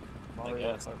 I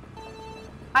guess.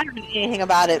 I don't know anything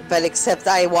about it, but except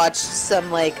I watched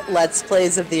some like Let's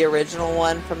Plays of the original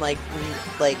one from like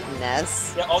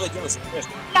NES. Yeah, all they do is fish.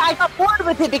 Yeah, I got bored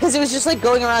with it because it was just like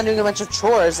going around doing a bunch of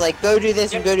chores, like go do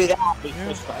this and go do that.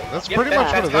 Yeah. That's Yep, pretty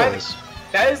much that's what kind it of- is.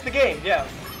 That is the game, yeah.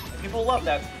 People love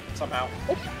that somehow.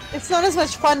 It's not as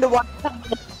much fun to watch.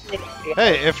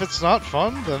 Hey, if it's not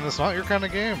fun, then it's not your kind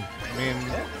of game. I mean,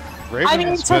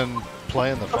 Raven's it's been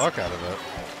playing the fuck out of it.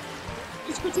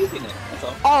 He's critiquing it, that's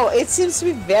all. Oh, it seems to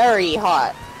be very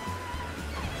hot.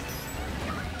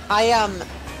 I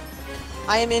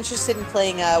am interested in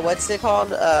playing what's it called?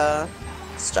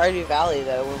 Stardew Valley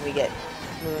though when we get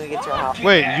to our house.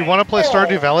 Wait, you want to play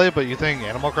Stardew Valley, but you think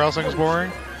Animal Crossing is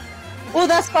boring? Well,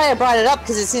 that's why I brought it up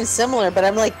because it seems similar, but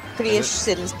I'm like pretty Is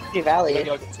interested in Stardew Valley. Maybe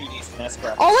I'll get 2D SNES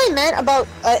graphics. All I meant about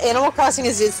Animal Crossing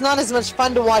is it's not as much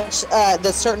fun to watch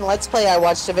the certain Let's Play I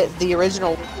watched of it, the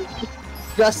original,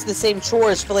 just the same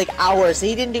chores for like hours.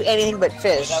 He didn't do anything but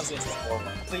fish. That was the interest one.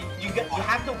 So you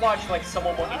have to watch like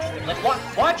someone more interesting. Like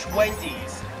watch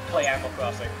Wendy's play Animal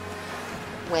Crossing.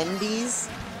 Wendy's?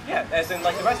 Yeah, as in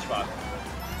like the restaurant.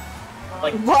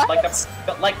 Like What?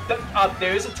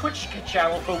 there is a Twitch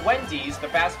channel for Wendy's, the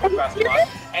fast food restaurant,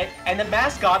 and the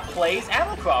mascot plays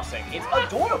Animal Crossing. It's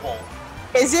adorable.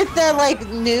 Is it the like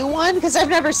new one? Because I've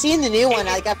never seen the new one.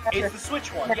 Like I've never... It's the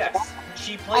Switch one, yes.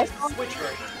 She plays the Switch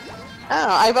version. Oh,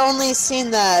 I've only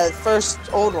seen the first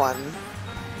old one.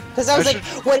 Because I was I like,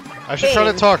 what? I should try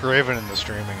to game? talk Raven into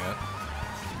streaming it.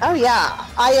 Oh yeah,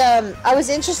 I was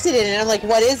interested in it. I'm like,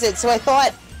 what is it? So I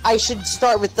thought I should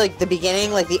start with like the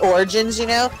beginning, like the origins, you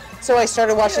know. So I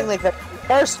started watching like the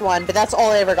first one, but that's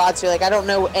all I ever got to. Like I don't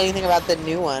know anything about the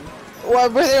new one. Well,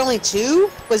 were there only 2?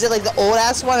 Was it like the old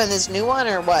ass one and this new one,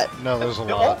 or what? No, there's a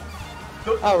The lot.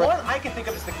 Oh, right. one I can think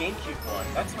of is the GameCube one.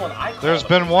 That's the one I call There's the-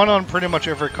 been one on pretty much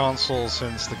every console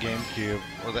since the GameCube,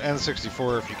 or the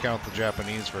N64 if you count the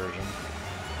Japanese version.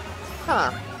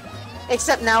 Huh.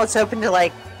 Except now it's open to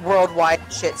like worldwide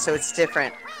shit, so it's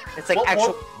different. It's like Well,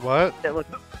 actual. What? That look.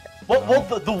 Well,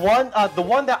 the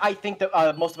one that I think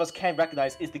that most of us can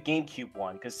recognize is the GameCube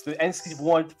one, because the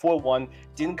N64 one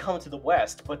didn't come to the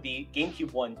West, but the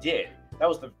GameCube one did. That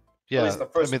was the Yeah, least the I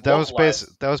first mean that was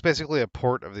localized- basically a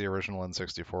port of the original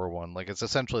N64 one. Like it's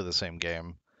essentially the same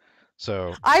game.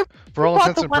 So I for all thought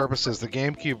intents the and one- purposes, the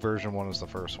GameCube version one was the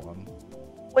first one.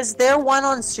 Was there one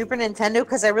on Super Nintendo?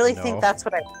 Because I really No. think that's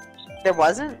what I. There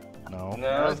wasn't. No, No,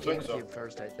 That I was don't think so. GameCube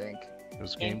first, I think. it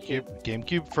was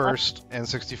GameCube first,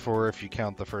 N64 if you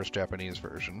count the first Japanese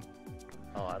version.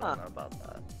 Oh, I don't Huh. know about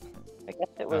that. I guess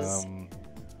it was.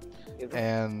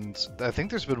 And I think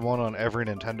there's been one on every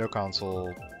Nintendo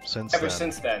console since Ever then,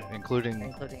 since then. including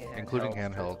Including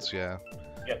handhelds. Yeah.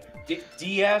 Yeah,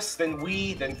 DS, then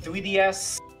Wii, then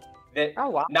 3DS. Then Oh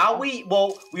wow. now we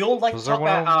don't like Was to there talk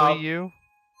one on about Wii U?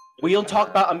 we don't talk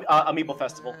about Amiibo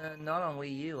Festival. Not on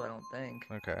Wii U, I don't think.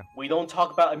 Okay. We don't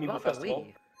talk about Amiibo About the Festival.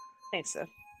 Wii. Thanks. So.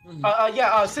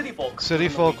 City Folk. City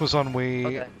on the Folk Wii. was on Wii.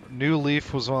 Okay. New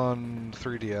Leaf was on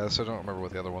 3DS. I don't remember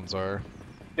what the other ones are.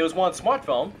 There was one on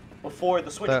smartphone before the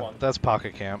Switch one. That's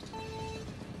Pocket Camp.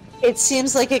 It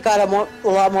seems like it got a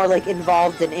lot more like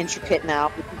involved and intricate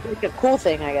now. Like a cool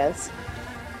thing, I guess.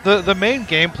 The main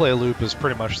gameplay loop is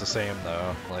pretty much the same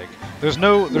though. Like there's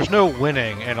no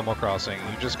winning Animal Crossing.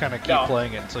 You just kind of keep No.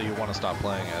 playing it until you want to stop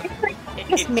playing it.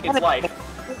 It's life.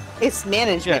 It's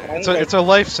management. Yeah, right? it's a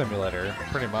life simulator,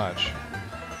 pretty much.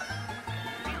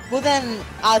 Well, then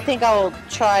I think I'll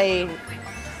try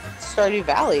Stardew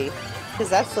Valley because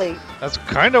that's like That's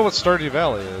kind of what Stardew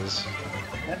Valley is.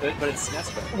 But it's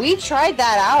SNES. we tried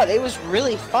that out. It was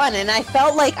really fun, and I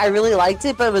felt like I really liked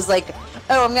it, but it was like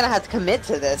oh, I'm gonna have to commit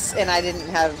to this, and I didn't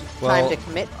have time Well, to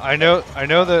commit. I know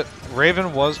that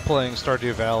Raven was playing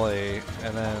Stardew Valley,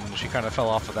 and then she kind of fell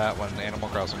off of that when Animal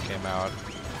Crossing came out.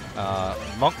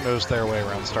 Monk knows their way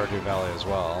around Stardew Valley as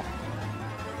well.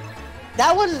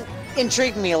 That one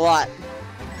intrigued me a lot.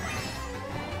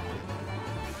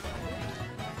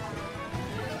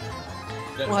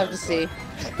 We'll have to see.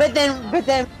 But then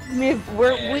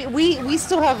we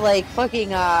still have like fucking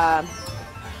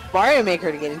Mario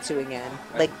Maker to get into again.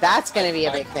 Like that's gonna be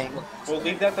a big thing. We'll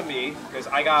leave that to me because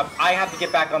I have to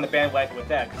get back on the bandwagon with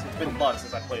that because it's been months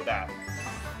since I played that.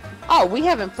 Oh, we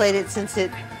haven't played it since it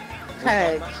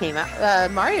kind of came out.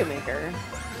 Mario Maker.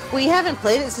 We haven't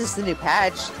played it since the new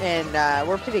patch, and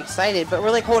we're pretty excited. But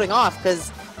we're like holding off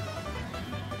because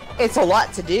it's a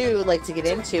lot to do, like to get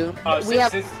into.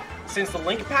 Since the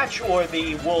Link patch or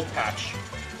the World patch?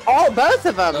 Both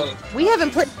of them. We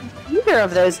haven't played either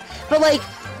of those. But like,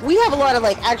 we have a lot of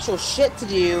like actual shit to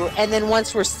do, and then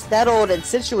once we're settled and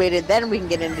situated, then we can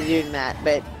get into doing that.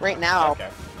 But right now,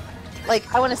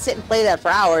 like, I want to sit and play that for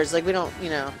hours. Like, we don't, you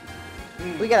know,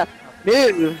 we gotta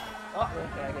move. Oh,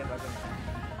 okay, I get it.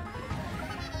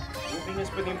 Moving is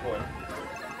pretty important.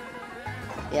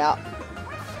 Yeah.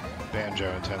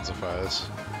 Banjo intensifies.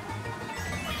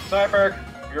 Sorry, Berg.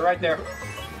 You're right there.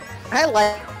 I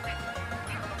like.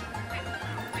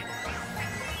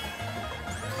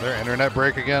 Their internet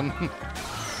break again?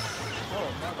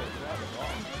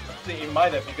 It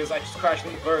might have, because I just crashed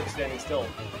into Berg standing still.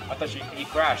 I thought he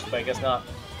crashed, but I guess not.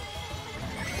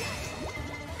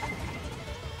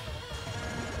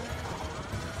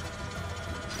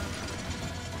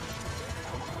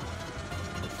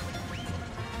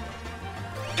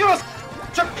 Give us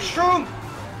Chuck Shroom!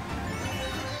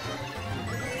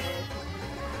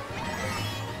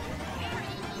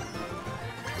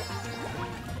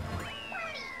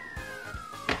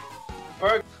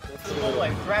 Berg,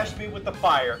 like thrashed me with the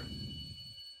fire.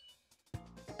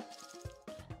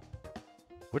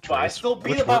 Which But I race? still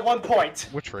beat it by 1 point.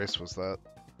 Which race was that?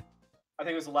 I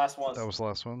think it was the last one. That was the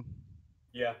last one?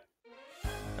 Yeah.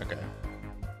 Okay.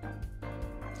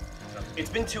 It's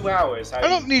been 2 hours. I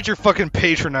don't need your fucking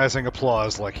patronizing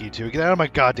applause, like you two. Get out of my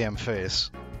goddamn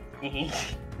face.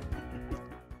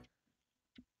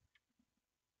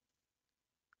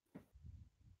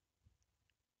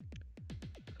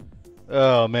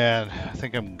 Oh man, I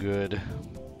think I'm good.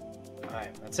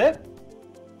 Alright, that's it?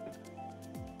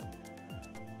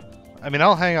 I mean,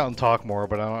 I'll hang out and talk more,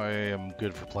 but I am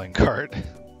good for playing Kart.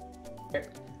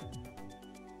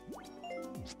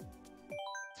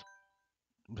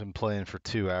 Been playing for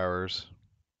 2 hours.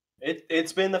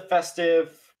 It's been the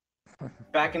festive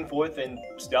back and forth and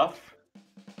stuff.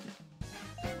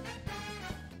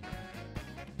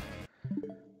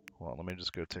 Well, let me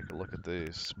just go take a look at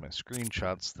these my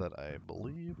screenshots that I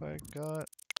believe I got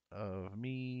of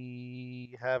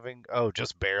me having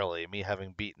just barely me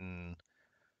having beaten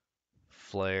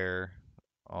Flare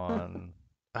on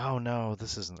oh no,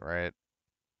 this isn't right.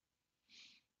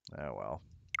 Oh well.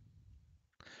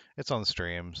 It's on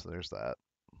stream, so there's that.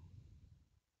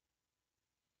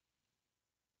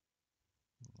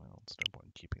 Well, it's no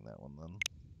point keeping that one then.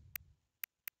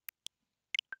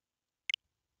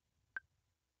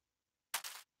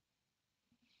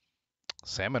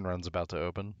 Salmon Run's about to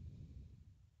open.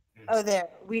 Oh, there.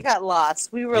 We got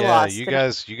lost. We were Yeah, lost. you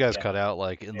guys Yeah. cut out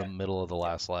like in the middle of the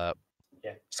last lap.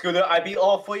 Yeah. Scooter, I beat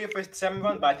all 4 of you for 7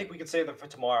 run, but I think we can save them for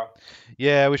tomorrow.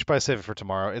 Yeah, we should probably save it for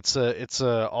tomorrow. It's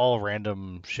a all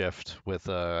random shift with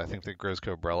I think the Grows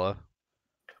Cobrella.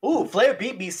 Ooh, Flair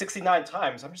beat me 69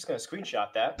 times. I'm just gonna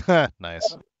screenshot that.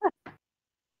 Nice.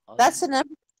 That's enough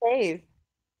to save.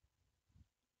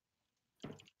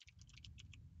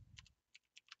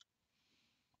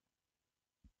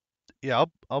 Yeah,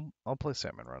 I'll play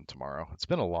Salmon Run tomorrow. It's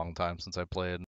been a long time since I played.